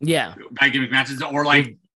 Yeah. Bad gimmick matches or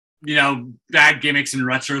bad gimmicks in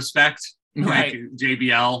retrospect. Right.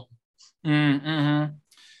 JBL. Mm-hmm.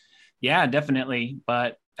 Yeah, definitely.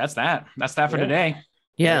 But that's that. That's that for today.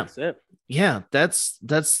 Yeah. That's it. Yeah, that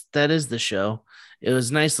is the show. It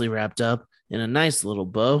was nicely wrapped up in a nice little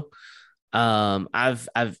bow.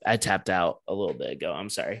 I tapped out a little bit ago. I'm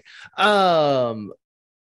sorry.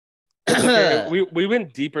 We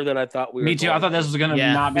went deeper than I thought we were. Me too. I thought this was gonna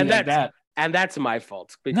not be like that. And that's my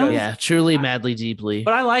fault because truly madly deeply.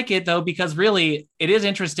 But I like it though, because really it is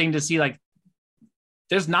interesting to see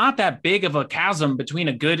there's not that big of a chasm between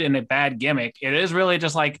a good and a bad gimmick. It is really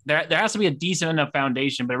just there has to be a decent enough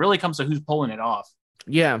foundation, but it really comes to who's pulling it off.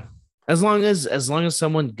 Yeah. As long as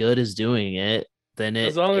someone good is doing it, then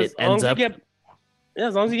as long as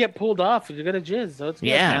you get pulled off, you're gonna jizz. So it's good.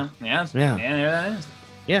 Yeah. That is.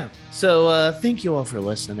 Yeah. So thank you all for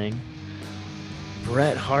listening.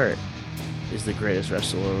 Bret Hart is the greatest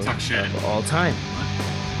wrestler of all time.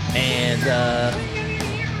 And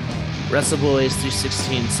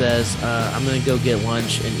WrestleBoys316 says, I'm gonna go get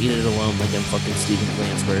lunch and eat it alone like I'm fucking Steven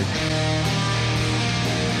Glansberg.